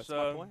coach. That's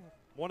my plan.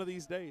 One of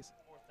these days.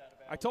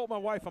 I told my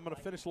wife I'm going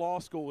to finish law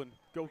school and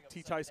go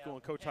teach high school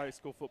and coach high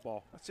school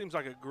football. That seems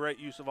like a great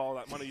use of all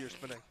that money you're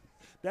spending.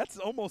 That's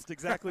almost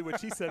exactly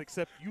what she said,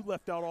 except you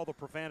left out all the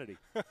profanity.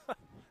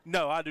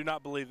 No, I do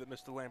not believe that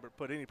Mr. DeLambert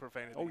put any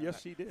profanity in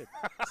yes, that. she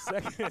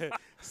did.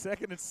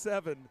 Second and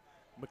 7.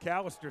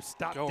 McAllister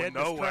stopped going dead in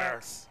his nowhere.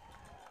 tracks.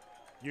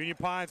 Union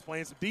Pines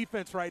playing some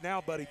defense right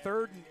now, buddy.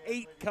 3rd and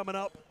 8 coming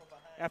up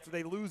after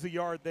they lose a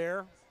yard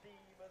there.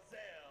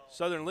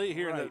 Southern Lee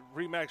here in the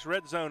Remax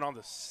red zone on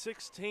the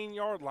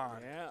 16-yard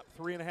line. Yeah,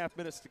 3.5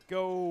 minutes to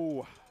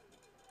go.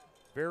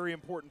 Very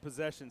important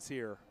possessions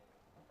here.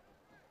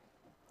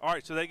 All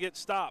right, so they get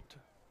stopped.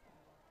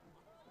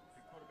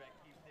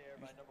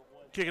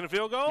 Kicking a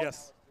field goal?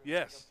 Yes.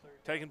 Yes,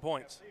 taking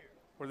points,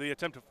 or the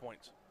attempt of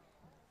points.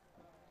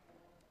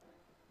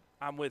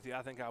 I'm with you.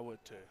 I think I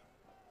would too.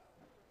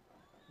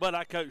 But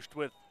I coached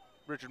with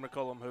Richard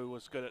McCullum, who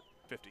was good at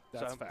 50.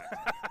 That's so.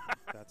 fact.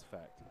 That's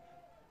fact.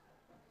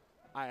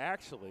 I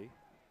actually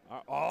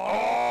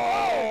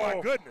my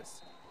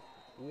goodness.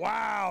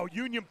 Wow,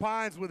 Union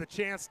Pines with a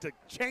chance to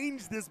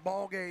change this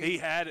ball game. He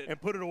had it.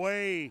 And put it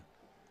away.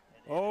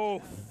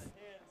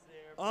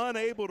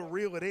 Unable to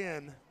reel it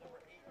in.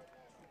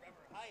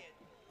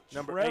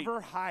 Number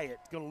Trevor Hyatt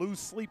going to lose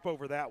sleep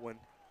over that one.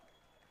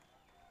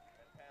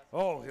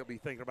 Oh, he'll be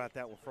thinking about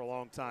that one for a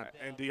long time.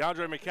 And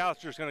DeAndre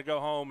McAllister's going to go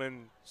home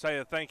and say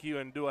a thank you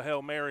and do a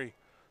Hail Mary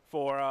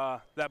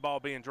for that ball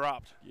being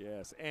dropped.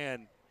 Yes,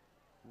 and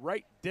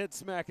right dead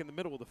smack in the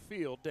middle of the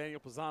field, Daniel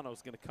Pisano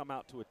is going to come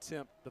out to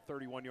attempt the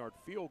 31-yard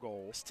field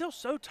goal. It's still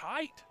so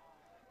tight.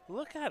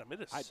 Look at him.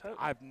 It is so.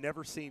 I've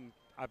never seen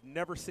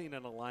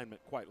an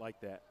alignment quite like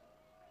that.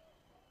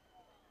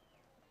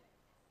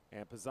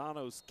 And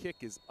Pisano's kick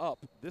is up.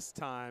 This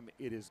time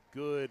it is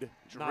good.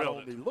 Not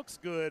only looks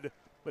good,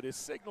 but is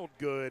signaled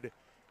good.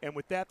 And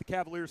with that, the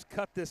Cavaliers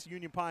cut this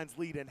Union Pines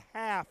lead in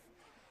half.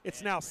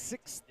 It's now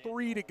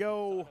 6-3 to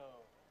go,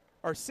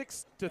 or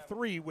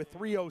 6-3 with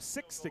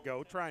 3:06 to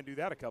go. Try and do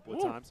that a couple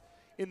of times.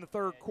 In the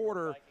third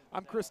quarter,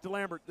 I'm Chris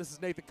DeLambert. This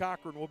is Nathan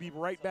Cochrane. We'll be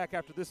right back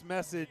after this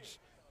message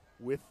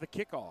with the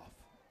kickoff.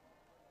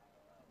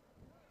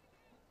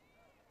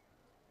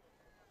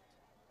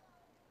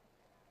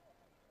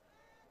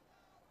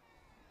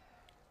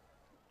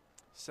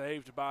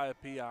 Saved by a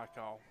PI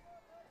call.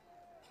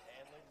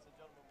 And ladies and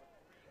gentlemen, with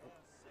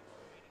 3:06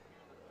 remaining here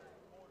in the third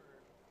quarter,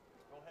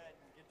 go ahead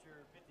and get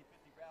your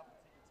 50-50 raffle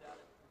tickets out.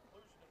 At the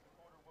conclusion of the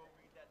quarter, we'll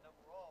read that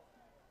number off.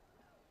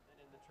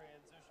 Then in the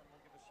transition,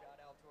 we'll give a shout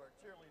out to our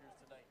cheerleaders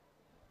tonight.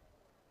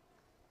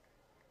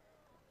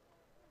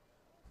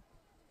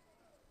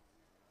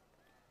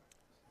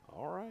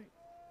 All right,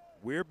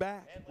 we're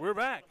back. We're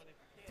back.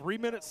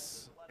 3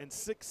 minutes and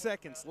 6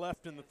 seconds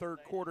left in the third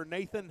quarter.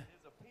 Nathan,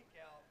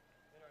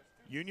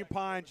 Union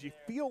Pines, you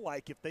feel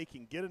like if they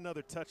can get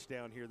another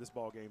touchdown here, this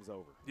ball game's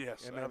over.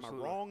 Yes, am I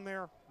wrong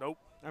there? Nope.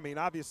 I mean,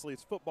 obviously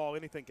it's football.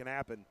 Anything can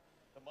happen.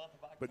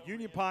 But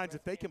Union Pines,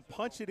 if they can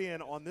punch it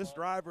in on this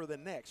drive or the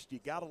next, you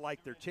got to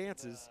like their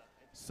chances.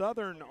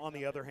 Southern, on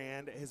the other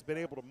hand, has been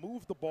able to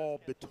move the ball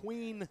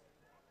between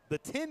the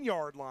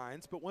 10-yard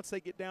lines, but once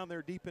they get down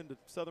there deep into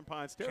Southern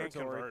Pines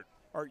territory,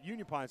 or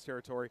Union Pines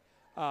territory,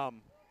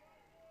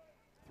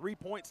 3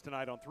 points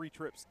tonight on 3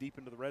 trips deep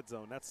into the red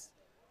zone. That's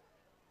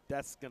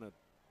going to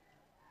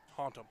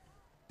haunt them.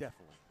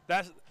 Definitely.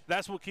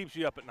 That's what keeps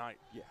you up at night.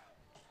 Yeah.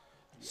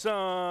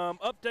 Some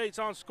updates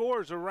on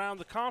scores around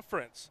the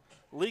conference.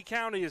 Lee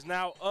County is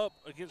now up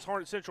against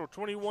Harnett Central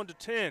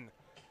 21-10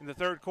 in the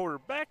third quarter.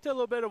 Back to a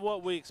little bit of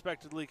what we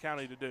expected Lee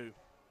County to do.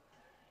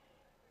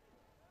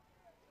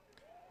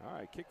 All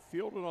right, kick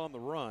fielded on the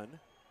run,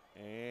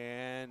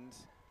 and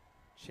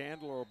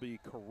Chandler will be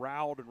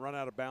corralled and run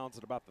out of bounds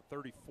at about the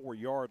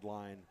 34-yard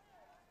line,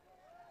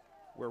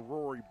 where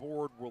Rory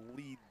Board will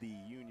lead the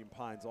Union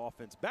Pines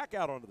offense back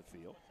out onto the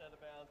field.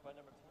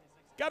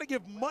 Got to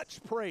give much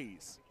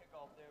praise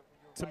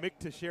to Mick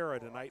Teixeira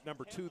tonight,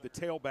 number 2, the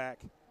tailback,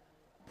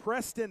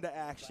 pressed into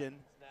action.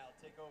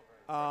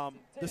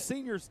 The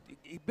seniors,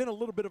 he's been a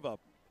little bit of a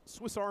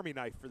Swiss Army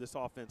knife for this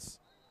offense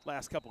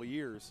last couple of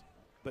years,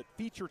 but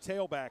feature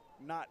tailback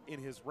not in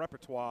his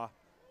repertoire.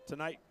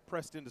 Tonight,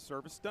 pressed into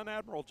service, done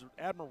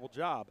admirable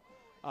job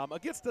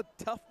against a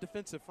tough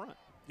defensive front.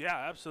 Yeah,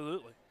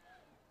 absolutely.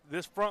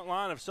 This front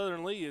line of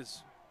Southern Lee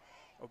is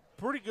a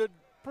pretty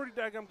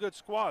daggum good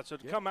squad. So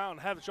to come out and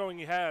have it showing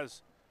he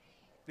has,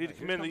 need to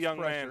commend the young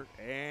man.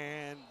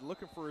 And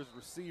looking for his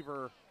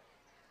receiver,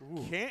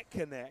 can't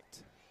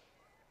connect.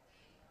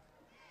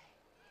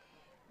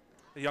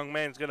 The young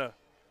man's going to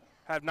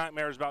have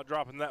nightmares about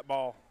dropping that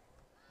ball.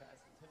 Pass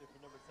intended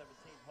for number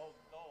 17, Holden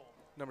Dole.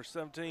 Number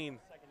 17.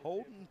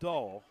 Holden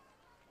Dole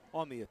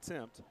on the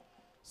attempt.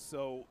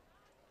 So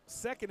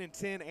 2nd and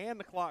 10, and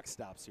the clock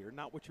stops here.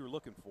 Not what you were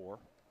looking for.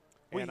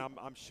 And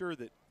I'm sure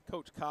that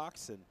Coach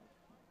Cox and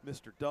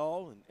Mr.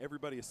 Dull and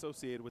everybody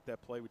associated with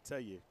that play would tell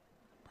you,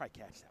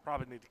 probably catch that.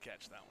 Probably need to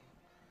catch that one.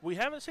 We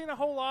haven't seen a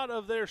whole lot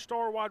of their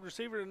star wide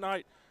receiver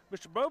tonight,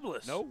 Mr.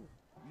 Bobliss. No,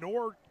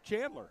 nor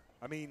Chandler.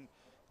 I mean,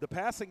 the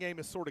passing game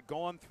has sort of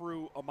gone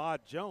through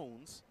Ahmad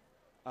Jones.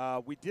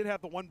 We did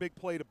have the one big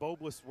play to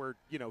Bobliss where,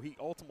 he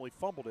ultimately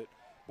fumbled it.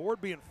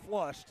 Board being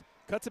flushed,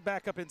 cuts it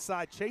back up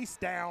inside, chase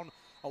down.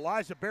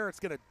 Elijah Barrett's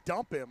going to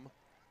dump him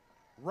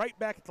right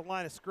back at the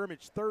line of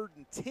scrimmage. 3rd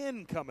and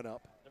 10 coming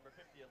up. Number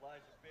 50,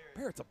 Elijah Barrett.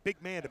 Barrett's a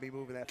big man to be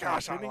moving that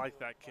Gosh, fast, I like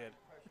that kid.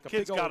 Like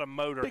Kid's got a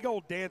motor. Big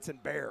old dancing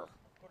bear.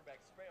 Quarterback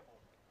scramble.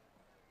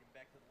 Get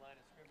back to the line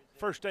of scrimmage.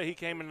 First day he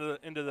came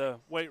into the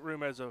weight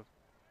room as a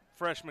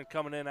freshman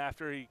coming in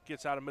after he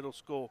gets out of middle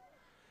school.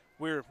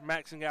 We're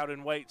maxing out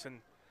in weights,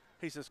 and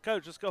he says,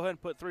 Coach, let's go ahead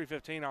and put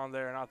 315 on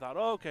there. And I thought,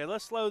 okay,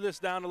 let's slow this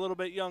down a little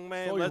bit, young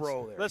man.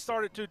 Let's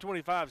start at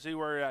 225, see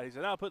where you're at. He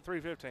said, I'll put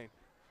 315.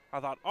 I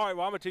thought, all right,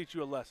 well, I'm going to teach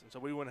you a lesson. So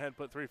we went ahead and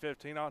put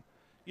 315 on.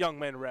 Young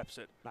man reps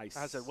it. Nice.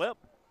 I said, well,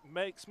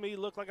 makes me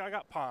look like I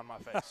got pie on my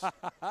face.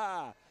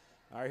 All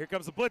right, here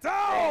comes the blitz.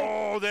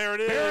 Oh, there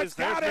it Barrett's is.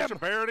 There's Mr.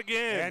 Barrett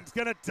again. And it's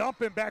going to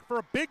dump him back for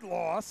a big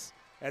loss.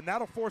 And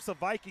that'll force a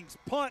Vikings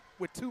punt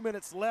with 2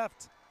 minutes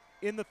left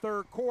in the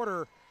third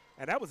quarter.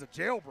 And that was a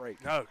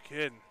jailbreak. No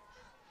kidding.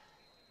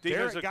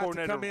 Barrett got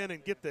to come in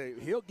and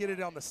he'll get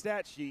it on the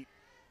stat sheet.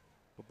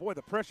 But, boy,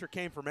 the pressure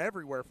came from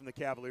everywhere from the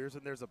Cavaliers.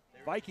 And there's a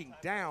Viking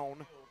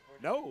down.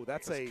 No,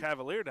 that's a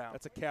Cavalier down.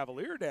 That's a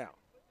Cavalier down.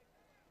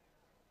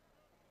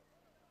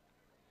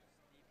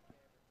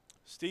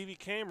 Stevie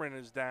Cameron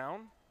is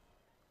down.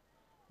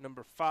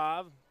 number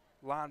 5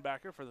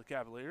 linebacker for the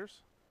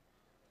Cavaliers.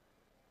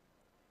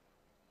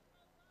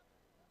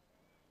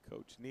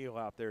 Coach Neal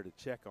out there to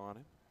check on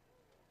him.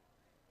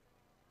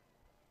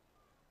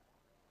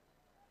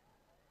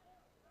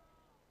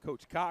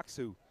 Coach Cox,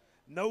 who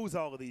knows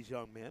all of these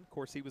young men. Of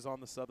course, he was on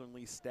the Southern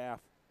Lee staff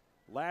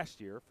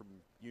last year from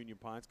Union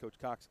Pines. Coach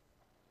Cox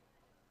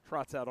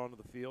trots out onto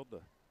the field to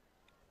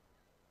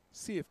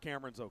see if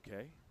Cameron's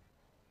okay.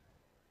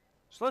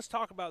 So let's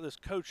talk about this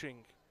coaching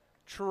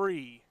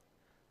tree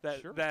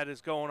that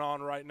is going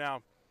on right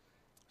now.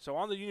 So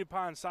on the Union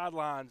Pines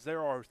sidelines,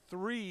 there are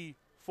 3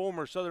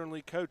 former Southern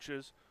League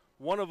coaches.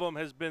 One of them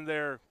has been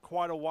there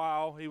quite a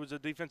while. He was a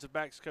defensive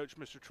backs coach,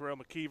 Mr. Terrell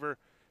McKeever.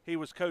 He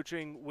was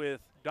coaching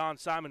with Don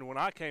Simon when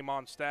I came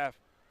on staff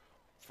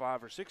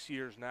 5 or 6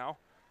 years now,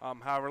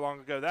 however long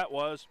ago that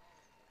was.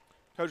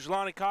 Coach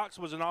Lonnie Cox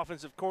was an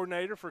offensive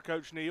coordinator for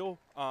Coach Neal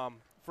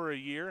for a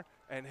year,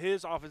 and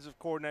his offensive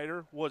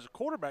coordinator was a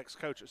quarterbacks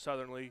coach at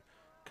Southern League,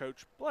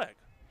 Coach Blegg.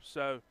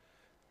 So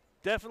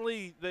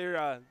definitely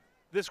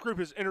this group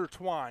is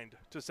intertwined,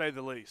 to say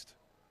the least.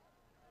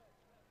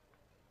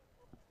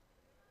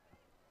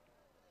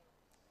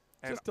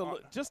 And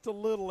just a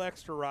little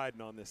extra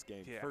riding on this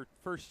game. Yeah.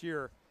 First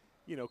year,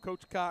 you know,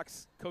 Coach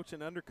Cox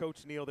coaching under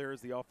Coach Neal there as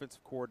the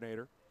offensive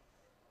coordinator.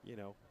 You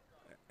know,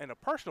 and a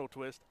personal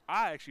twist,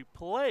 I actually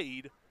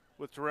played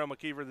with Terrell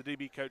McKeever, the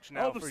DB coach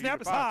now. Oh, the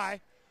snap is high.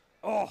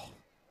 Oh,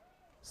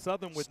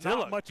 Southern with Still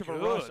not much of a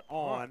good rush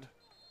on, punt.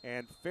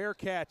 and fair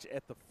catch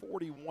at the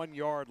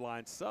 41-yard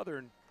line.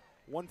 Southern,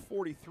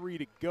 1:43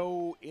 to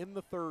go in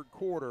the third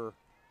quarter.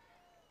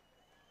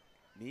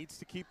 Needs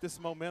to keep this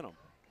momentum.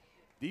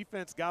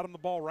 Defense got him the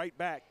ball right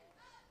back.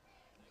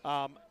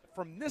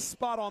 From this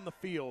spot on the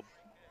field,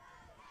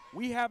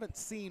 we haven't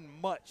seen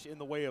much in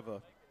the way of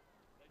a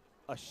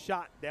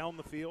shot down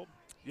the field.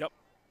 Yep.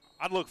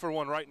 I'd look for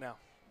one right now.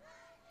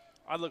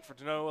 I'd look for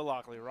Tanoa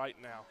Lockley right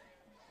now.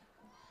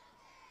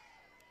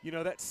 You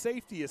know, that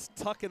safety is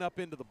tucking up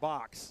into the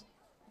box.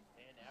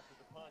 And after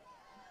the punt,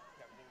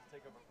 Cavaliers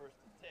take over first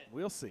and 10.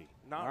 We'll see.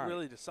 Not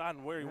really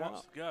deciding where he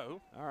wants to go.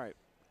 All right.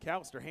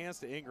 Callister hands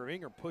to Ingram.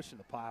 Ingram pushing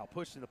the pile,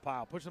 pushing the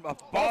pile, pushing the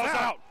pile. Ball's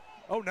out.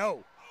 Oh,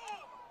 no.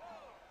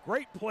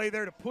 Great play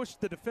there to push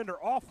the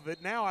defender off of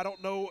it. Now I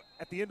don't know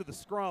at the end of the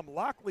scrum.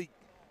 Lockley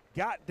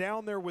got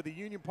down there with the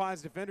Union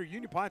Pines defender.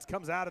 Union Pines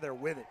comes out of there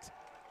with it.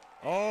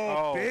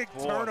 Oh, big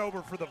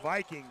turnover for the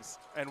Vikings.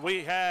 And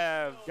we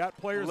have got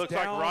players looks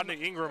down. like Rodney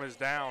Ingram is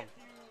down.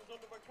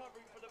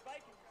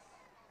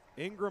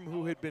 Ingram,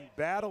 who had been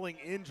battling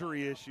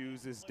injury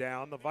issues, is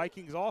down. The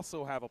Vikings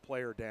also have a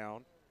player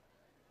down.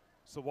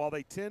 So while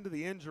they tend to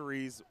the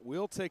injuries,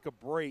 we'll take a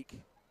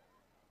break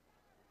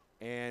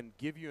and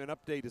give you an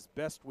update as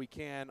best we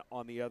can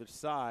on the other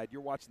side.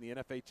 You're watching the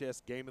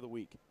NFHS Game of the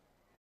Week.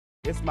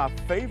 It's my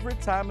favorite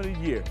time of the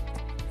year.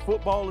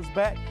 Football is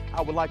back.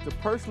 I would like to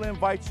personally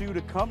invite you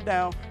to come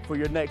down for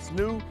your next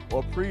new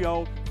or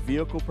pre-owned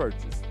vehicle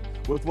purchase.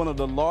 With one of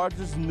the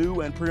largest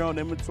new and pre-owned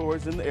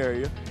inventories in the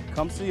area,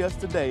 come see us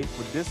today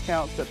for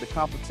discounts that the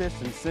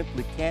competition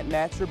simply can't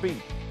match or beat.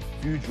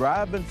 If you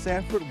drive in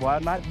Sanford, why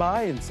not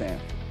buy in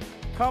Sanford?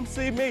 Come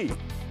see me,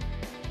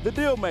 the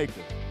deal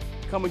maker.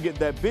 Come and get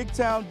that big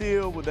town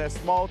deal with that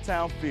small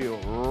town feel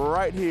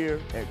right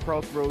here at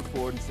Crossroads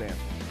Ford in Sanford.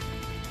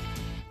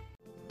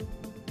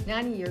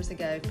 90 years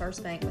ago,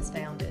 First Bank was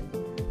founded.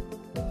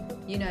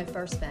 You know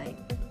First Bank,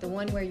 the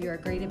one where you are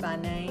greeted by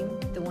name,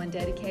 the one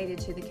dedicated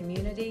to the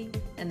community,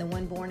 and the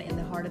one born in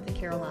the heart of the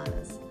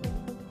Carolinas.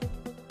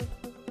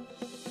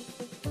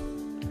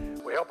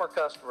 We help our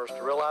customers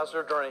to realize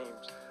their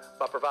dreams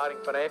by providing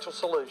financial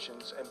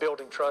solutions and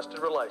building trusted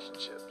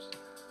relationships.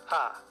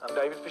 Hi, I'm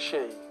David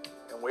Fashee,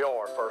 and we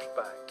are First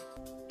Bank.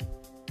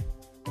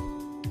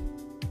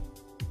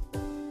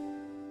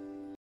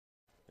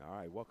 All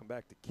right, welcome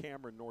back to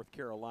Cameron, North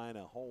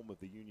Carolina, home of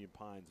the Union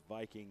Pines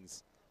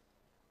Vikings.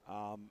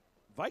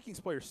 Vikings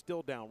players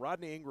still down.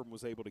 Rodney Ingram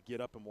was able to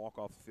get up and walk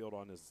off the field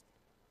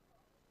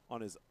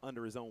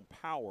under his own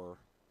power.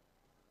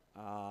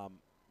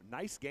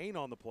 Nice gain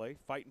on the play,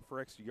 fighting for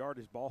extra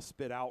yardage. Ball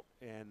spit out,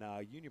 and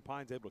Union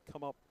Pines able to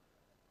come up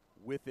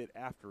with it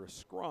after a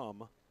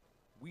scrum.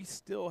 We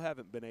still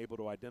haven't been able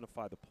to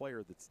identify the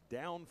player that's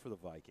down for the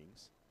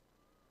Vikings.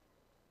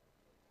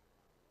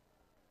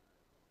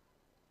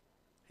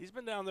 He's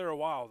been down there a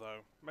while, though.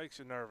 Makes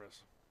you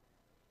nervous.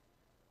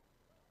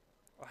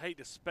 I hate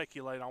to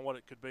speculate on what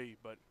it could be,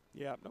 but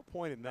yeah, no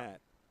point in that.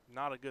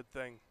 Not a good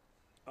thing.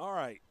 All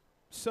right,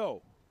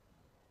 so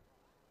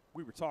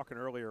we were talking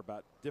earlier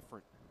about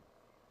different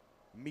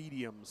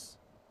mediums.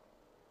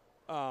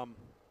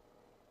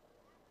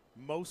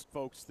 Most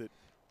folks that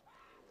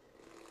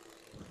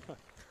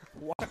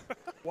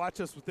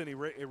watch us with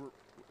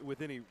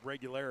any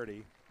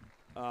regularity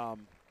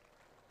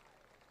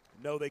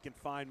know they can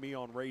find me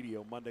on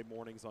radio Monday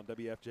mornings on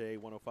WFJ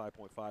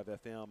 105.5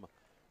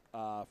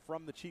 FM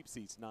from the cheap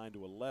seats 9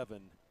 to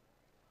 11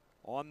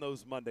 on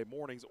those Monday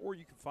mornings, or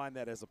you can find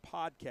that as a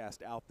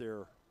podcast out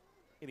there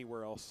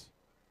anywhere else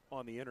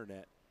on the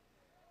internet.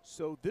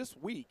 So this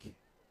week,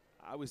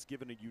 I was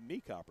given a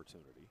unique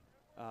opportunity.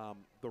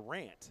 The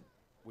Rant,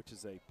 which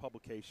is a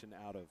publication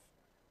out of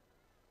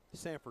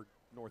Sanford,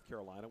 North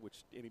Carolina,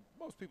 which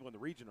most people in the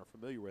region are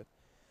familiar with,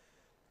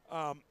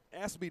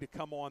 asked me to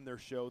come on their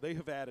show. They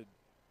have added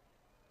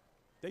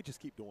 – they just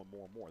keep doing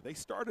more and more. They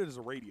started as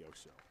a radio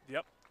show.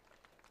 Yep.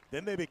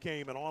 Then they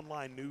became an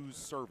online news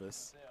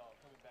service.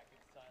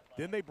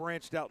 Then they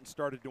branched out and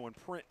started doing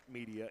print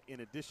media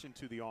in addition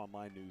to the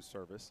online news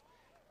service.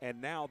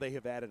 And now they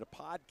have added a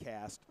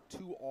podcast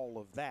to all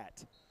of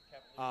that.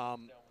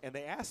 And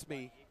they asked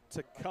me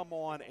to come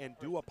on and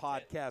do a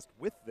podcast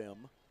with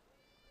them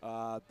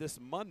this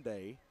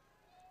Monday.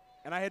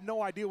 And I had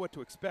no idea what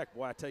to expect.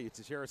 Boy, I tell you,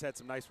 Teixeira's had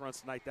some nice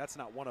runs tonight. That's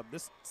not one of them.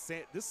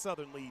 This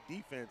Southern Lee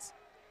defense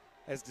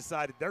has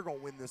decided they're going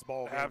to win this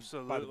ball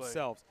game by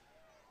themselves.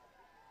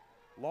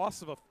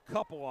 Loss of a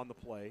couple on the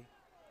play.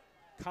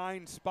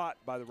 Kind spot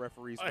by the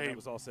referees when that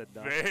was all said and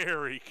done.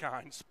 Very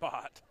kind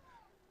spot.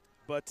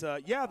 But,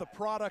 yeah, the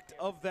product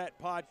of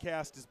that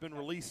podcast has been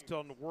released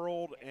on the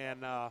world,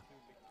 and I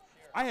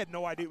had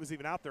no idea it was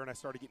even out there, and I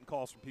started getting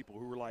calls from people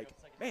who were like,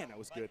 man, that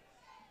was good.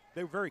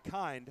 They were very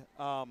kind.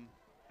 I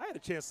had a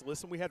chance to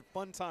listen. We had a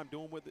fun time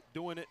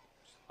doing it.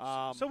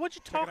 So what'd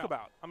you talk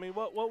about? I mean,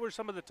 what were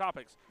some of the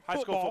topics?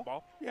 High school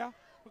football. Yeah.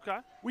 Okay.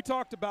 We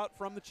talked about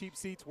from the cheap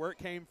seats, where it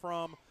came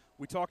from.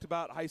 We talked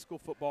about high school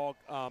football.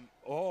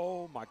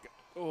 Oh, my God.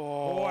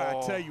 Oh. Boy,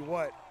 I tell you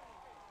what.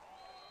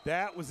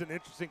 That was an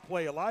interesting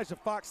play. Elijah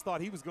Fox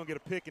thought he was going to get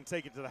a pick and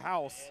take it to the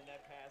house.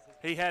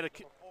 He had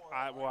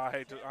I'm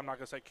not going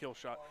to say kill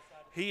shot.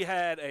 He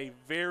had a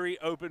very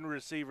open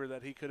receiver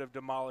that he could have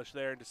demolished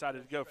there and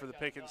decided to go for the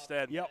pick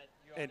instead. Yep.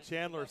 And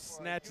Chandler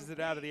snatches it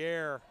out of the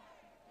air.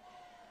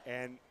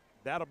 And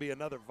that'll be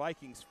another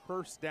Vikings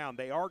first down.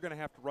 They are going to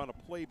have to run a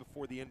play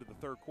before the end of the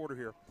third quarter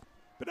here.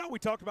 But now we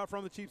talked about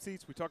from the cheap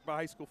seats. We talked about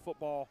high school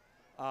football.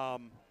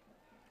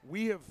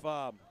 We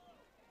have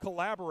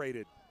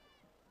collaborated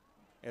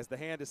as the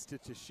hand is to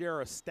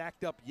Teixeira,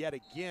 stacked up yet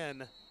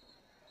again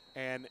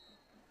and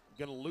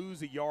going to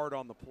lose a yard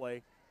on the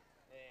play.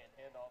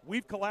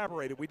 We've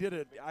collaborated.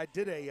 I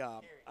did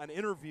an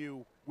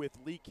interview with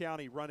Lee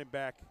County running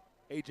back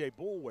A.J.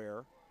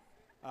 Bullware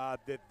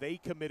that they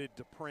committed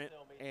to print,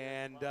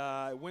 and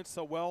it went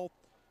so well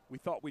we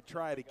thought we'd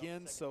try it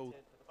again. So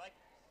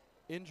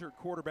injured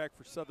quarterback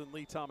for Southern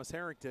Lee, Thomas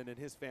Harrington, and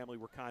his family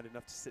were kind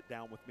enough to sit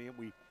down with me, and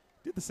we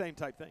did the same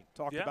type thing,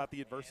 talked about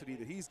the adversity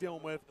that he's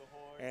dealing with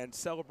and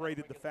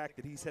celebrated the fact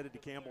that he's headed to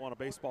Campbell on a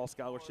baseball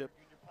scholarship.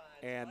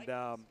 And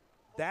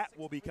that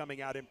will be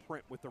coming out in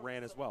print with the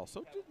Rant as well.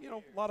 So, you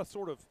know, a lot of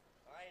sort of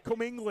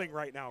commingling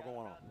right now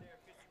going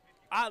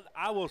on.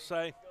 I will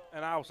say,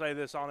 and I will say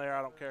this on air,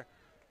 I don't care.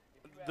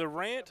 The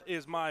Rant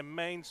is my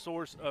main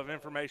source of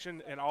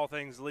information in all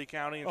things Lee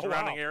County and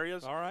surrounding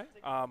areas. All right.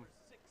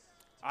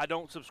 I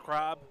don't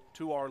subscribe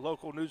to our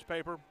local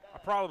newspaper. I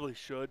probably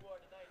should,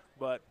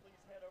 but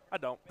I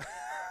don't.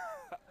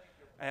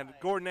 And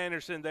Gordon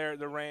Anderson there at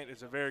the Rant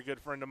is a very good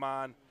friend of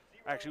mine.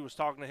 I actually was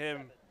talking to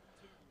him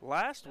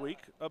last week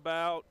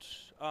about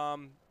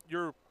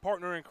your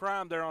partner in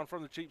crime there on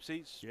From the Cheap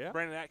Seats,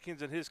 Brandon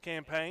Atkins and his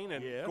campaign,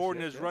 and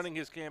Gordon is running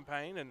his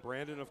campaign, and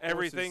Brandon, of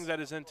everything that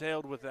is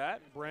entailed with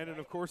that. Brandon,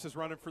 of course, is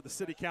running for the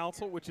city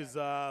council, which is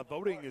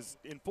voting is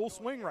in full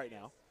swing right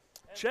now.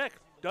 Check.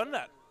 Done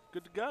that.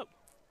 Good to go.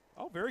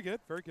 Oh, very good,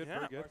 very good,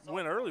 very good.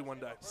 Went early one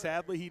day.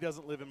 Sadly, he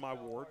doesn't live in my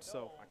ward,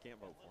 so I can't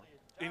vote for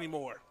him.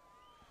 Anymore.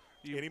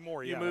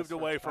 You moved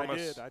away from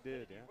us. I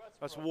did, yeah.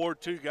 Us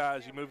Ward 2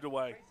 guys, you moved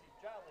away.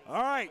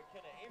 All right.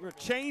 We're going to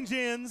change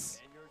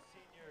ends.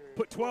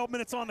 Put 12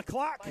 minutes on the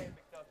clock.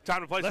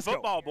 Time to play some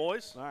football,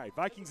 boys. All right,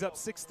 Vikings up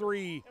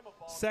 6-3.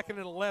 Second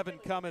and 11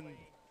 coming.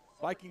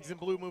 Vikings in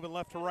blue moving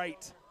left to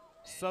right.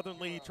 Southern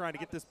Lee trying to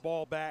get this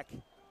ball back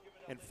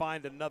and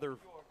find another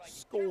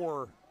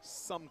score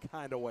some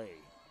kind of way.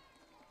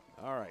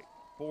 All right,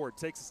 Ford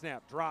takes a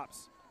snap,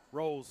 drops,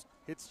 rolls,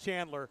 hits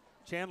Chandler.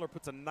 Chandler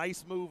puts a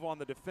nice move on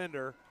the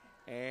defender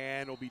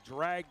and will be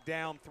dragged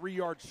down 3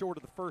 yards short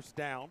of the first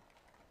down.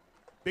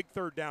 Big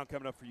third down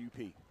coming up for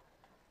UP.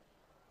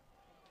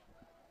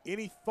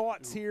 Any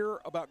thoughts here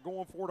about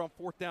going forward on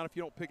fourth down if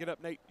you don't pick it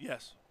up, Nate?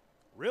 Yes.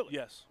 Really?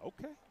 Yes.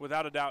 Okay.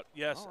 Without a doubt,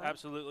 yes,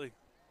 absolutely.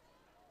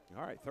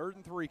 All right, 3rd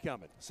and 3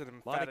 coming.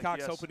 Lonnie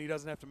Cox hoping he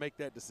doesn't have to make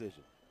that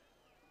decision.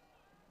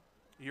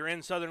 You're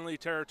in Southern Lee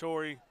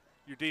territory.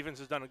 Your defense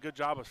has done a good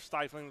job of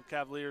stifling the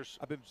Cavaliers.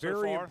 I've been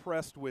very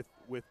impressed with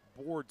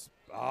Board's.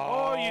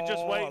 Oh, you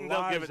just wait and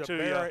they'll give it to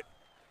Barrett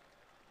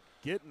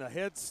you. Getting a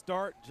head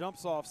start,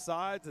 jumps off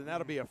sides, and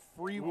that'll be a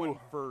free one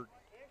for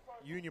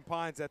Union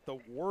Pines at the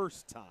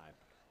worst time.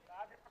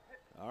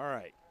 All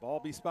right, ball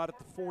be spotted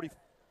at the 40.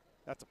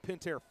 That's a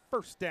Pentair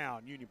first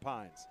down, Union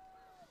Pines.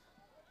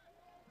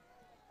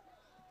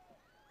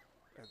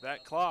 And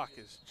that clock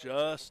is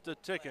just a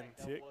ticking.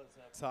 Tick,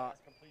 tock,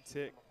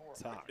 tick,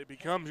 tock. It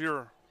becomes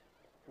your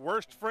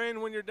worst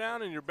friend when you're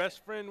down and your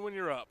best friend when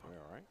you're up. All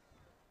right.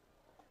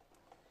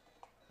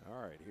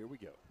 All right, here we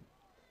go.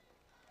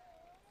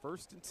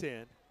 1st and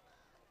 10.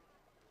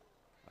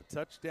 A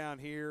touchdown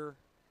here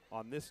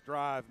on this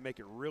drive, make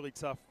it really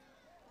tough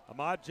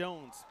Ahmad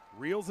Jones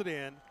reels it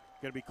in.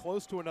 Going to be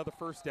close to another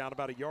first down,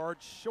 about a yard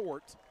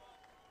short.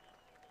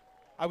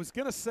 I was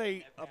going to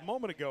say a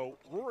moment ago,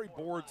 Rory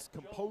Board's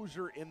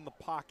composure in the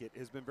pocket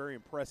has been very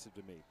impressive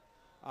to me.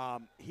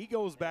 He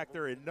goes back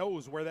there and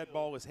knows where that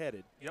ball is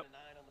headed. Yep.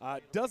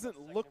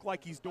 Doesn't look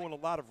like he's doing a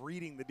lot of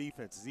reading the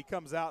defenses. He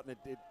comes out and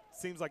it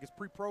seems like it's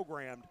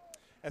pre-programmed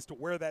as to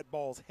where that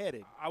ball's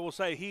headed. I will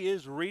say he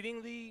is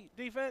reading the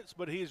defense,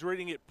 but he is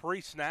reading it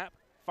pre-snap,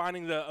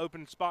 finding the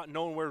open spot,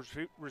 knowing where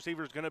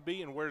receiver is going to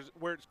be and where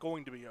it's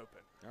going to be open.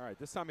 All right,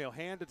 this time he'll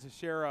hand it to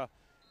Shera,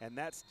 and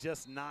that's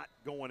just not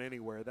going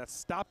anywhere. That's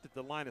stopped at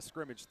the line of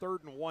scrimmage.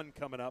 3rd and 1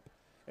 coming up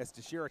as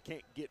Teixeira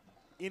can't get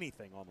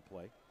anything on the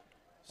play.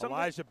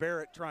 Elijah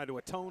Barrett trying to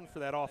atone for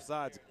that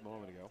offsides a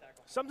moment ago.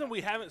 Something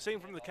we haven't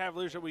seen from the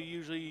Cavaliers that we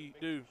usually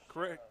do.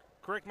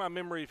 Correct my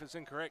memory if it's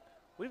incorrect.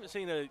 We haven't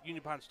seen a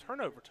Union Pines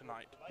turnover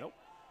tonight. Nope.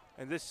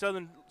 And this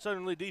Southern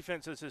Lee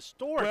defense is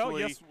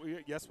historically. Well,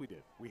 yes, we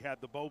did. We had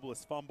the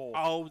Bobliss fumble.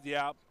 Oh,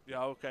 yeah,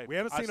 okay. We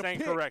haven't seen a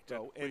pick, corrected.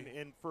 though.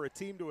 And for a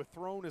team to have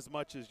thrown as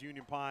much as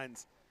Union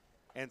Pines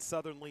and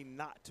Southern Lee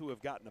not to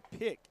have gotten a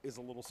pick is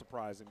a little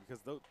surprising because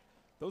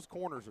those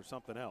corners are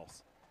something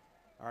else.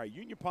 All right,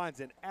 Union Pines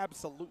in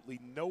absolutely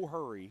no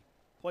hurry.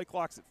 Play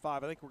clock's at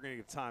 5. I think we're going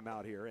to get a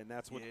timeout here, and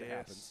that's what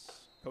happens.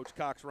 Coach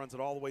Cox runs it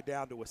all the way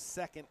down to a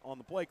second on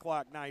the play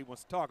clock. Now he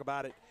wants to talk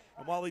about it.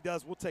 And while he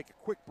does, we'll take a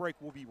quick break.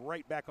 We'll be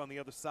right back on the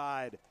other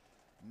side.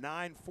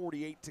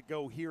 9:48 to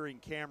go here in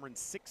Cameron.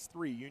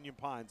 6-3 Union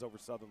Pines over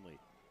Southern Lee.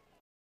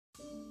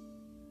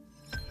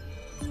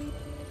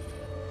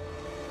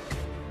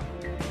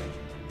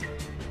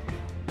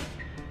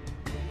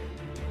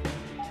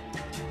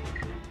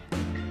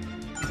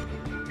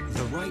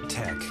 The right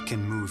tech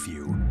can move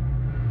you.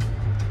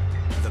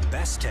 The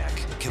best tech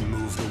can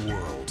move the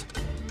world.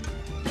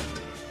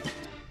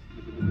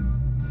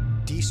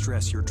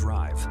 De-stress your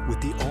drive with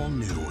the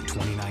all-new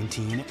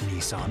 2019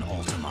 Nissan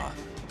Altima.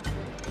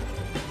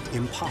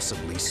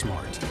 Impossibly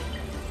smart.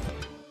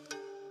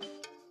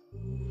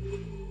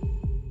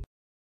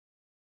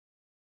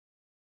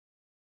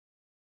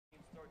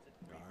 All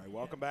right,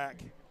 welcome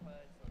back.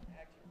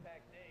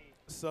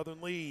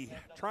 Southern Lee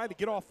trying to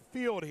get off the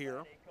field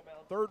here.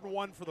 3rd and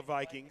 1 for the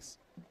Vikings.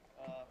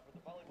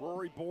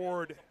 Rory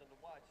Board,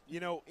 you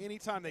know,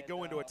 anytime they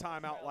go into a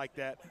timeout like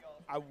that,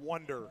 I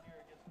wonder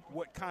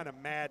what kind of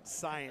mad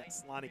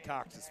science Lonnie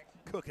Cox is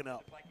cooking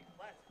up.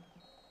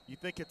 You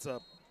think it's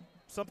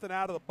something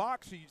out of the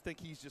box, or you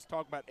think he's just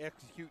talking about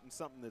executing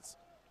something that's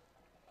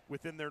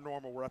within their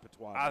normal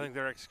repertoire? I think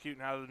they're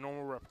executing out of the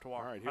normal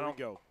repertoire. All right, here we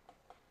go.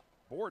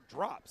 Board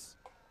drops.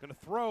 Going to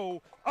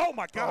throw. Oh,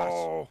 my gosh.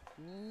 Oh.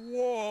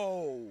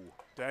 Whoa.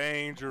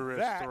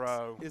 Dangerous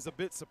throw. That is a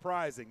bit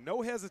surprising.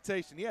 No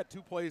hesitation. He had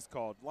 2 plays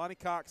called. Lonnie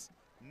Cox,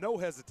 no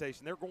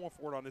hesitation. They're going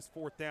for it on this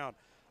 4th down.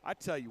 I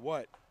tell you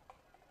what,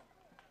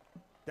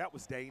 that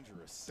was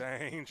dangerous.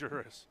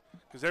 Dangerous.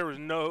 Because there was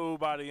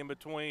nobody in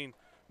between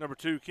number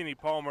 2, Kenny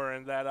Palmer,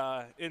 and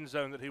that end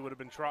zone that he would have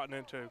been trotting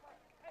into.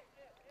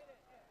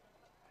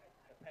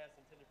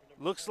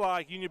 Looks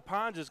like Union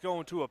Pines is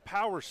going to a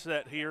power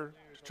set here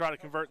to try to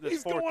convert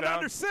this 4th down. He's going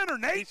under center,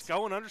 Nate. He's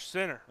going under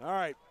center. All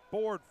right,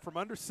 Board from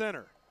under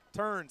center.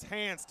 Turns,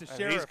 hands to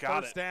Sheriff,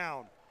 first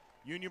down.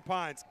 Union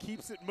Pines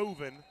keeps it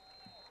moving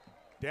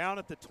down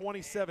at the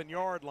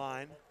 27-yard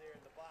line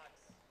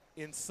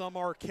in some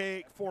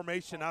archaic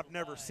formation I've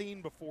never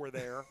seen before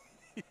there.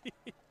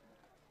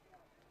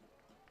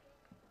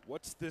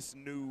 What's this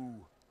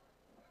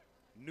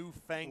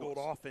newfangled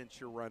offense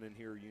you're running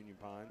here, Union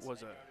Pines?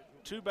 Was a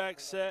 2-back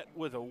set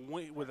with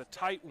a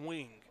tight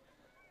wing,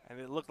 and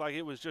it looked like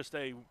it was just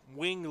a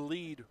wing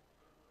lead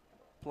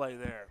play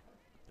there.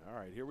 All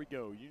right, here we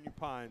go. Union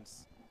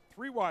Pines,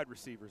 3 wide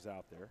receivers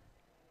out there.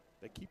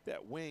 They keep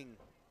that wing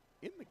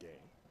in the game.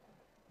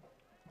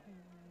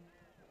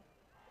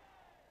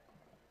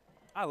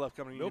 I love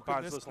coming to Union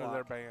Pines listening to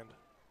their band.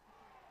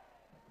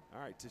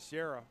 All right,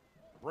 Teixeira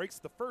breaks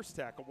the first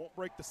tackle, won't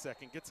break the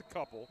second, gets a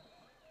couple.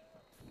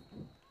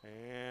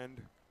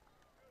 And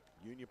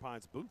Union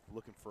Pines Booth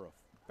looking for a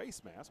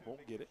face mask,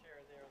 won't get it.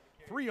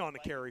 3 on the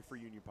carry for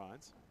Union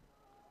Pines.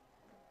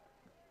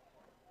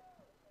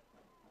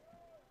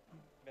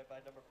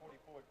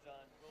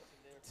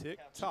 Tick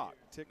tock,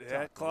 tick tock.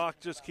 That clock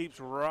just keeps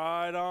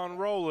right on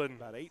rolling.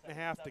 About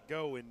 8.5 to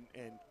go, and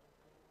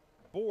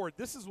Board,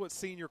 this is what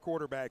senior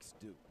quarterbacks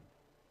do.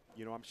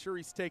 You know, I'm sure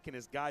he's taking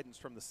his guidance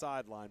from the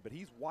sideline, but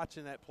he's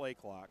watching that play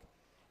clock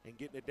and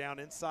getting it down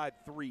inside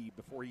 3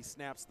 before he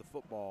snaps the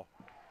football.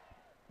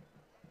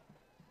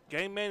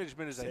 Game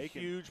management is a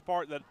huge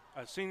part that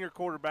a senior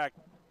quarterback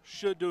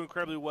should do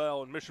incredibly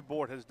well, and Mr.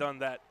 Board has done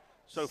that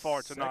so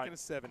far tonight. 2nd and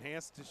 7,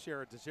 hands to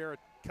Teixeira. Teixeira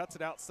cuts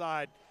it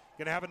outside.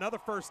 Going to have another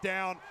first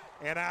down,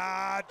 and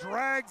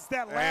drags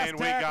that last and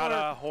we tackler.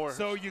 Got a horse.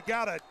 So you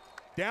got it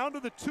down to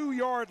the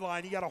 2-yard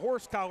line. You got a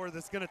horse collar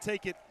that's going to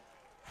take it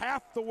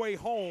half the way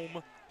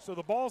home. So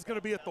the ball's going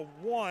to be at the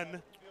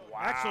 1. Wow.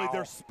 Actually,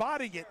 they're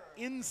spotting it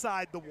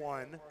inside the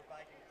 1.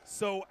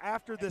 So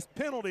after this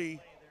penalty,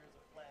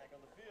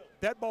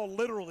 that ball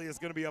literally is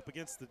going to be up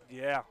against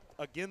the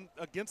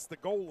against the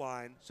goal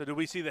line. So do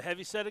we see the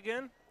heavy set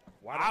again?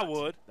 Why not? I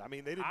would. I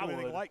mean, they didn't do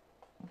anything like.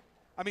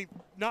 I mean,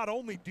 not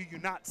only do you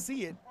not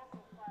see it,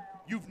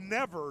 you've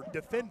never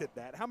defended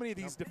that. How many of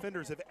these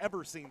defenders have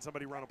ever seen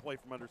somebody run a play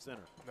from under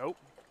center? Nope.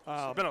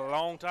 It's been a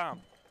long time.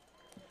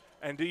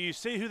 And do you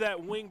see who that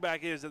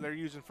wingback is that they're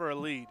using for a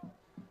lead?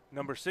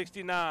 Number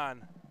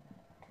 69,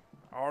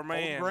 our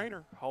man.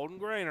 Holden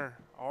Grainer,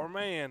 our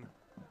man.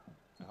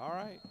 All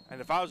right.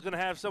 And if I was going to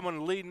have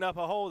someone leading up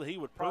a hole, he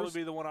would probably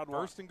be the one I'd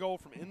want. First and goal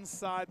from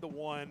inside the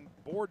one.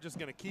 Board just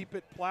going to keep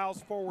it,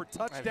 plows forward,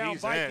 touchdown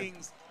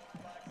Vikings.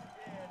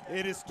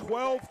 It is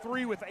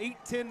 12-3 with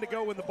 8:10 to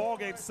go in the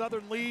ballgame.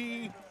 Southern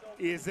Lee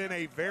is in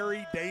a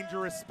very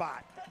dangerous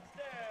spot.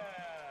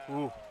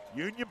 Ooh.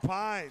 Union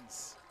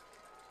Pines.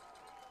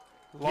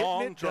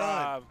 Long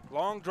drive,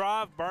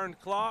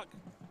 burned clock,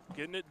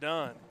 getting it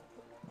done.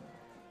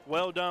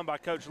 Well done by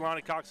Coach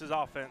Lonnie Cox's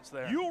offense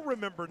there. You'll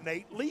remember,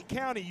 Nate, Lee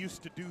County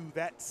used to do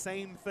that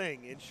same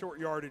thing in short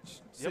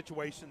yardage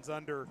situations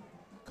under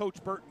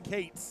Coach Burton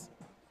Cates,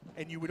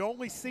 and you would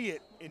only see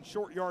it in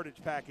short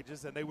yardage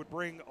packages, and they would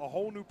bring a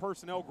whole new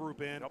personnel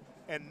group in,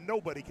 and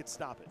nobody could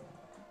stop it.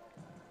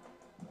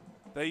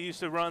 They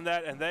used to run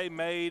that, and they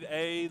made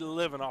a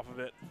living off of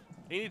it.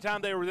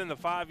 Anytime they were within the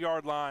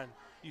 5-yard line,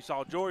 you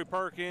saw Jory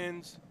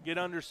Perkins get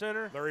under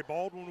center. Larry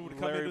Baldwin would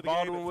come into the game.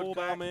 Larry Baldwin would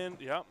come in,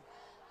 yep.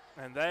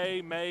 And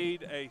they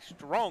made a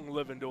strong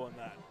living doing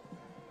that.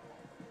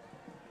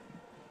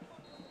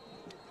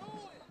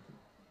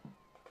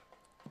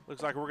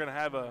 Looks like we're going to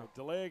have a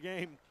delay a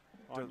game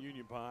on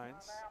Union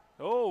Pines.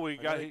 Oh, we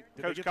got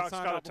Coach Cox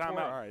got a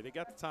timeout. All right, they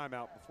got the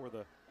timeout before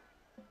the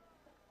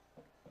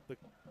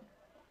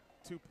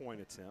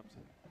 2-point attempt.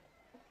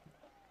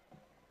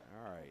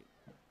 All right.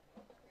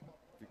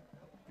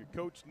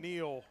 Coach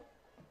Neal,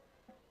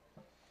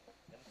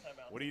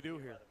 what do you do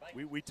here?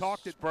 We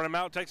talked it. Spread them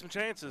out, take some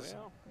chances.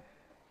 Well,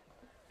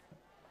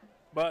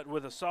 but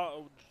with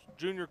a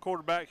junior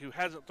quarterback who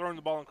hasn't thrown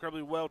the ball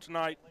incredibly well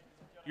tonight,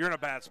 you're in a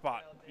bad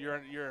spot.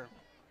 Your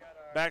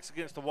back's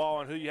against the wall,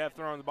 and who you have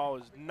throwing the ball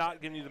is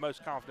not giving you the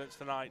most confidence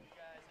tonight.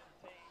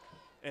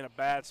 In a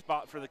bad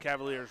spot for the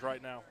Cavaliers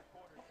right now.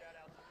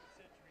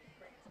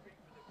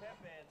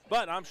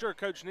 But I'm sure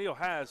Coach Neal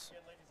has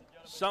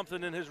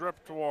something in his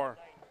repertoire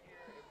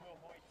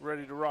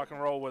ready to rock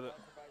and roll with it.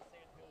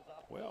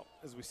 Well,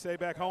 as we say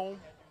back home,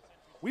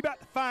 we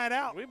about to find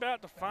out. We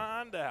about to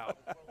find out.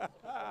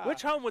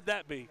 Which home would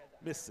that be?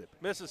 Mississippi.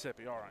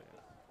 Mississippi, all right.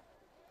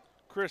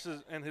 Chris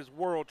and his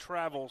world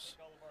travels.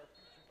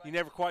 You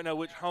never quite know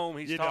which home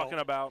he's talking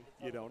about.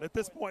 You don't. At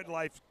this point in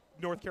life,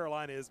 North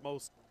Carolina is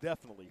most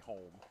definitely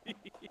home.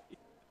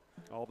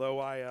 Although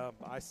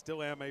I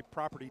still am a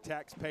property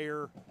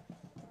taxpayer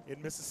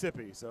in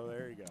Mississippi, so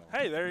there you go.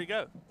 Hey, there you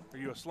go. Are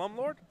you a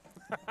slumlord?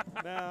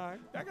 Nah,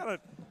 I got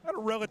a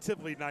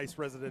relatively nice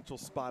residential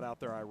spot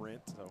out there I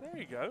rent. So.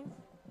 There you go.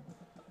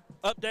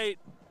 Update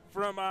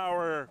from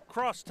our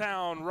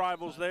crosstown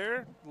rivals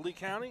there, Lee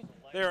County.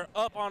 They're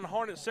up on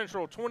Harnett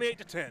Central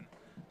 28-10.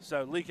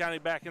 So Lee County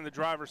back in the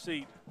driver's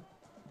seat.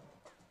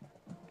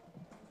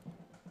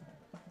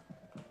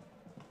 All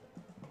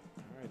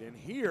right, and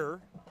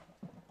here,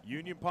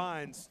 Union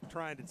Pines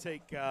trying to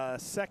take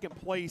second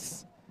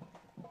place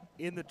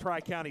in the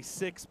Tri-County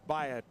 6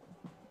 by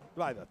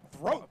the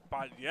throat.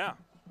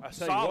 A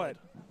solid.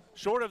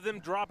 Short of them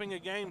dropping a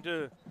game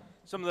to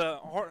some of the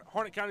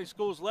Harnett County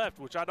schools left,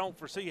 which I don't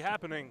foresee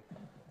happening.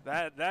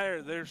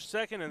 They're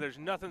second, and there's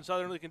nothing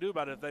Southern Lee can do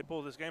about it if they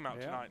pull this game out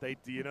tonight. They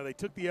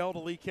took the L to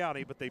Lee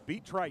County, but they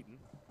beat Triton.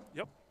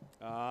 Yep.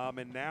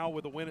 And now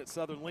with a win at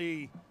Southern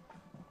Lee,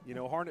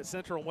 Harnett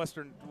Central and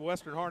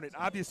Western Harnett,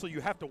 obviously you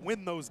have to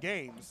win those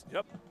games.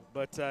 Yep.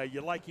 But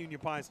you like Union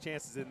Pine's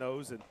chances in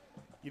those. And,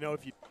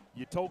 if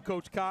you told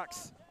Coach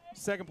Cox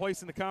second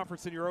place in the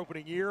conference in your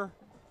opening year,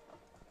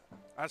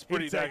 that's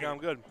pretty daggone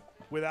good.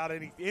 Without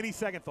any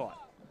second thought.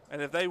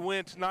 And if they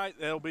win tonight,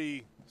 they'll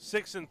be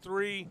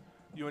 6-3.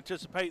 You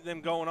anticipate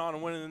them going on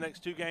and winning the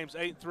next two games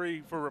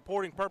 8-3 for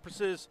reporting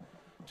purposes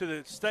to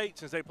the state.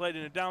 Since they played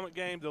an endowment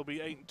game, they'll be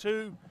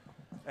 8-2.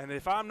 And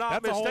if I'm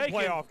not mistaken, that's a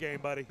home playoff game,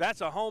 buddy.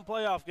 That's a home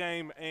playoff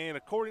game. And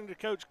according to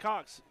Coach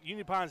Cox,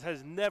 Union Pines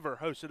has never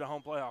hosted a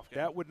home playoff game.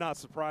 That would not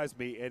surprise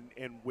me.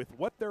 And with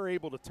what they're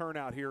able to turn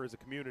out here as a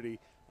community,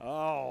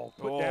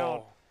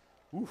 down.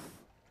 Oof.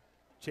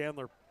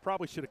 Chandler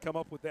probably should have come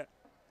up with that.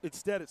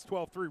 Instead, it's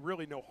 12-3.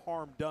 Really no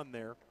harm done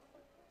there.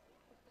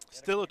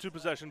 Still a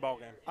two-possession ball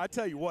game. I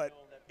tell you what,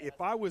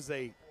 if I was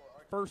a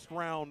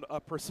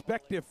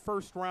prospective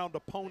first-round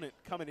opponent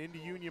coming into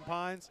Union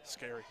Pines,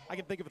 scary. I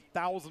can think of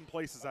 1,000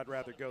 places I'd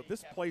rather go.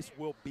 This place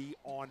will be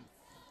on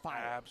fire.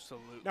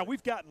 Absolutely. Now,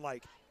 we've gotten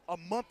like a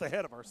month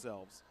ahead of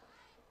ourselves,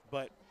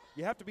 but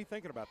you have to be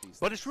thinking about these things.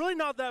 But it's really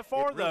not that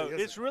far, though.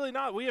 Really it's really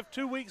not. We have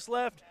 2 weeks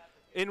left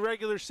in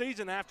regular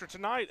season after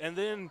tonight, and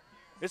then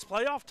it's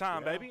playoff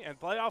time, baby. And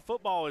playoff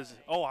football is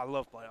 – I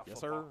love playoff football. Yes,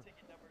 sir.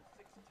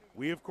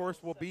 We, of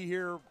course, will be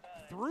here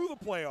through the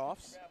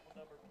playoffs.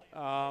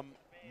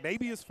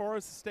 maybe as far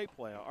as the state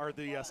play or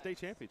the state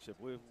championship.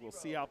 We'll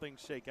see how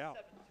things shake out.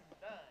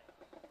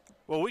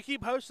 Well, we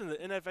keep hosting the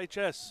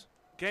NFHS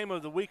Game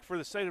of the Week for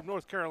the state of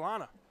North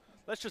Carolina.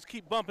 Let's just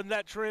keep bumping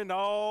that trend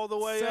all the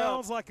way up.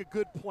 Sounds like a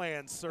good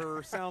plan,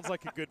 sir. Sounds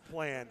like a good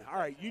plan. All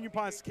right, Union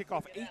Pines kick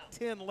off,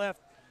 8:10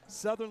 left.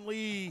 Southern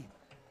Lee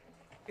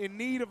in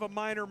need of a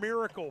minor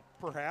miracle,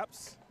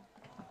 perhaps.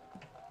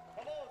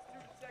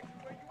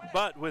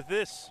 But with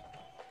this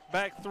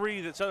back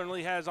three that Southern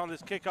Lee has on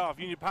this kickoff,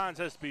 Union Pines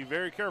has to be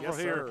be careful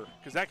here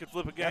because that could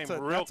flip a game real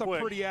quick. That's a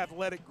pretty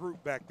athletic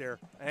group back there.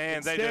 And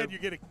instead, you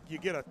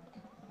get a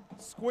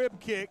squib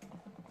kick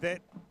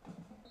that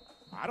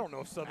I don't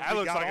know if Southern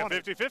Lee got on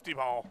it. Looks like a 50-50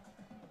 ball.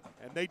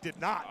 And they did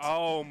not.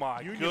 Oh, my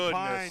goodness. Union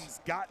Pines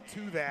got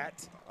to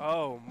that.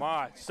 Oh,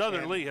 my.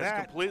 Southern Lee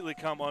has completely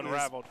come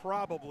unraveled.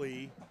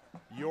 Probably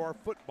your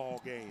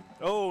football game.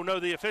 Oh, no,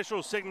 the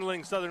official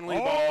signaling Southern Lee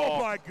ball. Oh,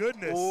 my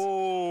goodness.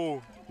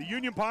 Oh. The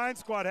Union Pine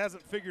squad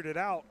hasn't figured it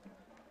out.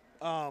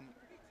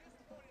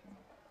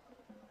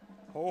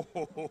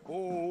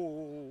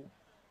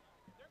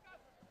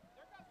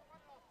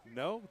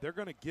 No, they're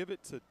going to give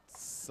it to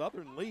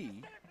Southern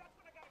Lee.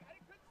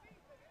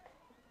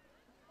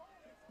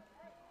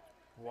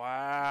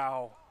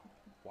 Wow.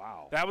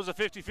 Wow. That was a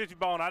 50-50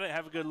 ball, and I didn't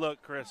have a good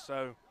look, Chris.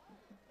 So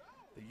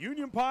the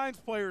Union Pines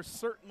players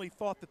certainly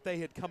thought that they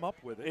had come up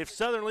with it. If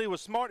Southern Lee was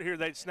smart here,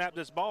 they'd snap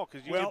this ball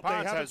because Union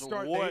Pines has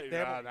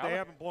they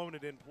haven't blown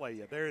it in play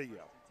yet. There you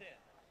go.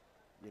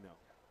 You know.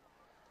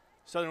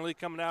 Southern Lee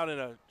coming out in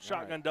a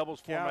shotgun doubles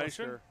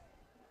formation.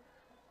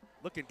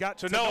 Looking, got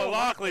to Noah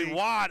Lockley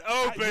wide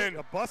open.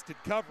 A busted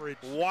coverage.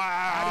 Wow.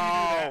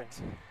 How do you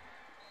do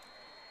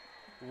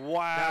that?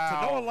 Wow.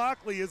 Now, Noah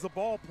Lockley is a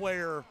ball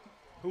player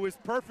who is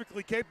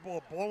perfectly capable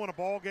of blowing a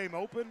ball game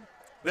open.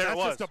 That's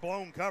just a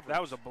blown coverage.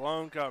 That was a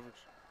blown coverage.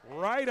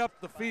 Right up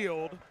the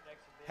field.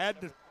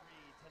 Had to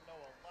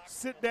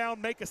sit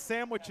down, make a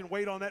sandwich, and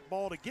wait on that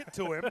ball to get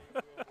to him.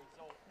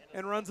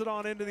 And runs it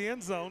on into the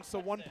end zone. So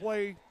one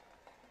play,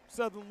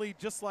 Southern Lee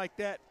just like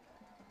that,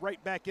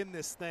 right back in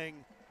this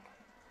thing.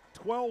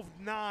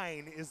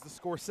 12-9 is the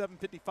score,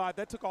 7:55.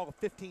 That took all of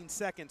 15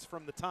 seconds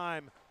from the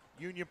time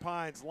Union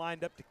Pines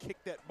lined up to kick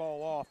that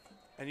ball off.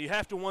 And you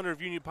have to wonder if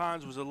Union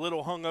Pines was a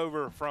little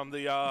hungover from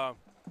the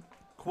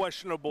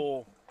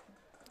questionable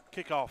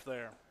kickoff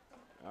there.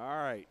 All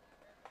right.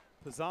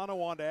 Pisano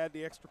wanted to add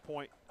the extra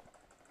point.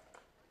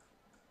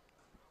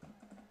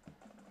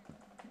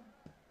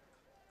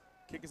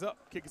 Kick is up.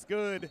 Kick is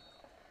good.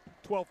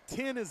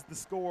 12-10 is the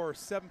score.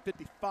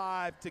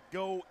 7:55 to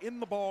go in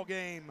the ball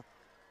game.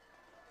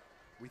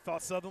 We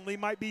thought Southern Lee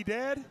might be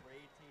dead.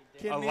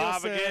 Ken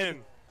Alive Neal said,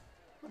 again.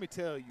 Let me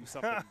tell you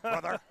something,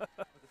 brother.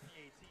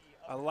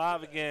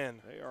 Alive again.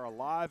 They are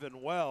alive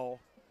and well.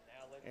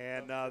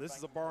 And this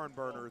is a barn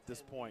burner at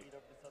this point.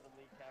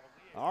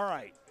 All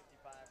right.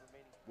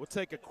 We'll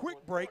take a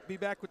quick break, be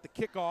back with the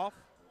kickoff,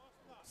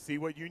 see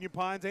what Union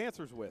Pines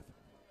answers with.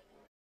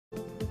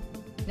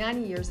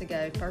 90 years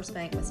ago, First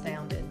Bank was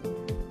founded.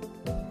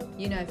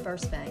 You know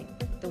First Bank,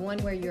 the one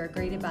where you are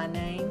greeted by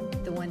name,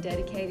 the one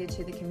dedicated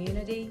to the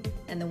community,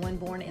 and the one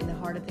born in the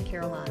heart of the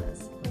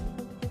Carolinas.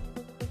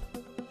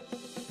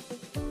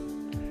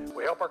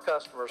 We help our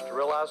customers to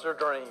realize their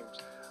dreams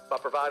by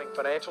providing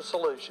financial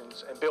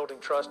solutions and building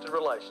trusted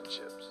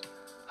relationships.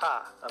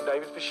 Hi, I'm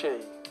David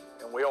Fashee,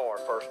 and we are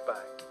First Bank.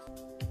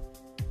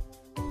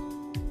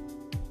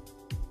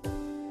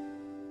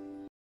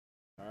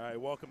 All right,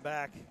 welcome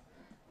back.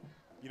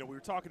 You know, we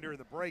were talking during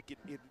the break.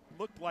 It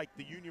looked like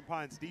the Union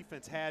Pines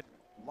defense had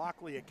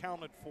Lockley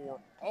accounted for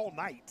all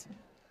night.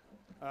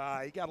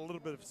 He got a little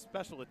bit of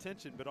special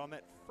attention, but on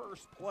that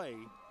first play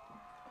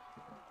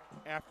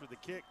after the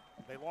kick,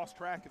 they lost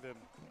track of him,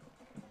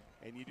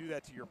 and you do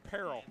that to your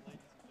peril.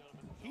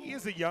 He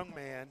is a young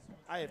man.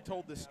 I have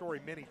told this story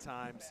many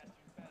times.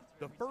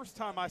 The first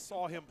time I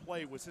saw him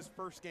play was his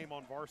first game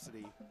on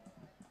varsity.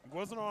 He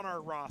wasn't on our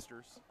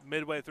rosters.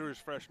 Midway through his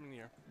freshman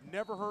year.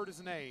 Never heard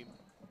his name.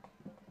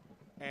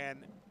 And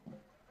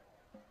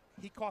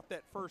he caught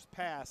that first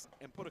pass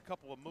and put a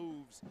couple of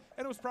moves,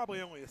 and it was probably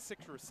only a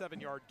 6 or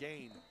 7 yard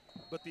gain,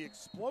 but the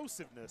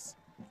explosiveness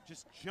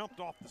just jumped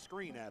off the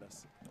screen at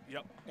us.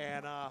 Yep.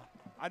 And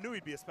I knew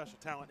he'd be a special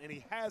talent, and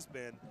he has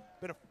been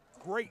a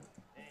great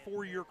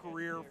 4-year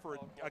career for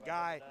a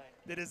guy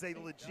that is a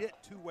legit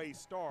two-way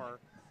star.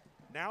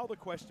 Now the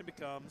question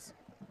becomes,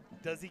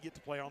 does he get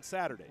to play on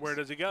Saturdays? Where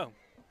does he go?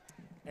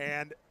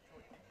 And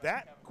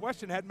that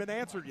question hadn't been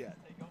answered yet.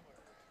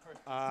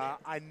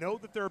 I know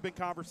that there have been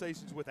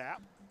conversations with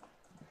App.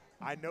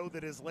 I know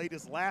that as late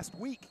as last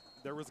week,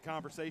 there was a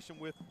conversation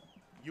with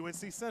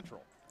UNC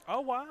Central.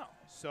 Oh, wow.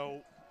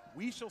 So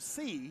we shall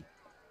see,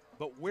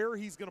 but where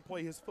he's going to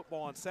play his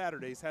football on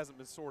Saturdays hasn't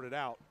been sorted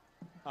out.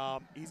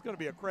 He's going to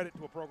be a credit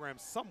to a program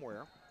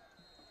somewhere.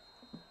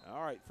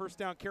 All right, first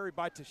down carry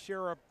by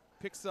Teixeira,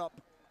 picks up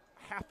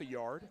half a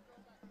yard.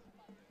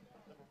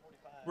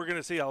 We're going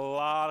to see a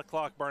lot of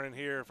clock burning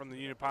here from the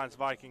Union Pines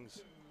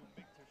Vikings.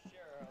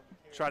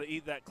 Try to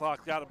eat that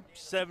clock. Got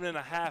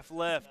 7.5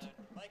 left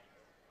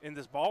in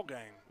this ball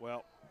game.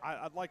 Well,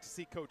 I'd like to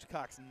see Coach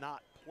Cox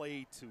not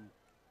play to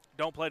 –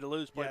 Don't play to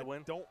lose, play to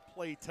win. Don't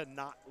play to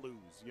not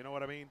lose. You know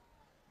what I mean?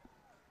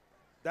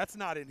 That's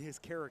not in his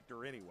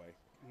character anyway.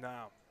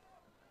 No.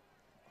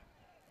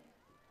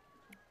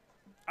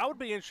 I would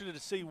be interested to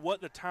see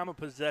what the time of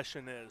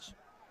possession is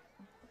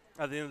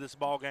at the end of this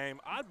ball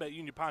game. I'd bet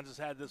Union Pines has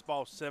had this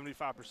ball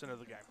 75% of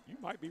the game. You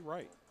might be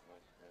right.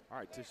 All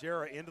right,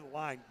 Teixeira into the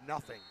line,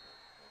 nothing.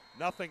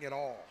 Nothing at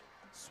all.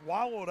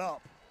 Swallowed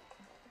up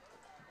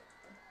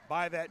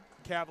by that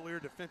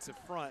Cavalier defensive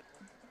front.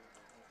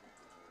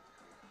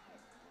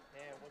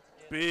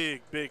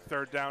 Big, big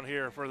third down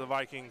here for the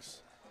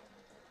Vikings.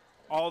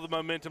 All the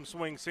momentum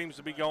swing seems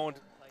to be going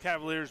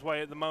Cavaliers'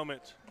 way at the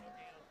moment.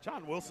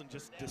 John Wilson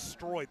just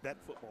destroyed that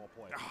football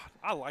play. God,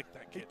 I like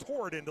that kid. He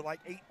tore it into like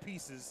 8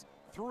 pieces,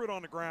 threw it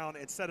on the ground,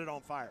 and set it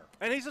on fire.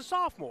 And he's a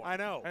sophomore. I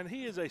know. And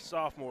he is a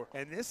sophomore.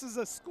 And this is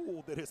a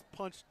school that has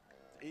punched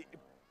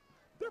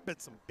there have been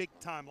some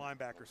big-time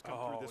linebackers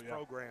come through this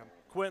program.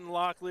 Quentin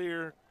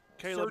Locklear,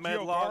 Caleb Sergio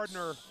Medlock,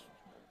 Gardner.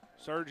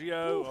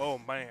 Sergio. Oof.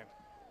 Oh, man.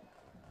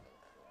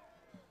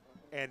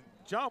 And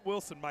John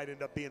Wilson might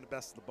end up being the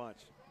best of the bunch.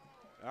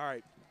 All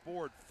right,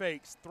 Ford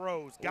fakes,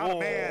 throws, got a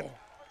man.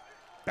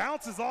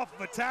 Bounces off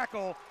of a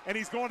tackle, and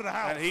he's going to the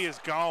house. And he is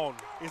gone.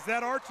 Is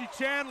that Archie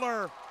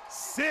Chandler?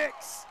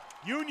 6.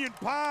 Union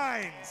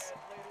Pines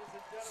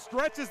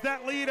stretches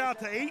that lead out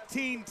to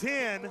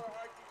 18-10.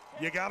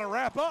 You got to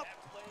wrap up.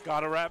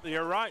 Got to wrap.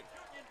 You're right.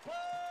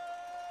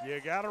 You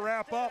got to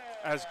wrap up.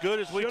 As good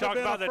as we talked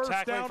about the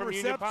tackling from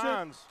Union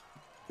Pines.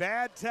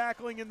 Bad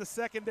tackling in the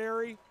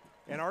secondary,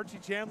 and Archie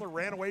Chandler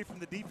ran away from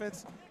the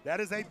defense. That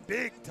is a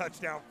big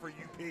touchdown for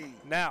UP.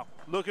 Now,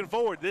 looking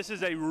forward, this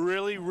is a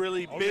really,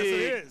 really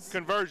big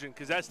conversion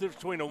because that's the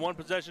difference between a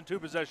one-possession,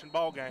 two-possession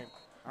ball game.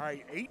 All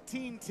right,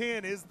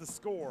 18-10 is the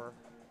score.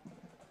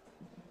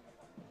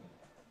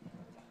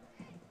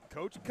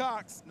 Coach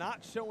Cox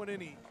not showing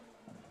any.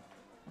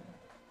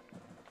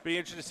 Be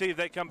interested to see if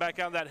they come back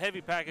out in that heavy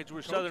package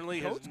where Southern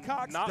Lee has Coach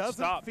Cox not doesn't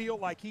stopped. feel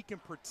like he can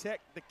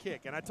protect the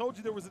kick. And I told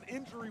you there was an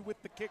injury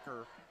with the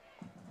kicker.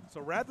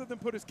 So rather than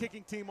put his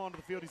kicking team onto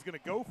the field, he's going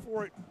to go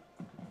for it.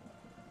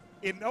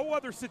 In no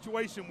other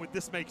situation would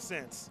this make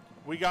sense.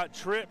 We got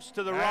trips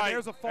to the right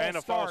there's a false and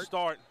a false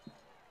start.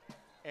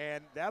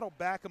 And that'll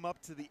back him up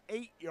to the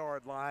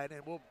 8-yard line,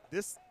 and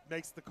this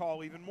makes the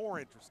call even more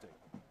interesting.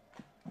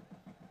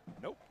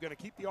 Nope, going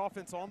to keep the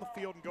offense on the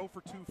field and go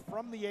for 2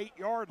 from the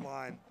 8-yard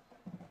line.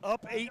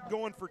 Up 8,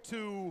 going for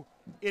 2.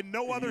 In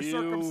no other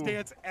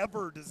circumstance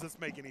ever does this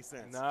make any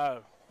sense.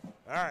 No.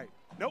 All right.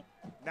 Nope.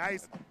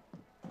 Nice.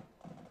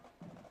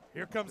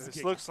 Here comes the This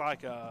kick. looks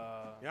like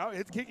a. Yeah,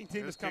 its kicking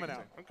team is coming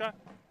out. Okay.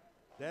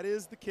 That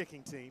is the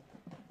kicking team.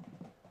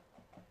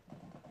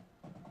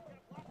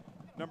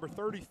 Number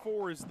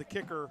 34 is the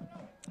kicker.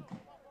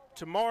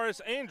 Tamaris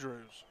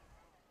Andrews.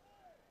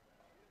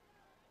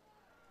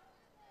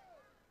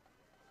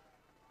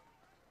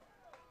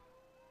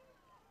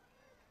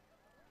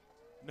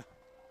 No.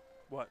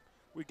 What?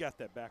 We got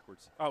that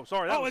backwards. Oh,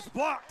 sorry. It's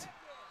blocked.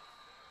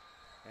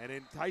 And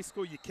in high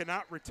school, you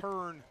cannot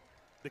return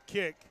the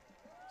kick.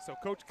 So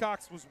Coach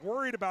Cox was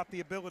worried about the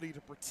ability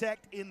to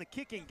protect in the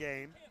kicking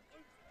game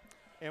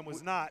and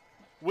was not.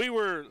 We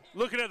were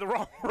looking at the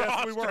wrong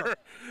roster. We were.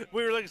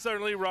 We were looking at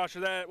Southern Lee roster.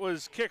 That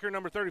was kicker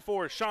number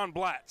 34, Sean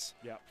Blatz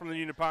from the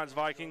Union Pines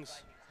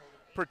Vikings.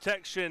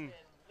 Protection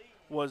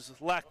was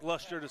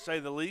lackluster, to say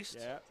the least.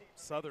 Yeah,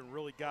 Southern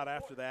really got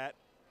after that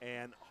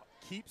and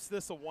keeps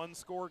this a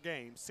one-score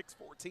game,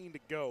 6:14 to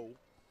go.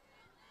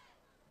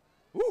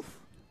 Oof.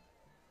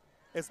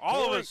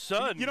 All of a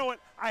sudden. You know what?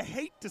 I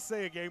hate to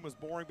say a game was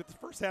boring, but the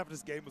first half of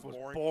this game was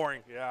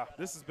boring. Yeah.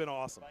 This has been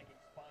awesome.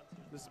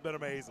 This has been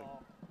amazing.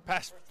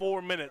 Past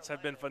 4 minutes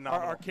have been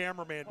phenomenal. Our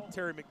cameraman,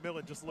 Terry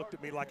McMillan, just looked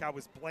at me like I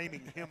was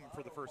blaming him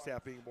for the first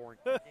half being boring.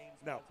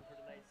 No.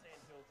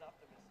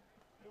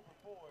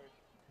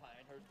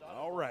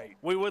 All right.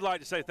 We would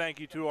like to say thank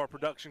you to our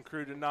production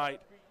crew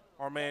tonight.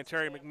 Our man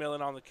Terry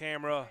McMillan on the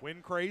camera.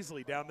 Win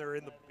Crazley down there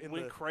in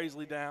the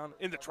Crazley down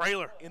in the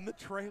trailer. In the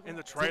trailer. In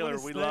the trailer.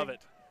 We love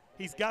it.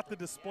 He's got the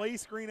display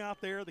screen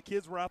out there. The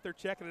kids were out there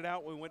checking it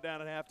out when we went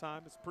down at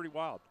halftime. It's pretty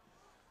wild.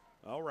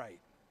 All right.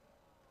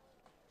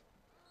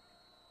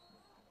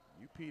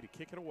 UP to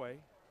kick it away.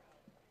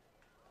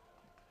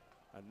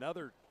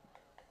 Another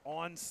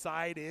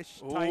onside-ish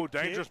type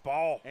dangerous kick.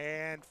 ball.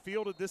 And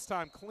fielded this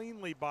time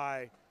cleanly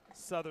by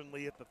Southern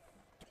Lee at the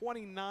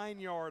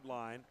 29-yard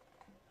line.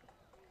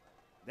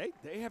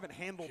 They haven't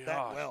handled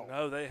that well.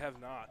 No, they have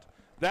not.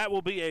 That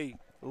will be a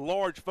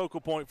large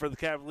focal point for the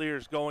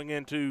Cavaliers going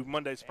into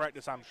Monday's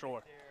practice, I'm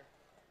sure.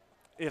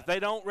 If they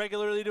don't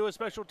regularly do a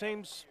special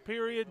teams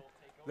period,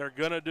 they're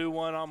going to do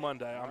one on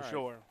Monday, I'm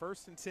sure.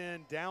 1st and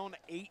 10, down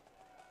 8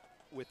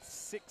 with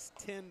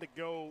 6:10 to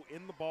go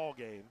in the ball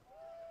game.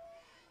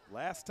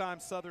 Last time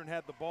Southern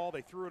had the ball,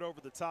 they threw it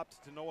over the top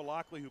to Noah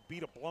Lockley, who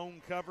beat a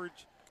blown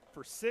coverage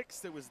for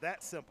 6. It was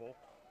that simple.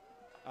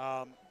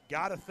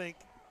 Got to think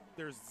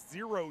there's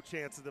zero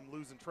chance of them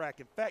losing track.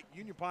 In fact,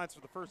 Union Pines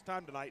for the first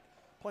time tonight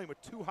playing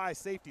with too high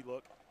safety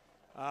look.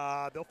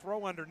 They'll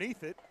throw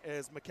underneath it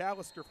as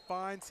McAllister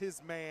finds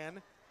his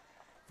man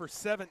for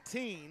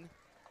 17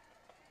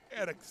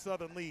 at a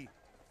Southern Lee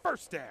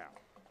first down.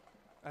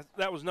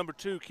 That was number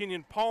 2,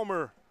 Kenyon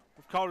Palmer.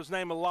 We've called his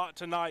name a lot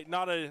tonight.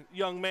 Not a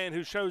young man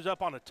who shows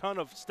up on a ton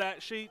of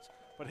stat sheets,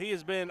 but he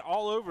has been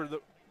all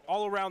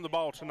around the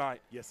ball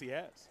tonight. Yes, he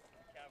has.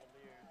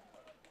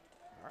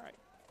 All right,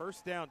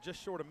 first down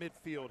just short of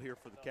midfield here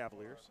for the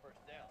Cavaliers.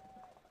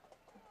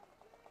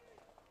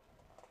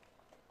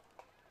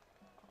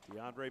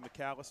 DeAndre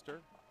McAllister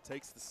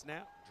takes the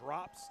snap,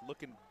 drops,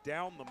 looking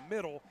down the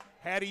middle,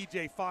 had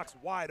E.J. Fox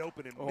wide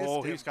open and missed him.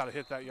 Oh, he's got to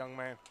hit that young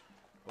man.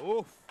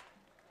 Oof.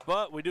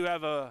 But we do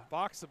have a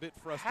Fox a bit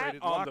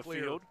frustrated. Hat on the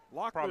field.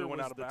 Probably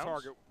went out of bounds.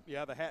 Target.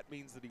 Yeah, the hat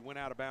means that he went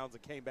out of bounds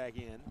and came back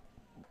in.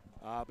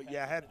 But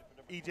yeah, had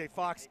E.J.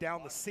 Fox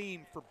down the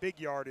seam for big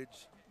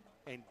yardage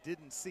and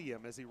didn't see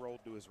him as he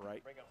rolled to his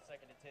right. Bring up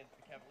 2nd and 10 for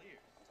the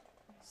Cavaliers.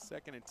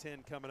 2nd and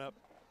 10 coming up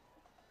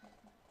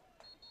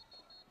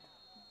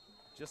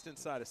just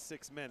inside of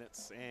 6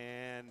 minutes,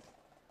 and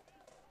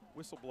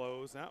whistle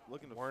blows. Now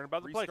looking to worrying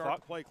about the play clock.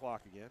 The play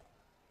clock again.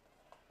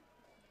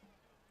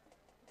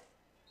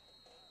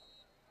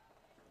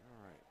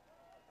 All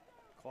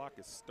right, clock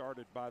is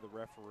started by the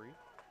referee.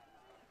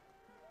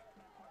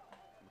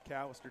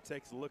 McAllister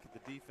takes a look at the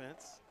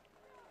defense.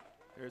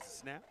 There's a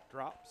snap,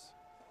 drops,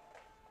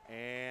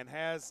 and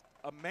has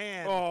a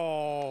man.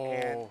 Oh.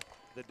 And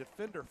the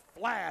defender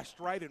flashed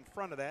right in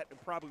front of that,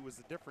 and probably was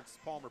the difference.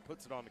 Palmer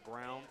puts it on the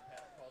ground.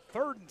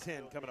 3rd and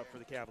 10 coming up for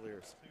the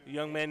Cavaliers. The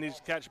young man needs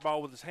to catch the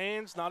ball with his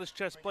hands, not his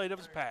chest plate of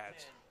his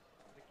pads.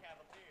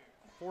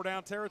 4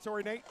 down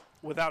territory, Nate?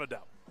 Without a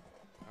doubt.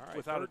 All right,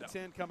 Without a 3rd doubt.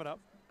 and 10 coming up.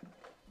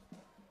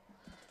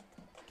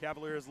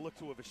 Cavaliers look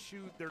to have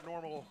eschewed their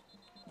normal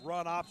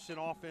run option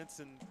offense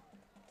and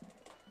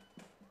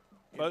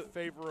in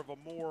favor of a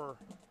more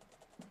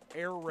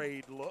air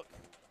raid look.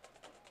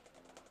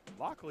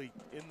 Lockley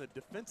in the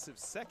defensive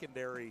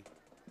secondary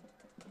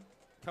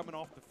coming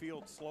off the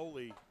field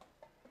slowly.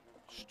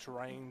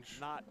 Strange.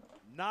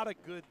 Not a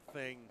good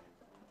thing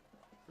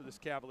for this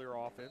Cavalier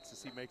offense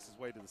as he makes his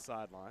way to the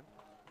sideline.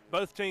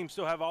 Both teams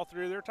still have all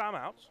 3 of their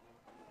timeouts.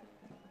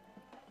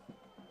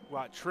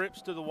 Got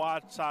trips to the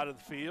wide side of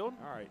the field.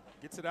 All right,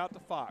 gets it out to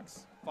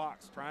Fox.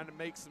 Fox trying to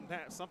make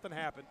something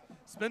happen.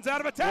 Spins out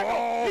of a tackle.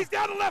 Whoa. He's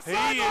down the left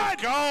sideline. He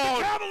is gone.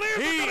 The Cavaliers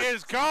he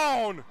is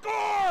gone.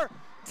 Score!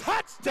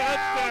 Touchdown!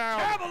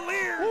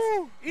 Cavaliers!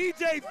 Woo.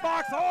 E.J.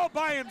 Fox all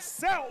by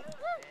himself.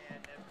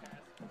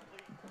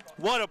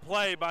 What a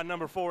play by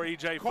number 4,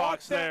 E.J.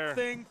 Fox there. Caught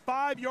that thing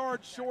 5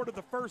 yards short of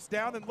the first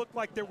down and looked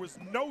like there was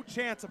no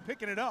chance of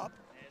picking it up.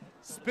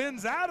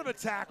 Spins out of a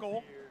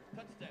tackle.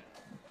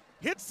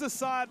 Hits the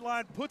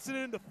sideline, puts it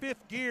into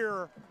 5th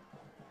gear,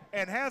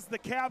 and has the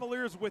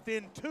Cavaliers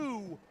within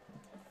 2.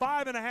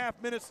 5.5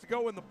 minutes to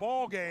go in the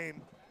ball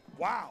game.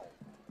 Wow.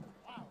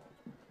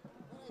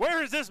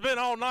 Where has this been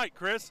all night,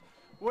 Chris?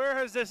 Where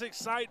has this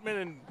excitement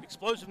and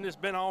explosiveness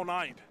been all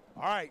night?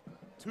 All right,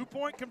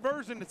 2-point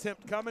conversion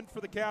attempt coming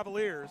for the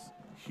Cavaliers.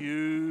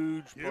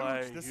 Huge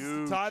play. This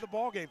is to tie the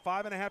ball game.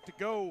 5.5 to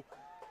go.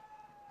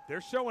 They're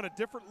showing a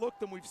different look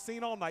than we've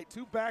seen all night.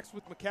 2 backs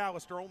with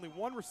McAllister, only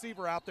 1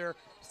 receiver out there.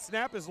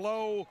 Snap is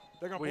low.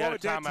 They're going to blow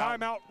it down.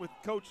 Timeout with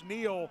Coach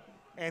Neal,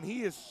 and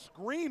he is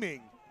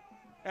screaming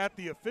at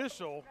the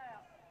official.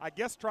 I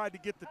guess tried to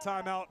get the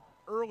timeout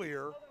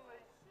earlier.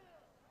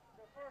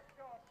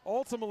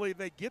 Ultimately,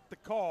 they get the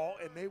call,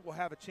 and they will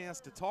have a chance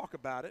to talk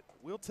about it.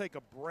 We'll take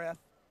a breath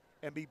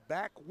and be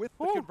back with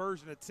the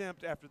conversion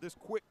attempt after this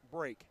quick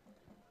break.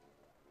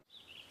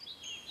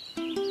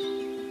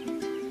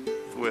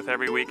 With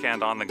every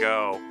weekend on the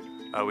go,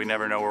 we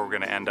never know where we're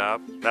going to end up.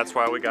 That's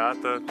why we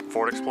got the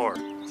Ford Explorer.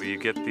 You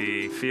get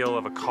the feel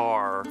of a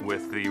car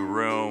with the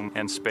room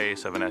and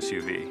space of an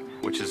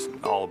SUV, which is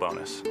all a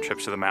bonus.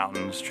 Trips to the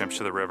mountains, trips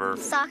to the river.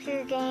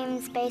 Soccer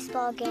games,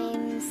 baseball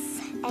games,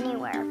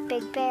 anywhere.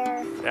 Big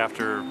Bear.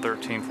 After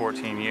 13,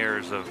 14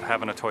 years of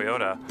having a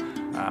Toyota,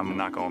 I'm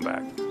not going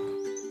back.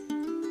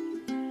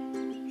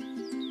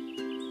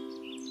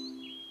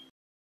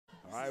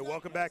 All right,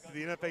 welcome back to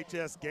the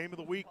NFHS Game of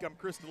the Week. I'm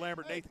Chris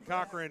DeLambert, Nathan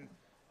Cochrane.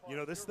 You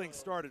know, this thing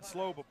started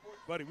slow, but,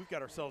 buddy, we've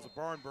got ourselves a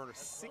barn burner.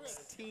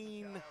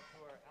 16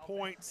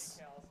 points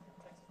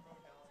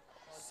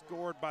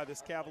scored by this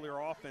Cavalier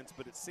offense,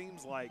 but it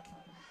seems like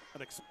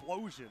an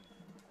explosion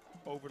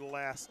over the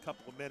last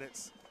couple of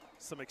minutes.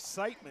 Some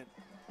excitement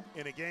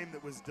in a game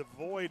that was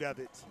devoid of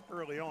it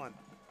early on.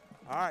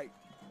 All right.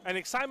 And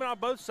excitement on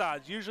both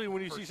sides. Usually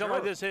when you see something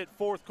like this hit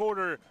 4th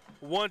quarter,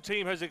 one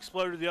team has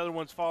exploded, the other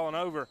one's fallen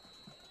over.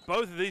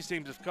 Both of these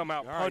teams have come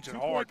out punching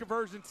hard. 2-point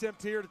conversion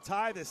attempt here to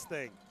tie this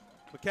thing.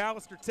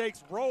 McAllister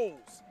takes,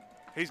 rolls.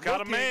 He's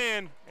got a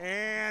man.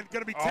 And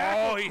going to be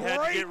tackled. Oh, he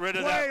had to get rid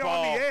of that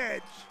ball. On the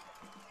edge.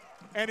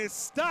 And is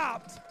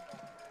stopped.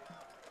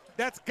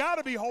 That's got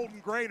to be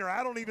Holden Grainer.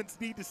 I don't even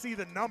need to see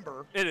the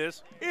number. It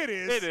is. It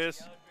is. It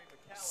is.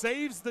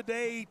 Saves the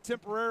day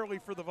temporarily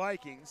for the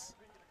Vikings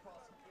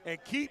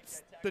and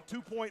keeps the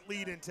 2-point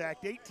lead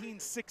intact.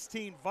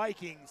 18-16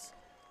 Vikings,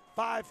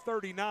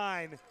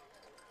 5:39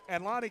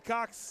 And Lonnie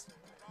Cox,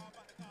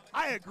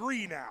 I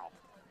agree now.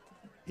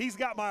 He's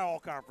got my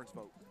all-conference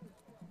vote.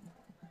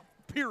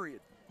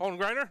 Period. Holden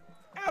Grainer?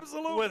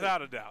 Absolutely.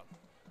 Without a doubt.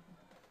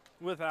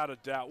 Without a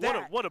doubt.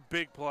 What a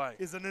big play.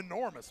 Is an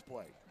enormous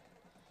play.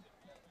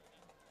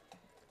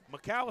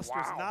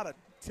 McAllister's not a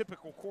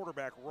typical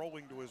quarterback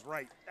rolling to his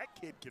right. That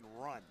kid can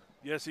run.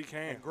 Yes, he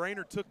can. And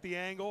Grainer took the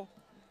angle,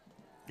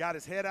 got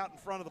his head out in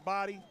front of the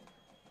body,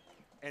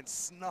 and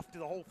snuffed the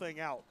whole thing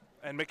out.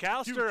 And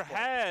McAllister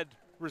had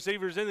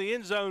receivers in the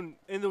end zone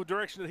in the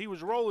direction that he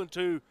was rolling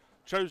to,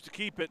 chose to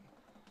keep it.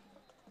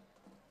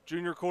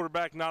 Junior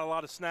quarterback, not a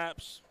lot of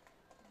snaps.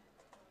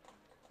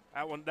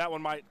 That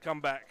one might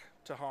come back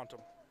to haunt him.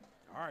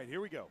 All right,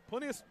 here we go.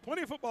 Plenty of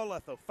football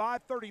left, though.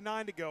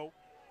 5:39 to go.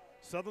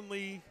 Southern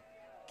Lee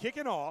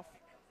kicking off.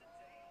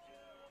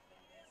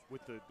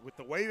 With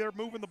the way they're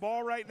moving the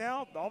ball right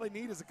now, all they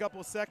need is a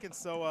couple of seconds.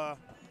 So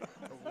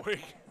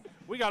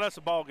we got us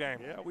a ball game.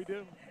 Yeah, we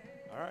do.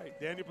 All right,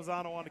 Daniel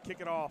Pisano on to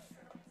kick it off.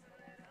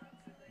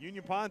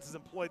 Union Pines has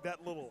employed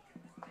that little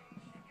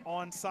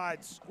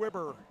onside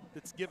squibber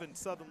that's given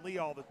Southern Lee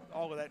all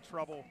of that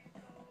trouble.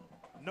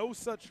 No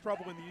such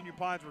trouble in the Union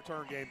Pines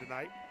return game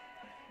tonight.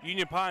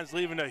 Union Pines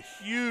leaving a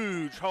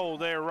huge hole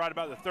there right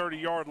about the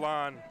 30-yard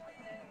line.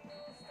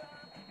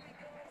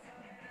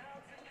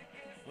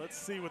 Let's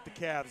see what the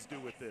Cavs do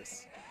with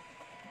this.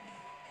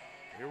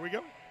 Here we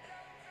go.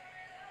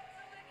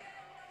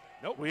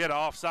 Nope. We had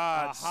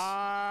offsides. A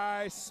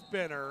high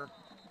spinner,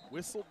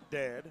 whistled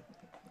dead.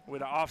 We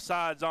had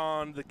offsides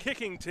on the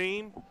kicking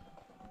team.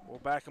 We'll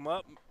back them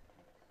up.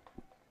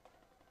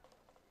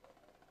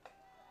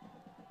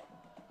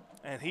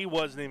 And he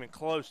wasn't even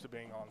close to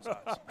being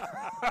onside.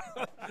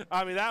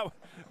 I mean,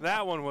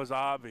 that one was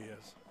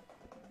obvious.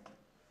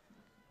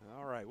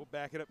 All right, we'll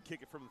back it up,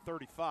 kick it from the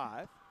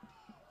 35.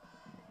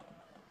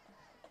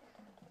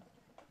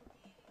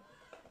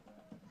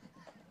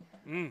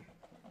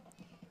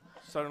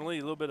 Southern Lee,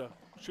 a little bit of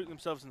shooting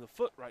themselves in the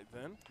foot right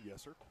then.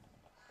 Yes, sir.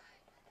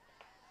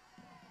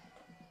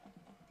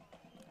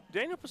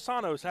 Daniel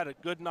Pisano's had a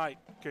good night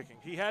kicking.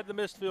 He had the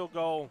missed field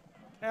goal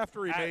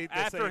after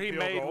he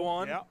made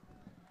one. Yep.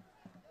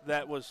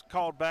 That was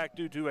called back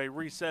due to a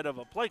reset of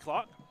a play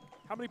clock.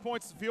 How many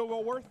points is the field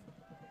goal worth?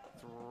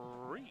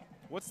 3.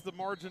 What's the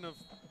margin of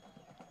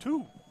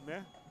 2?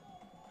 Yeah,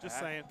 just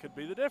saying. Could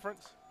be the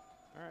difference.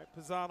 All right,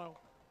 Pisano.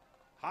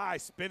 High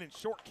spinning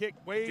short kick,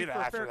 wave Get for a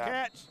after fair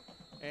that. catch,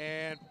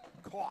 and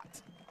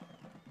caught.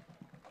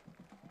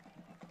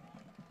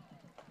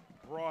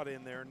 Brought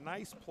in there,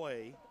 nice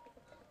play.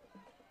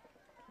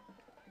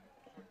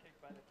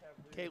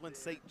 Kalen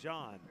St.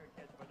 John.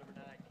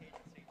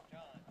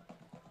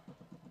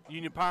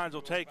 Union Pines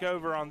will take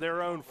over on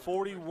their own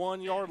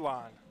 41-yard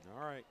line.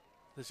 All right.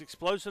 This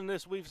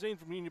explosiveness we've seen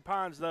from Union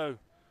Pines, though,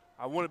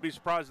 I wouldn't be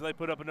surprised if they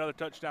put up another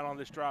touchdown on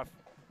this drive.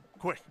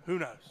 Quick, who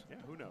knows? Yeah,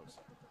 who knows?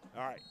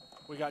 All right.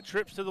 We got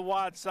trips to the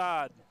wide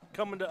side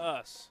coming to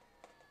us.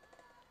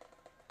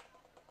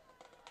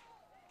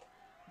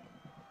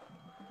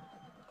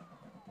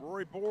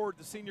 Rory Board,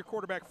 the senior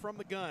quarterback from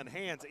the gun,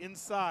 hands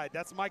inside.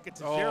 That's Micah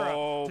Tejera.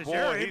 Oh, Tejera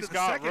boy, into he's the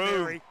got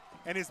secondary. room.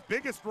 And his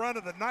biggest run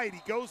of the night,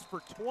 he goes for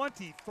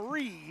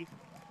 23.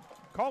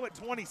 Call it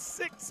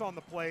 26 on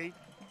the play.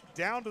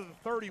 Down to the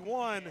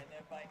 31.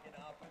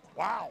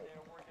 Wow.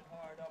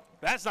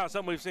 That's not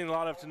something we've seen a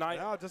lot of tonight.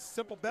 No, just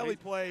simple belly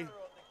play.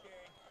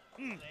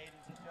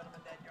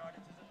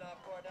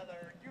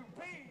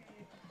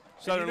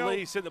 Southern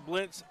Lee sent the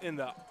blitz in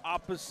the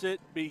opposite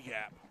B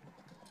gap.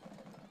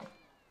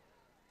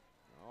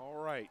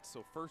 All right,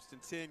 so 1st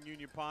and 10,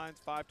 Union Pines,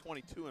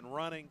 5:22 and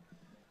running.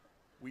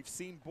 We've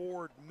seen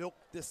Board milk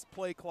this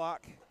play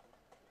clock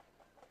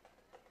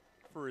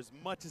for as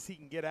much as he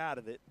can get out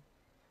of it.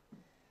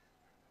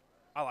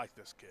 I like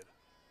this kid.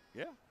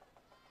 Yeah.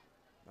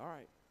 All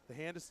right. The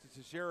hand is to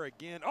Tejera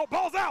again. Oh,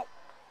 ball's out!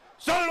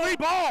 Southern Lee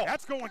ball!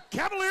 That's going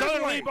Cavaliers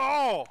Southern way. Lee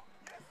ball!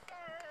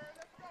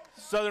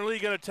 Southern Lee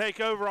going to take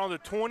over on the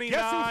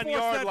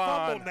 29-yard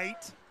line. Fumble,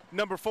 Nate?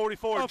 Number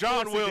 44,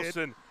 John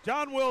Wilson.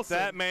 John Wilson.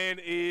 That man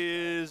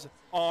is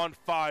on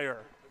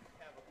fire.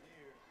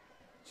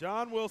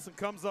 John Wilson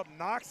comes up,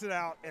 knocks it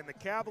out, and the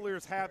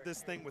Cavaliers have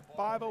this thing with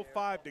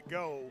 5:05 to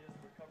go,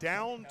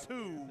 down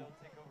 2.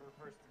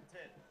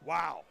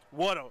 Wow.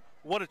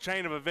 What a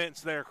chain of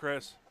events there,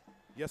 Chris.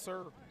 Yes,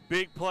 sir.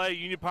 Big play.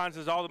 Union Pines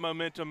has all the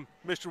momentum.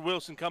 Mr.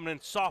 Wilson coming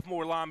in,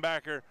 sophomore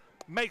linebacker,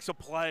 makes a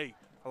play.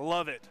 I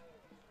love it.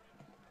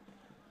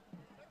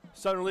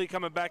 Southern Lee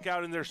coming back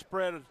out in their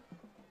spread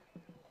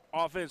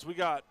offense. We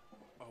got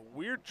a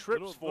weird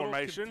trips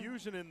formation. Little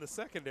confusion in the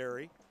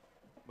secondary.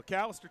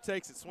 McAllister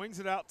takes it, swings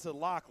it out to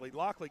Lockley.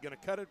 Lockley going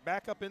to cut it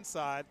back up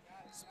inside,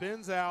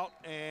 spins out,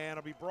 and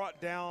will be brought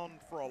down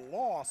for a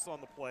loss on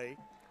the play.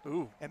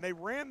 Ooh. And they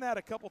ran that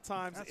a couple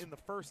times in the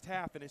first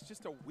half, and it's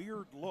just a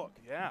weird look.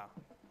 Yeah.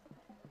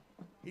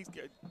 He's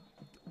good.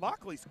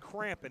 Lockley's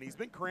cramping. He's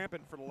been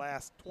cramping for the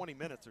last 20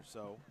 minutes or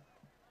so.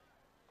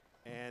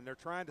 And they're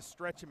trying to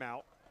stretch him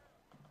out.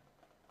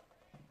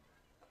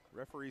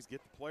 Referees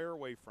get the player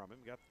away from him.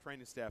 Got the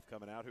training staff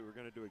coming out who are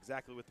going to do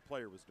exactly what the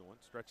player was doing,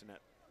 stretching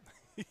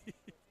that,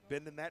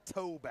 bending that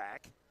toe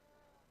back.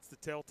 It's the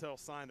telltale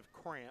sign of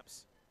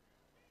cramps.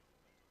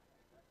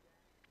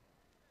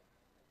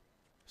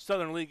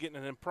 Southern Lee getting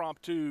an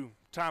impromptu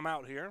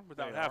timeout here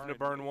without having to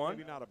burn one.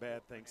 Maybe not a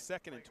bad thing.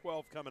 2nd and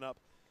 12 coming up.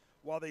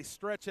 While they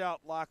stretch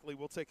out Lockley,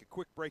 we'll take a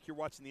quick break. You're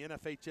watching the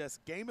NFHS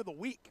Game of the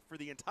Week for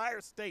the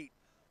entire state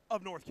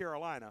of North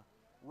Carolina,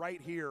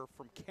 right here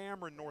from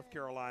Cameron, North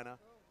Carolina.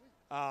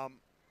 Now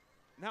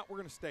we're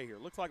going to stay here.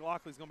 Looks like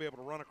Lockley's going to be able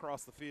to run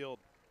across the field.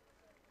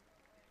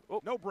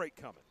 Oh, no break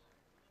coming.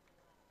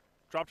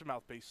 Dropped a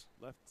mouthpiece.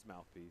 Left his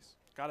mouthpiece.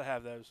 Got to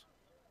have those.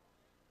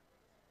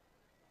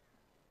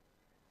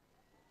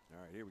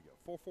 All right, here we go.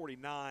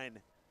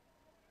 4:49.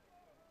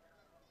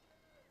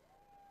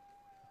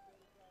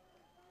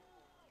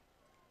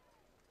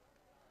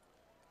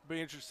 Be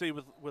interested to see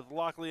with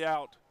Lockley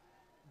out,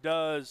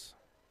 does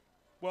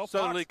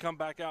Southern Lee come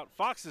back out?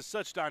 Fox is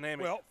such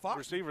dynamic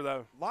receiver,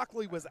 though.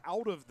 Lockley was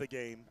out of the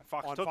game.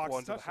 Fox on took Fox's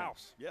one to the touchdown.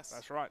 house. Yes.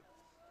 That's right.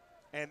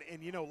 And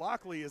you know,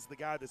 Lockley is the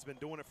guy that's been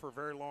doing it for a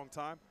very long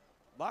time.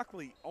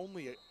 Lockley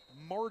only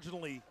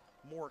marginally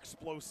more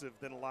explosive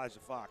than Elijah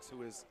Fox,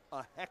 who is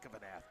a heck of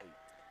an athlete.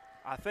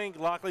 I think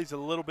Lockley's a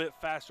little bit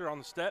faster on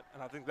the step,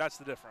 and I think that's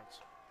the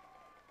difference.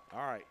 All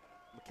right,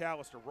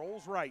 McAllister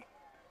rolls right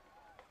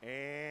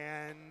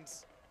and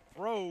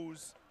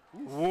throws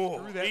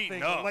through that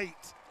thing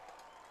late.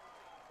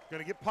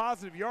 Going to get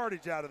positive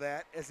yardage out of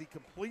that as he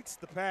completes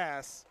the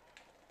pass.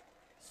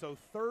 So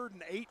 3rd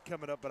and 8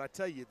 coming up, but I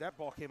tell you, that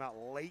ball came out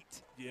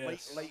late,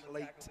 late.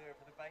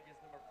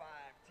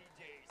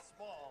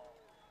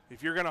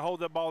 If you're going to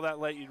hold that ball that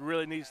late, it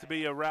really needs to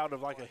be a route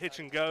of like a hitch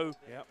and go.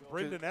 Yeah,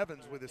 Brendan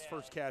Evans with his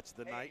first catch of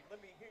the night.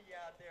 Let me hear you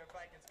out there,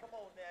 Vikings. Come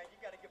on now, you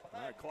got to get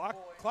behind All right,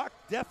 clock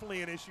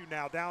definitely an issue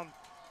now. Down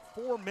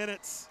 4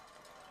 minutes,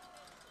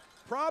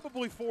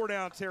 probably 4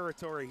 down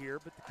territory here,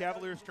 but the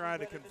Cavaliers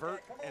trying to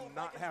convert and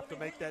not have to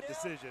make that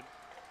decision.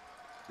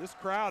 This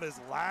crowd is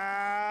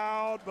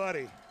loud,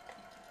 buddy.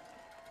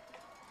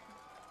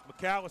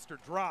 McAllister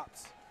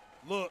drops,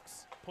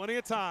 looks, plenty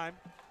of time,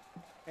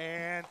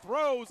 and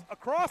throws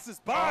across his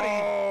body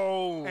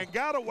and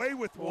got away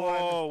with one.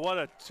 Oh, what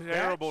a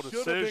terrible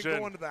decision. Should have been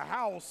going to the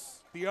house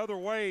the other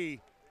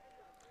way.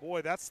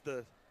 Boy, that's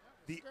the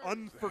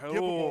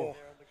unforgivable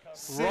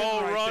sin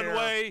roll right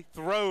runway,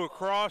 throw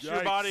across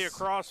your body, Yikes.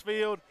 across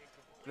field.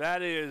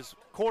 That is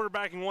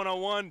quarterbacking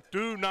 101.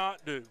 Do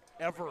not do.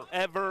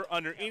 Ever,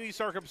 under any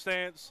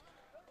circumstance,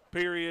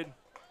 period.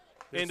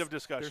 End of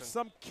discussion. There's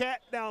some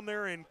cat down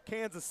there in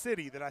Kansas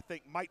City that I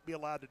think might be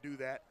allowed to do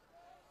that.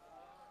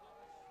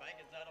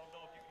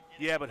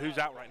 Yeah, but who's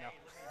out right now?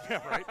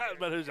 Yeah, right.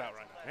 But who's out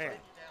right now? Man.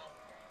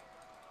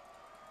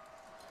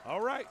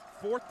 All right,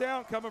 4th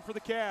down coming for the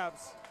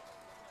Cavs.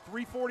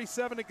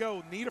 3:47 to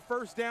go. Need a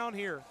first down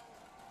here.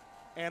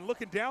 And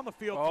looking down the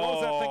field,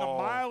 throws that thing a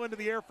mile into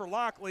the air for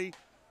Lockley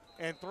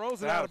and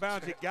throws it out of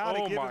bounds. You got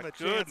to give him a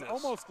chance,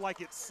 almost like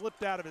it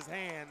slipped out of his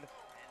hand.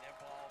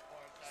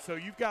 So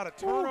you've got a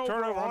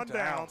turnover on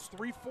downs.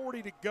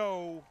 3:40 to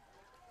go.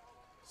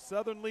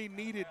 Southern Lee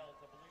needed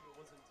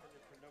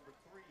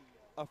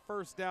a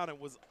first down and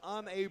was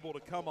unable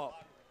to come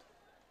up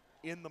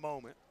in the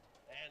moment.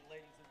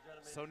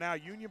 So now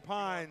Union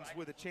Pines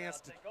with a chance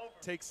to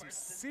take some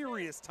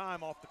serious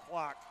time off the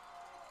clock.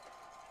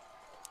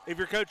 If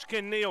you're Coach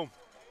Ken Neal,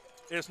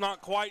 it's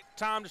not quite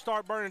time to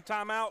start burning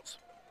timeouts,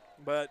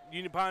 but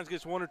Union Pines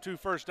gets 1 or 2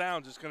 first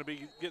downs. It's going to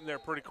be getting there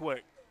pretty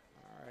quick.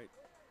 All right.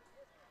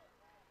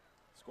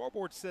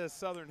 Scoreboard says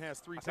Southern has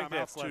 3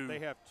 timeouts left. They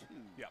have 2.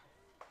 Yeah.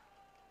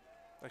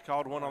 They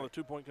called one on the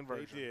 2-point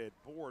conversion. They did.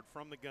 Board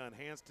from the gun.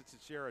 Hands to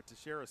Teixeira.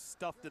 Teixeira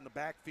stuffed in the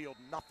backfield.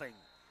 Nothing.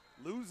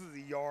 Loses a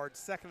yard.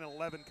 2nd and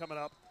 11 coming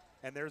up.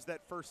 And there's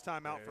that first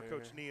timeout for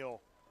Coach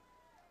Neal.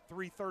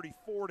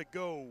 3:34 to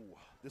go.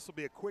 This will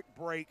be a quick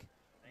break.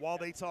 While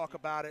they talk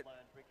about it,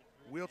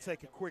 we'll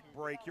take a quick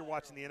break. You're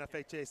watching the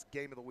NFHS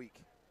Game of the Week.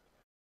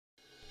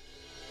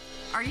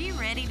 Are you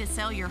ready to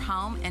sell your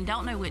home and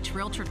don't know which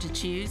realtor to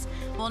choose?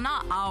 Well,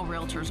 not all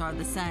realtors are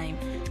the same.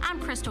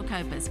 I'm Crystal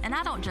Copas, and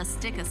I don't just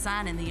stick a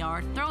sign in the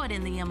yard, throw it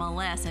in the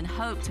MLS, and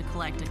hope to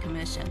collect a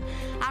commission.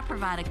 I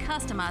provide a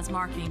customized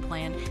marketing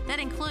plan that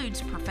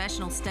includes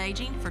professional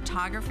staging,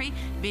 photography,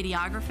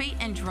 videography,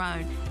 and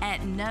drone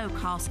at no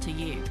cost to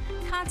you.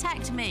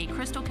 Contact me,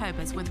 Crystal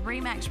Copas, with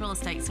RE/MAX Real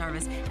Estate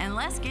Service, and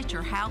let's get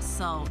your house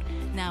sold.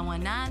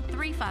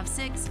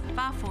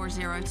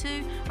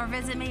 919-356-5402 or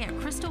visit me at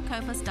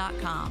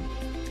crystalcopas.com.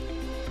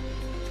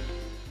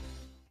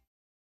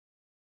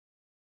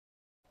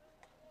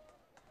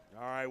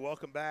 All right,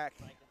 welcome back.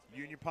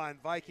 Union Pine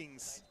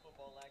Vikings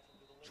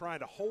trying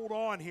to hold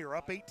on here,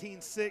 up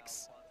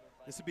 18-6.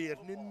 This would be an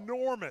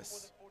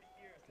enormous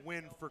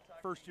win for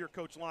first-year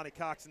coach Lonnie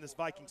Cox in this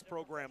Vikings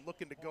program,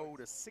 looking to go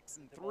to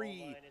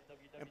 6-3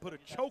 and put a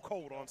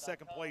chokehold on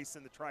second place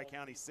in the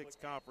Tri-County 6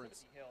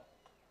 Conference.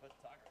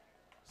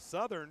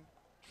 Southern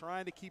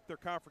trying to keep their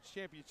conference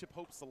championship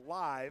hopes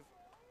alive.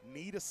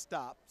 Need a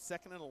stop.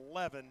 2nd and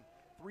 11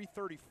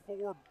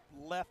 3:34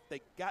 left.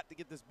 They got to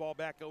get this ball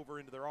back over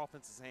into their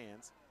offense's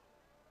hands.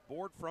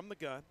 Board from the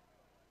gun.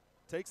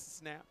 Takes the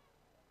snap.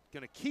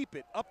 Going to keep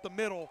it up the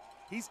middle.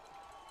 He's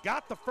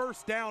got the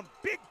first down.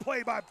 Big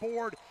play by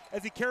Board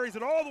as he carries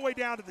it all the way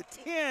down to the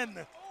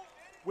 10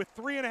 with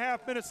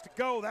 3.5 minutes to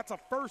go. That's a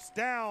first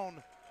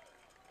down.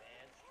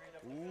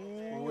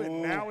 Ooh,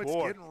 and now it's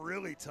getting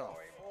really tough.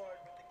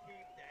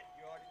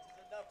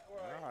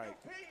 All right.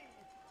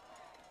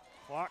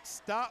 Clock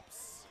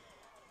stops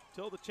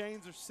till the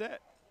chains are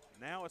set.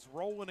 Now it's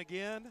rolling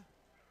again.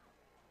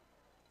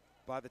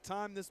 By the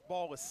time this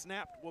ball is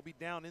snapped, we'll be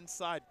down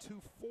inside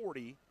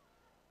 240.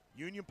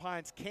 Union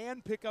Pines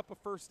can pick up a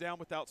first down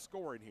without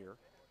scoring here.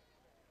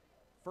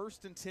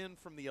 1st and 10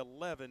 from the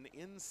 11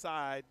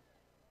 inside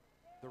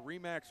the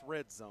Remax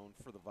red zone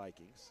for the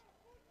Vikings.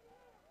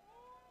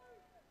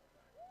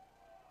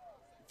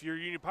 If you're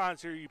Union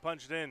Pines here, you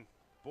punch it in.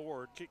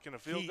 Board kicking a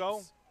field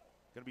goal.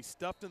 Going to be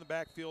stuffed in the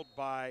backfield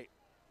by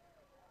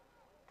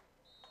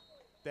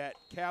that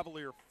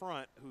Cavalier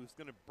front, who's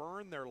going to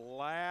burn their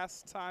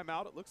last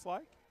timeout, it looks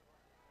like.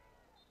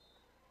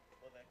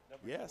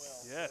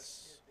 Yes.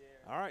 Yes.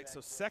 All right, so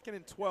 2nd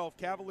and 12.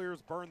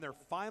 Cavaliers burn their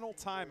final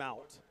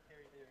timeout.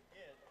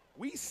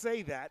 We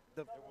say that.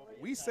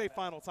 We say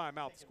final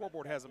timeout. The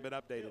scoreboard hasn't been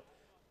updated.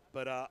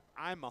 But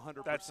I'm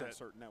 100%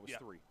 certain that was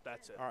 3.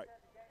 That's it. All right,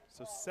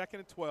 so 2nd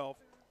and 12.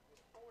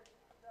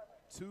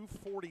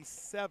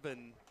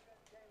 2:47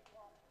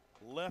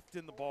 left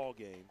in the ball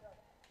game.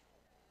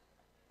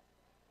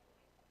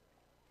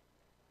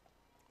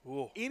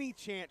 Ooh. Any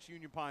chance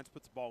Union Pines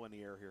puts the ball in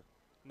the air here?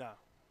 No.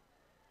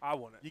 I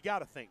want it. You got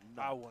to think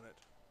no. I want it.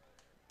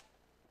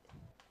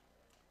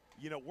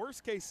 You know,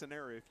 worst case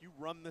scenario, if you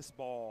run this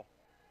ball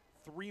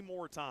 3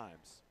 more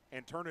times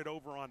and turn it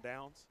over on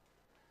downs,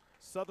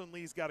 Southern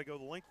Lee's got to go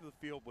the length of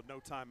the field with no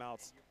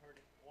timeouts.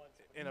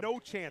 No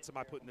chance am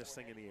I putting this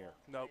thing in the air.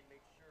 Nope.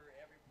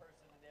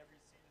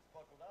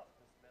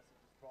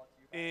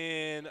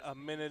 In a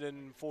minute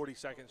and 40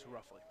 seconds,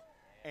 roughly.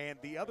 And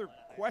the other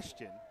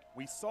question,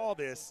 we saw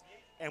this,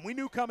 and we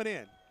knew coming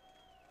in,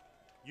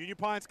 Union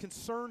Pine's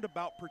concerned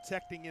about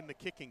protecting in the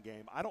kicking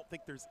game. I don't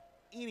think there's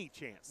any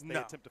chance they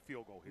attempt a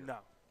field goal here. No.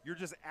 You're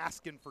just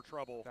asking for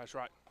trouble. That's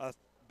right. A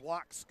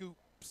block, scoop,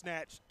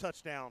 snatch,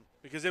 touchdown.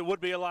 Because it would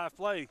be a live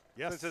play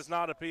since it's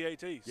not a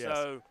PAT. Yes.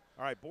 So,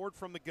 all right, Board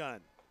from the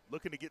gun.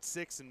 Looking to get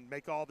 6 and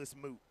make all this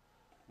moot.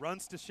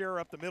 Runs Teixeira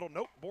up the middle.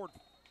 Nope, Board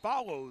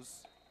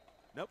follows.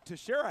 Nope,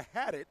 Teixeira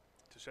had it.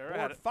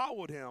 Board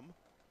followed him.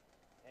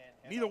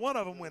 Neither one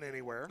of them went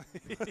anywhere.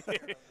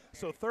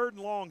 So 3rd and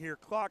long here.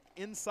 Clock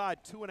inside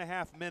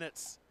 2.5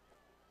 minutes.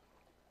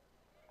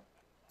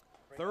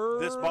 3rd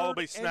this ball will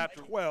be snapped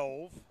and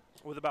 12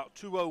 with about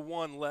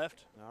 2:01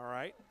 left. All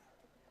right.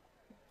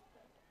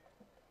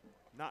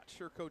 Not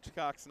sure Coach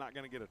Cox is not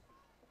going to get a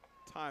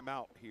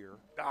timeout here.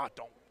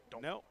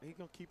 Don't. No, he's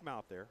going to keep him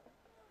out there.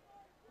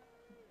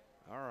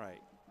 All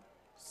right.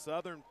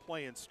 Southern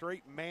playing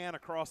straight man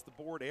across the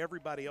board.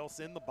 Everybody else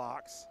in the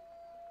box.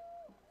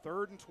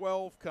 3rd and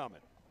 12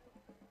 coming.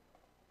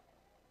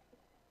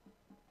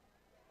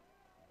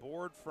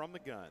 Board from the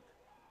gun.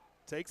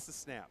 Takes the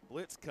snap.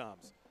 Blitz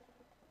comes.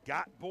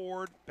 Got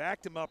Board.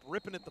 Backed him up.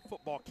 Ripping at the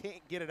football.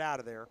 Can't get it out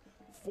of there.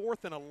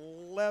 4th and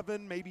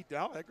 11. Maybe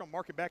down. They're going to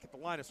mark it back at the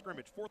line of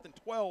scrimmage. 4th and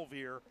 12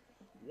 here.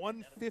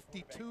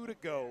 1:52 to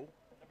go.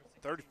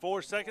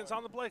 34 seconds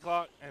on the play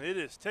clock, and it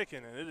is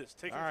ticking, and it is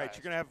ticking All right, fast.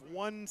 you're going to have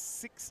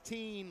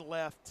 1:16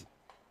 left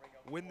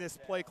when this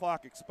play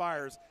clock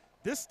expires.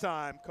 This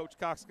time, Coach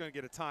Cox is going to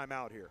get a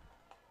timeout here.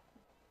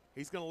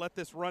 He's going to let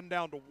this run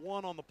down to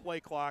 1 on the play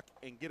clock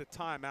and get a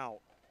timeout.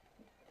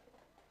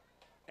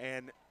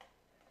 And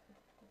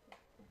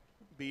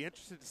be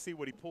interested to see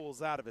what he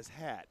pulls out of his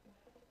hat.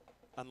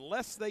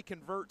 Unless they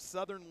convert,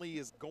 Southern Lee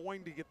is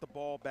going to get the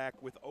ball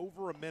back with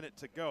over a minute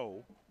to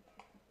go.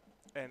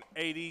 And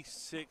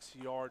 86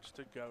 yards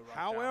to go right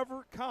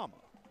However,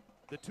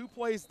 the 2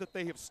 plays that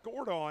they have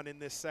scored on in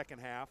this second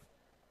half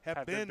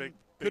have been big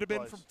could have been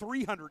plays. from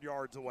 300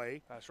 yards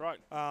away. That's right.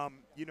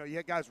 You know, you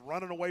had guys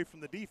running away from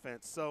the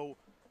defense. So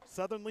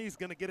Southern Lee's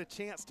going to get a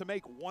chance to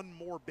make one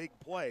more big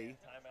play.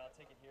 Timeout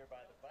taken here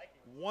by the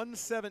Vikings.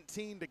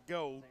 1:17 to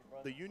go.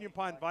 The Union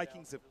Pine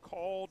Vikings have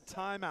called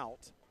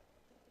timeout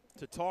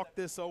to talk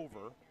this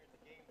over.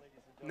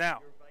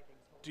 Now,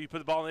 do you put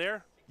the ball in the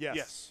air? Yes.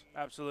 Yes,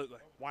 absolutely.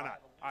 Why not?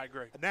 I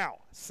agree. Now,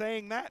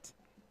 saying that,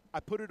 I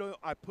put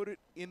it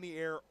in the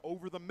air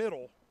over the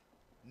middle,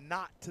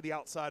 not to the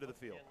outside of the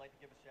field.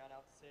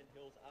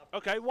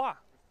 Okay, why?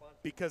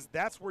 Because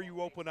that's where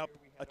you open up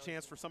a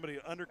chance for somebody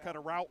to undercut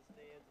a route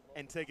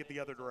and take it the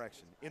other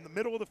direction. In the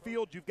middle of the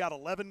field, you've got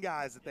 11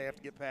 guys that they have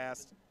to get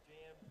past.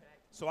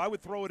 So I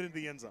would throw it into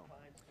the end zone.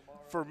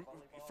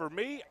 For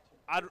me,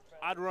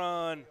 I'd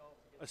run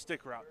a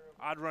stick route.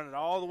 I'd run it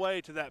all the way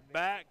to that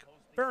back.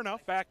 Fair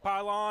enough. Back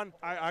pylon.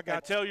 I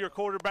got tell your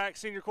quarterback,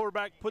 senior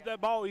quarterback, put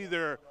that ball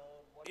either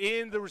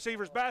in the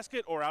receiver's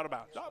basket or out of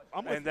bounds.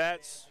 And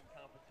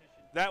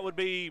that would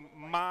be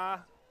my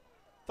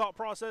thought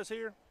process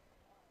here.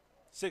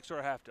 6 or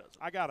a half dozen.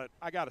 I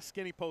got a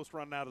skinny post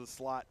running out of the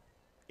slot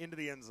into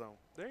the end zone.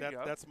 There you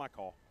go. That's my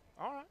call.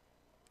 All right.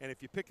 And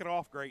if you pick it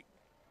off, great.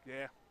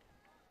 Yeah.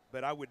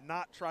 But I would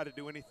not try to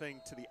do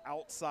anything to the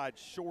outside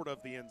short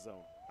of the end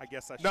zone. I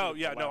guess I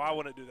should. No, I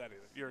wouldn't do that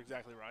either. You're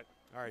exactly right.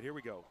 All right, here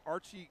we go.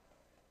 Archie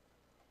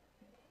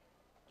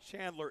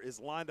Chandler is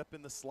lined up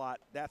in the slot.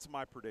 That's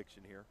my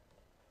prediction here.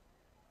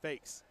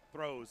 Fakes,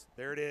 throws.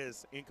 There it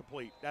is.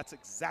 Incomplete. That's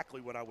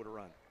exactly what I would have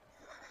run.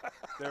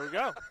 There we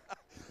go.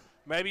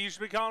 Maybe you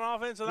should be calling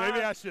offense. Maybe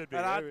I should be.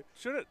 And I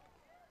shouldn't.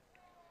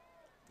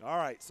 All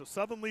right, so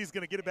Southern Lee's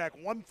going to get it back.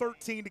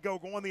 1:13 to go,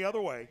 going the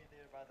other way.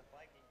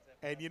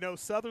 And, you know,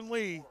 Southern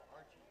Lee,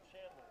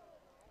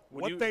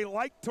 what they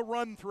like to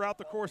run throughout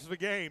the course of a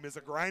game is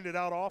a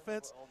grinded-out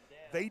offense.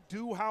 They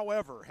do,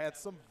 however, had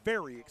some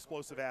very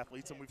explosive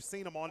athletes, and we've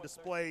seen them on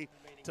display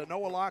to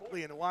Noah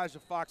Lockley and Elijah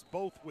Fox,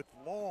 both with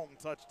long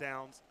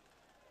touchdowns.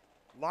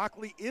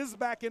 Lockley is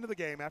back into the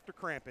game after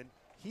cramping.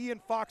 He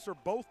and Fox are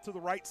both to the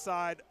right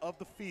side of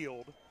the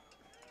field.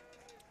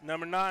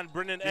 Number 9,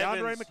 Brendan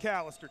DeAndre Evans.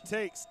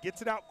 McAllister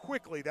gets it out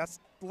quickly. That's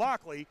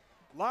Lockley.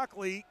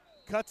 Lockley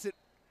cuts it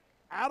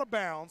out of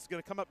bounds,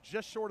 going to come up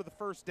just short of the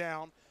first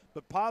down,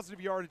 but positive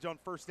yardage on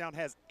first down,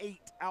 has 8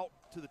 out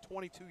to the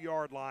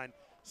 22-yard line.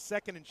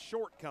 Second and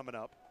short coming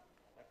up.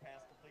 That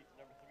pass complete to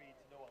number 3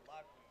 to Noah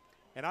Lockley.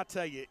 And I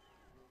tell you,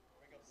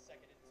 Bring up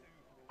 2nd and 2.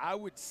 I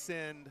would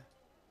send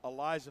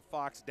Elijah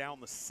Fox down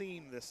the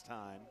seam this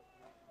time,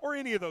 or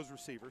any of those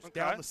receivers,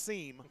 down the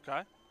seam,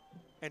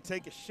 and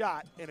take a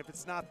shot, and if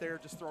it's not there,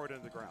 just throw it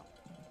into the ground.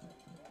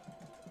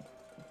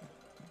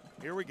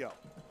 Here we go.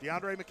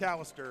 DeAndre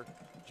McAllister,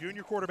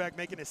 junior quarterback,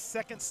 making his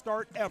 2nd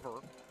start ever,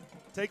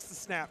 takes the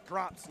snap,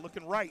 drops,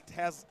 looking right,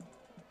 has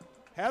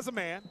a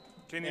man.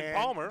 Kenyon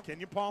Palmer.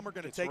 Kenyon Palmer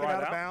going to take it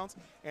out of bounds,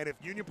 and if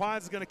Union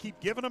Pines is going to keep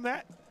giving them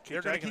that,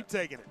 they're going to keep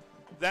taking it.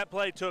 That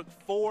play took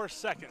 4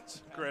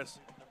 seconds, Chris.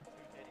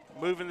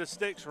 Moving the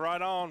sticks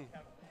right on.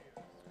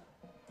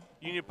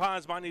 Union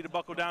Pines might need to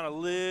buckle down a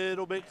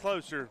little bit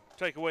closer,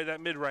 take away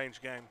that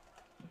mid-range game.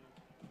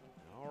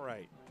 All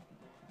right.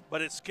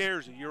 But it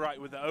scares you. You're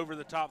right, with the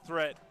over-the-top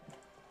threat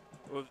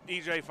with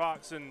E.J.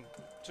 Fox and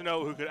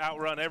Tanoa, who could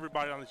outrun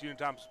everybody on this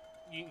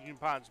Union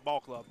Pines ball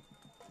club.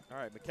 All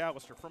right,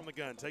 McAllister from the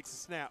gun takes the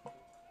snap.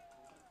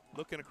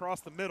 Looking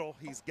across the middle,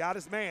 he's got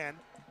his man.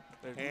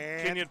 There's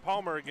and Kenyon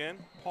Palmer again.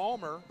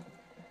 Palmer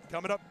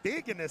coming up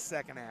big in this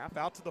second half,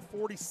 out to the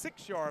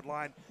 46-yard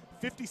line.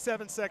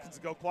 57 seconds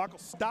to go. Clock will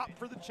stop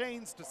for the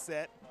chains to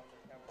set.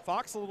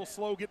 Fox a little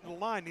slow getting to the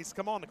line. Needs to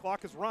come on. The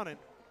clock is running.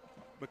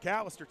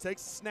 McAllister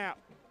takes the snap,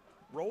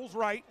 rolls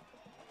right,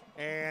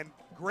 and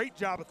great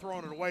job of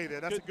throwing it away there.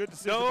 That's a good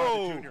decision by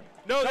the junior.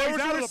 No, there was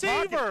out a of the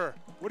pocket. receiver.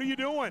 What are you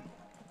doing?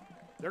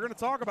 They're going to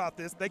talk about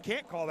this. They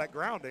can't call that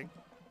grounding.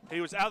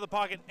 He was out of the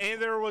pocket, and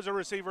there was a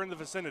receiver in the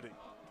vicinity.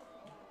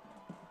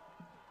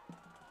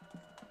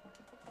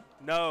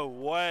 No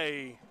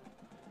way.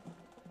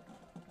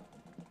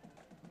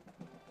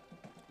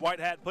 White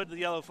hat, put the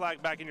yellow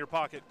flag back in your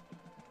pocket.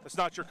 That's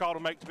not your call to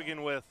make to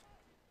begin with.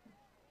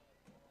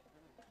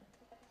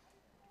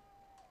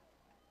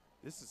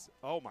 This is,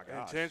 oh my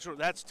gosh. Intentional,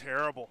 that's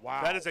terrible.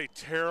 Wow. That is a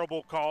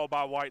terrible call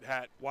by White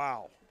hat.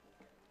 Wow.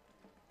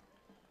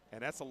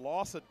 And that's a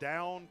loss of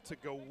down to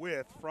go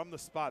with from the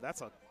spot.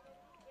 That's a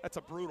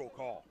brutal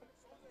call.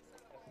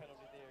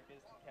 Penalty there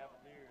against the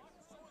Cavaliers.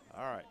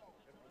 All right.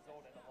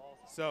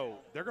 So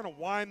they're going to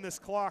wind this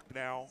clock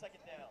now.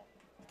 2nd down.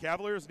 The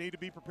Cavaliers need to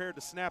be prepared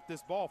to snap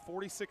this ball.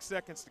 46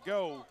 seconds to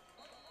go.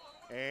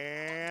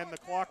 And the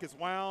clock is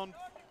wound.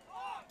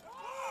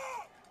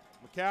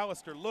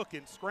 McAllister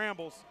looking,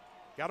 scrambles.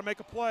 Got to make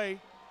a play.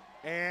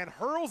 And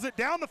hurls it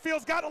down the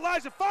field. Got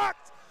Elijah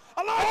Fox.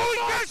 Elijah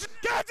Fox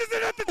catches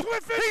it at the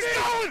twin 15. He's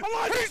going.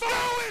 Elijah He's Fox.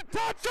 going.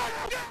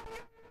 Touchdown.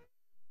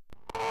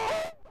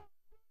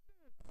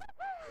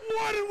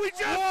 What did we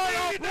just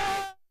see?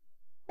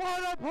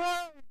 What a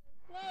play.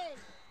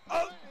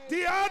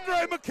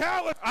 DeAndre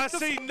McAllister. I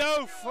see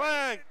no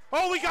flag.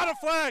 Oh, we got a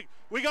flag.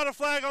 We got a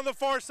flag on the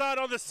far side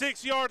on the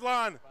 6-yard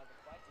line.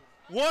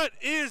 What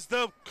is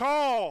the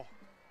call?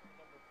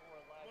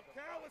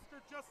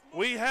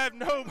 We have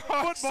no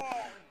box.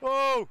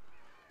 Oh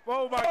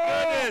my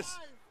goodness.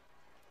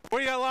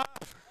 We got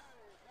live.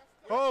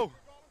 Oh.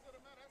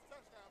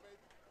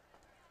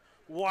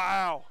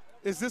 Wow.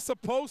 Is this a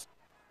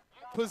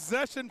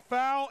post-possession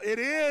foul? It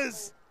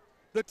is.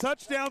 The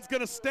touchdown's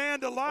going to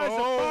stand Elijah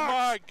Fox. Oh,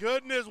 my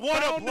goodness.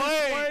 What Found a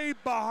play. His way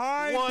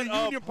behind What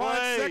the Union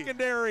Pine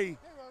secondary.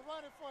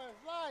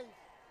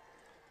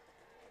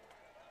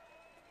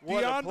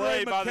 What a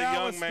play by the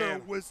young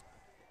man. Was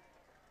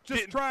just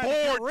getting trying to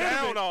get rid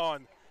down of it.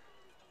 on.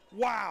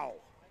 Wow.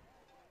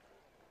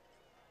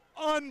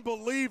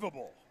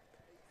 Unbelievable.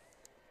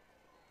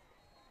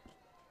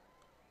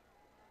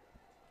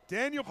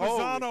 Daniel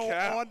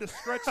Pisano on to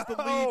stretch the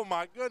lead. Oh,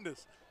 my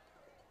goodness.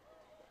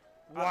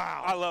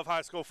 Wow. I love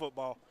high school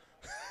football.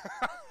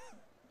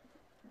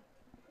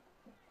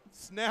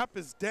 Snap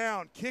is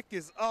down. Kick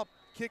is up.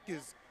 Kick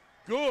is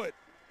good.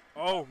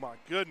 Oh, my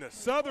goodness.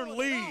 Southern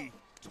Lee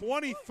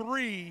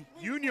 23,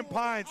 Union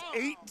Pines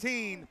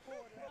 18,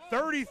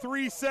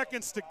 33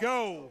 seconds to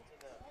go.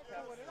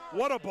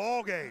 What a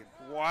ball game.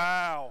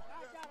 Wow.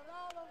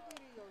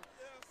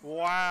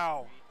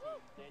 Wow.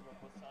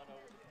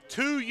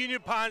 2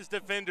 Union Pines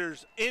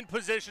defenders in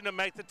position to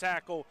make the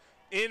tackle,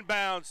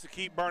 inbounds to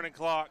keep burning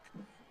clock.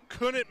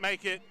 Couldn't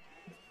make it.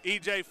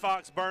 E.J.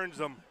 Fox burns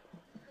them.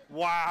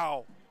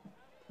 Wow.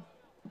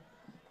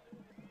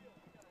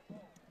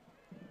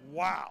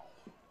 Wow.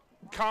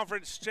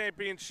 Conference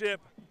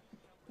championship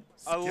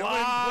Still alive,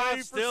 in play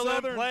for still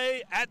Southern. in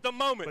play at the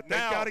moment. But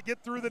they've got to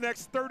get through the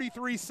next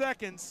 33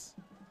 seconds.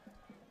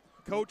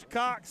 Coach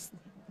Cox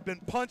been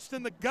punched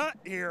in the gut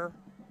here.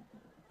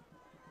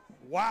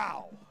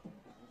 Wow.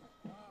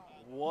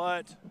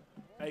 What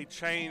a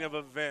chain of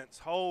events.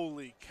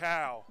 Holy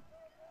cow.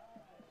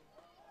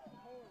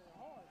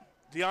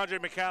 DeAndre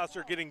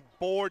McAllister getting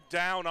bored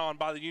down on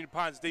by the Union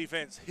Pines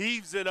defense.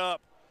 Heaves it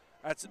up.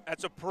 That's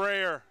a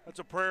prayer. That's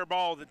a prayer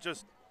ball that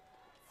just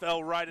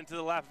fell right into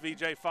the lap of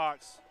E.J.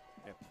 Fox.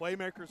 And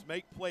playmakers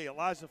make play.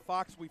 Elijah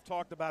Fox, we've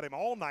talked about him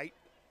all night,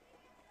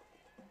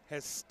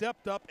 has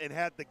stepped up and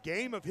had the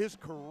game of his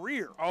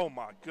career. Oh,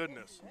 my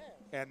goodness.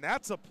 And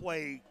that's a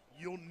play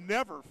you'll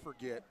never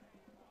forget.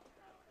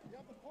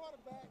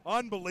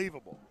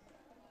 Unbelievable.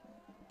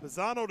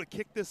 Pisano to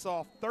kick this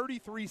off,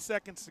 33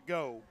 seconds to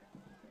go.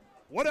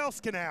 What else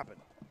can happen?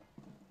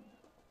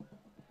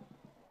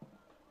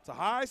 It's a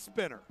high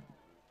spinner.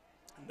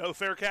 No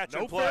fair catch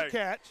No in play. fair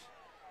catch.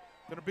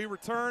 Going to be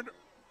returned,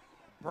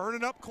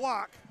 burning up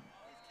clock.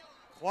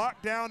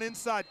 Clock down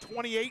inside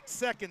 28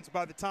 seconds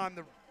by the time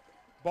the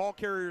ball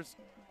carrier's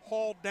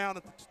hauled down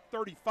at the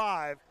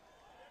 35.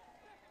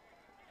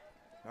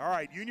 All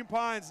right, Union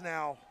Pines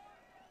now.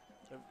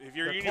 If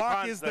you're the Union clock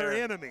Pines is their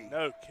there, enemy.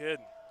 No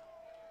kidding.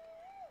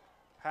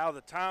 How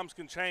the times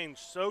can change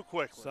so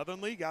quickly.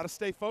 Southern Lee got to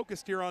stay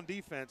focused here on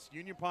defense.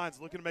 Union Pines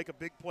looking to make a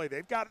big play.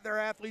 They've got their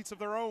athletes of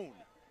their own.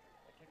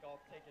 Kickoff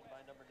taken by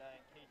number 9,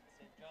 Caden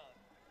St. John.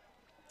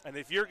 And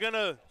if you're going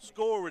to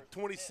score with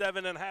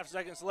 27 and a half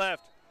seconds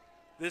left,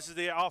 this is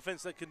the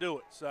offense that can do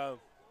it. So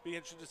be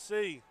interested to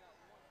see.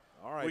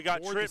 All right, we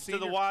got Ward, trips to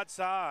the wide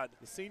side.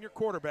 The senior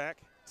quarterback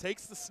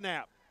takes the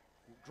snap,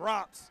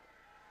 drops,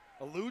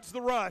 eludes the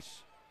rush,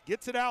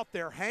 gets it out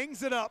there,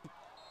 hangs it up.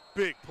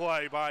 Big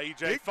play by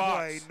E.J. Big Fox.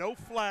 play, no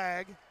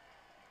flag.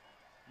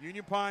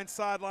 Union Pine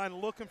sideline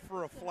looking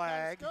for a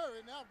flag.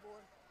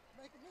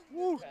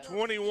 Woo,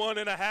 21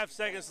 and a half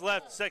seconds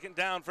left, second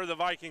down for the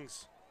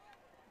Vikings.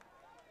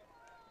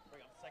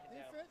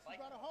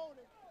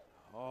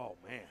 Oh,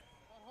 man.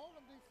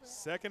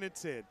 Second and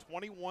 10,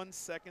 21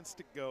 seconds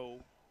to go.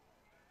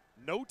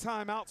 No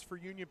timeouts for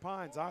Union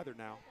Pines either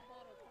now.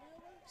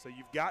 So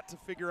you've got to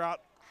figure out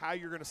how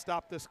you're going to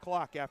stop this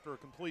clock after a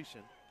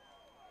completion.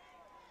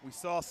 We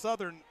saw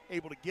Southern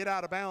able to get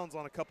out of bounds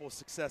on a couple of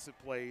successive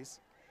plays.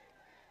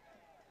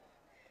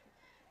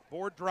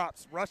 Board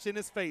drops, rush in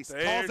his face.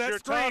 There's calls that your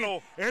screen.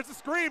 tunnel. There's the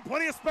screen,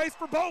 plenty of space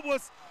for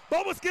Bobless.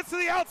 Bobless gets to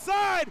the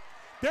outside.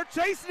 They're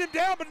chasing him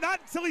down, but not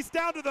until he's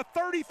down to the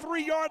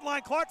 33-yard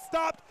line. Clock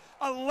stopped,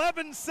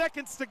 11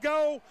 seconds to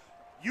go.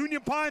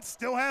 Union Pines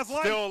still has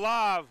life. Still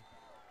alive.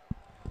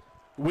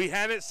 We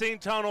haven't seen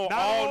tunnel Not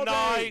all day.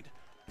 night.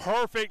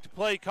 Perfect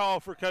play call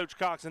for Coach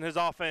Cox and his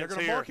offense They're going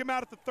to here. mark him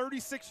out at the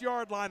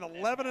 36-yard line,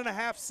 11 and a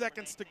half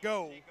seconds to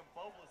go.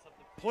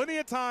 Plenty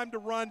of time to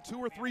run 2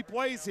 or 3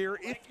 plays here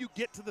if you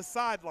get to the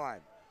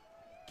sideline.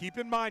 Keep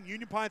in mind,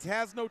 Union Pines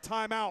has no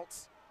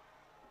timeouts.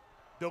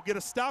 They'll get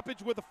a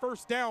stoppage with a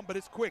first down, but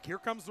it's quick. Here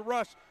comes the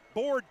rush.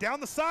 Board down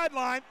the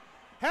sideline.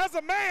 Has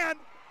a man.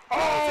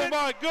 Oh,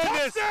 my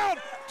goodness. Touchdown.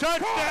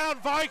 Touchdown,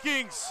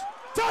 Vikings.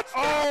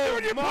 Touchdown, Oh,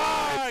 Union my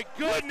Pines.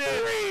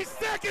 goodness. With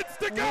 3 seconds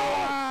to go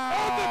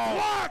Wow. on the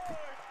clock.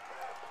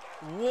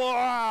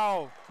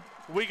 Wow.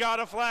 We got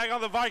a flag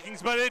on the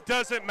Vikings, but it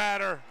doesn't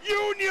matter.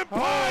 Union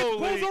Pines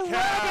Holy pulls a cow.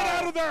 rabbit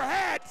out of their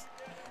hat,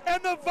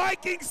 and the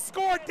Vikings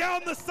score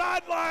down the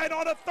sideline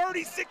on a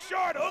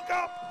 36-yard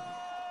hookup.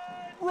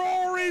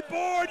 Rory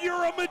Board,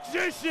 you're a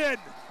magician.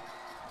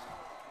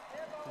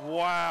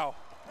 Wow.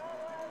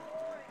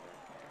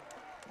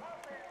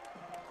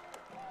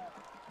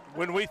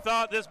 When we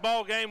thought this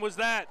ball game was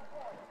that,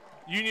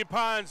 Union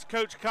Pines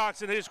Coach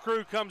Cox and his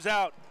crew comes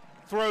out,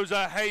 throws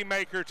a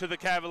haymaker to the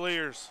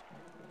Cavaliers.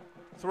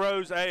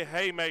 Throws a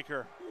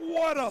haymaker.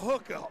 What a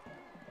hookup.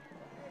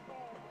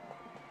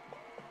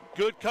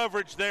 Good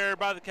coverage there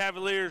by the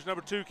Cavaliers.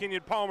 Number 2,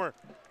 Kenyon Palmer,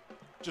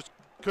 just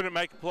couldn't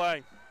make a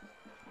play.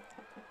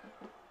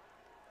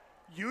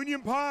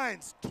 Union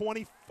Pines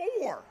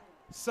 24,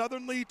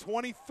 Southern Lee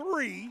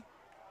 23.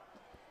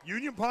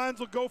 Union Pines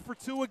will go for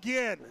 2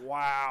 again.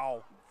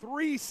 Wow.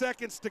 3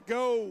 seconds to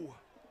go.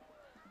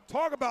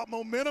 Talk about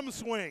momentum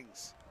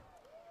swings.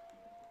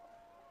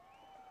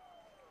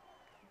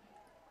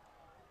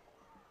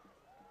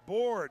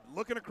 Board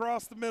looking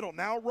across the middle,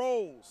 now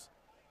rolls,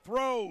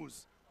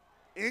 throws,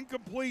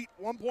 incomplete,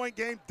 1-point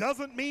game,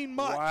 doesn't mean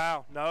much.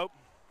 Wow, nope.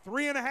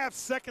 3.5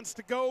 seconds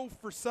to go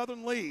for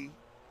Southern Lee.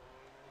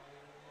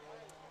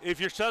 If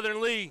you're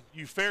Southern Lee,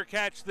 you fair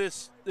catch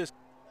this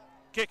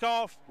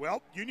kickoff.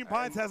 Well, Union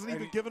Pines hasn't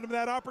even given them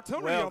that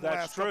opportunity on the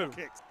last couple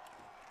kicks.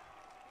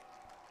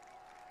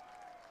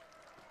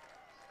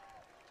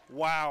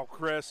 Wow,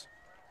 Chris.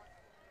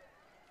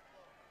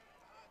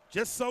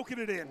 Just soaking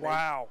it in.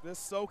 Wow. Nate.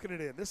 Just soaking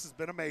it in. This has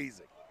been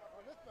amazing.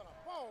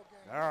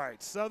 All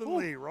right, Southern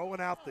Lee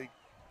rolling out the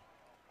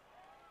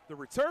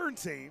return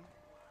team.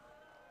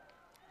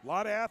 A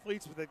lot of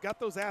athletes, but they've got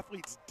those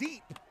athletes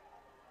deep.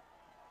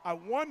 I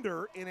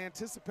wonder, in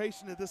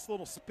anticipation of this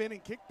little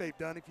spinning kick they've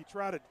done, if you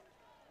try to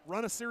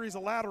run a series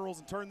of laterals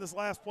and turn this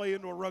last play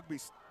into a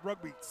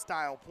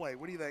rugby-style play.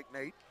 What do you think,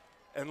 Nate?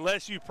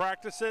 Unless you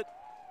practice it,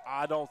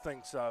 I don't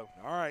think so.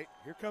 All right,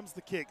 here comes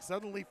the kick.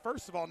 Southern Lee,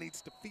 first of all,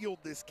 needs to field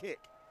this kick.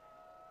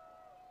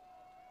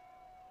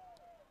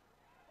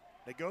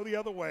 They go the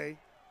other way.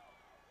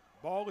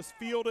 Ball is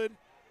fielded.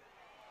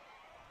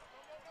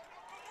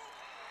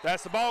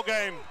 That's the ball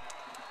game.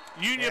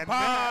 Union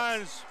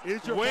Pines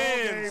is your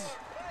wins. ball game.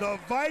 The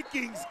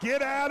Vikings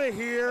get out of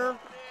here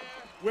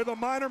with a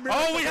minor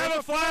miracle. Oh, we have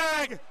a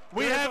flag.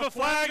 We have a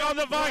flag on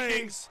the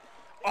Vikings.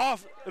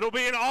 Off. It'll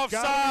be an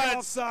offside.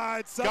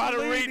 Offside. Got to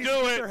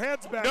redo it. Their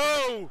heads back.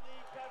 No.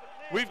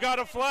 We've got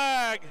a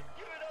flag.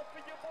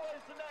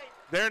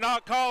 They're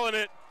not calling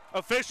it.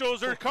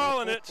 Officials are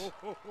calling it.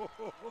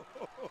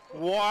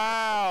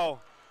 Wow.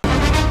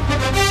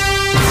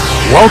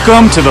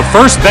 Welcome to the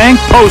First Bank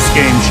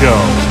postgame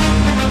show.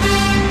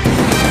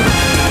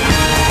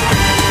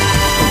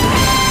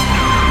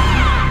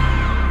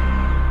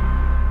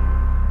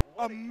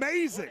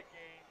 Amazing.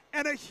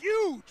 And a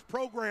huge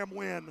program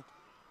win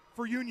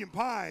for Union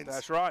Pines.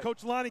 That's right.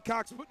 Coach Lonnie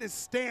Cox putting his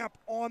stamp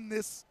on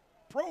this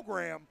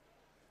program.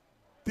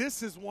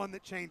 This is one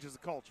that changes the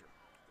culture.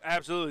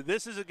 Absolutely.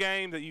 This is a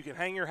game that you can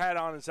hang your hat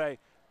on and say,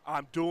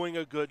 I'm doing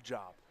a good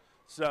job.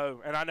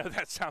 So, and I know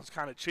that sounds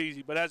kind of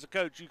cheesy, but as a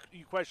coach,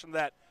 you question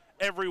that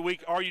every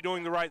week. Are you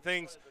doing the right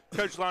things?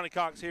 Coach Lonnie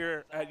Cox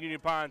here at Union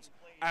Pines,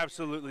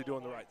 absolutely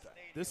doing the right thing.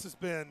 This has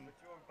been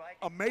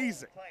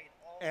amazing.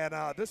 And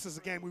this is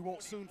a game we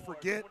won't soon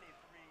forget.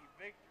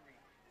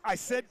 I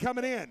said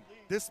coming in,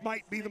 this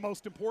might be the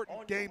most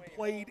important game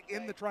played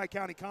in the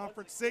Tri-County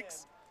Conference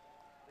 6.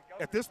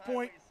 At this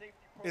point,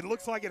 it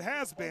looks like it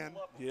has been.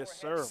 Yes,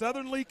 sir.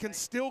 Southern Lee can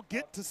still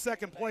get to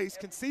second place.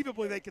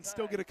 Conceivably, they can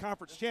still get a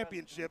conference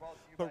championship.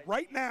 But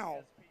right now,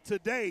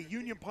 today,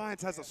 Union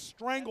Pines has a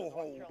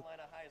stranglehold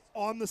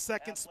on the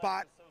second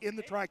spot in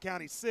the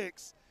Tri-County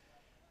 6.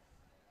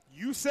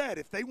 You said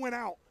if they went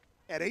out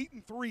at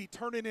 8-3,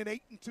 turning in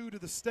 8-2 to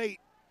the state,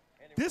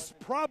 this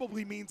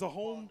probably means a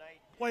home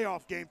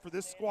playoff game for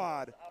this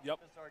squad. Yep.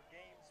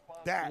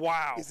 That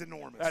is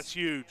enormous. That's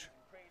huge.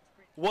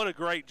 What a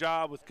great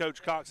job with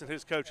Coach Cox and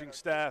his coaching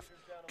staff.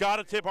 Got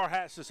to tip our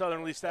hats to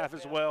Southern Lee staff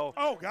as well.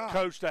 Oh, God.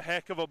 Coached a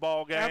heck of a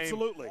ball game.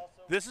 Absolutely.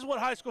 This is what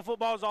high school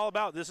football is all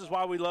about. This is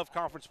why we love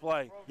conference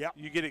play. Yep.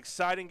 You get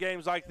exciting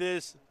games like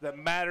this that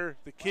matter.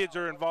 The kids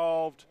are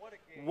involved.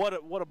 What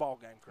a ball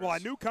game, Chris. Well, I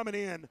knew coming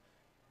in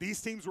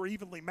these teams were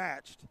evenly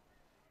matched.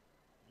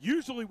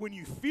 Usually when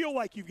you feel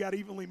like you've got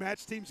evenly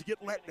matched teams, you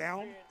get let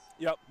down.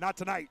 Yep. Not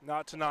tonight.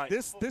 Not tonight.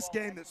 This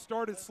game that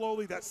started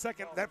slowly, that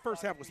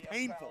first half was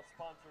painful.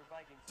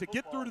 To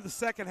get through to the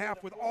second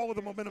half with all of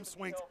the momentum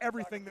swings,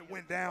 everything that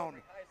went down,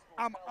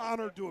 I'm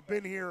honored to have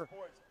been here.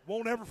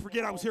 Won't ever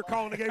forget I was here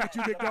calling the game with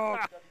you, big dog.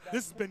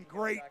 This has been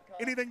great.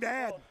 Anything to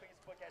add?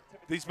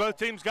 These both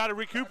teams got to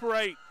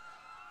recuperate.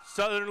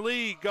 Southern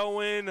Lee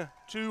going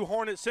to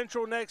Hornet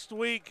Central next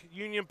week.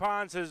 Union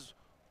Pines is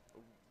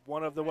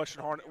one of the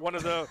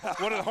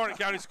Hornet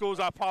County schools.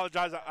 I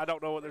apologize. I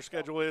don't know what their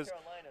schedule is,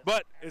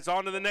 but it's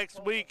on to the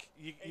next week.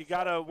 You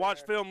got to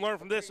watch film, learn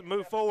from this, and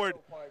move forward.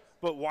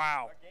 But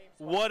wow,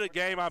 what a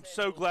game! I'm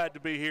so glad to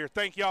be here.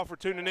 Thank y'all for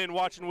tuning in,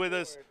 watching with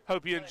us.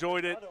 Hope you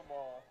enjoyed it.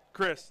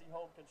 Chris,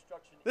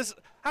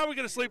 how are we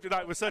going to sleep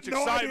tonight with such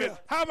excitement? Idea.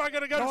 How am I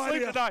going to go to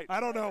sleep tonight?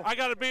 I don't know. I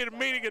got to be at a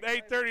meeting at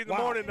 8:30 in the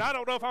morning. And I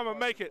don't know if I'm going to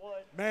make it.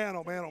 Man,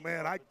 oh man, oh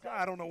man.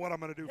 I don't know what I'm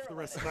going to do for the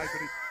rest of the night,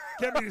 but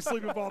can't be to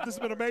sleep involved. This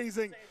has been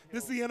amazing.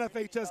 This is the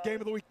NFHS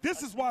Game of the Week.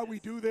 This is why we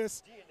do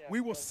this.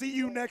 We will see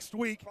you next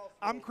week.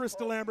 I'm Chris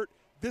DeLambert.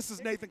 This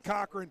is Nathan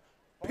Cochrane.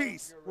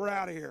 Peace. We're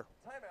out of here.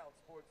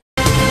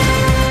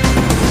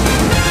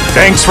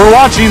 Thanks for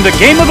watching the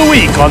Game of the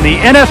Week on the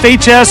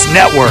NFHS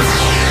Network.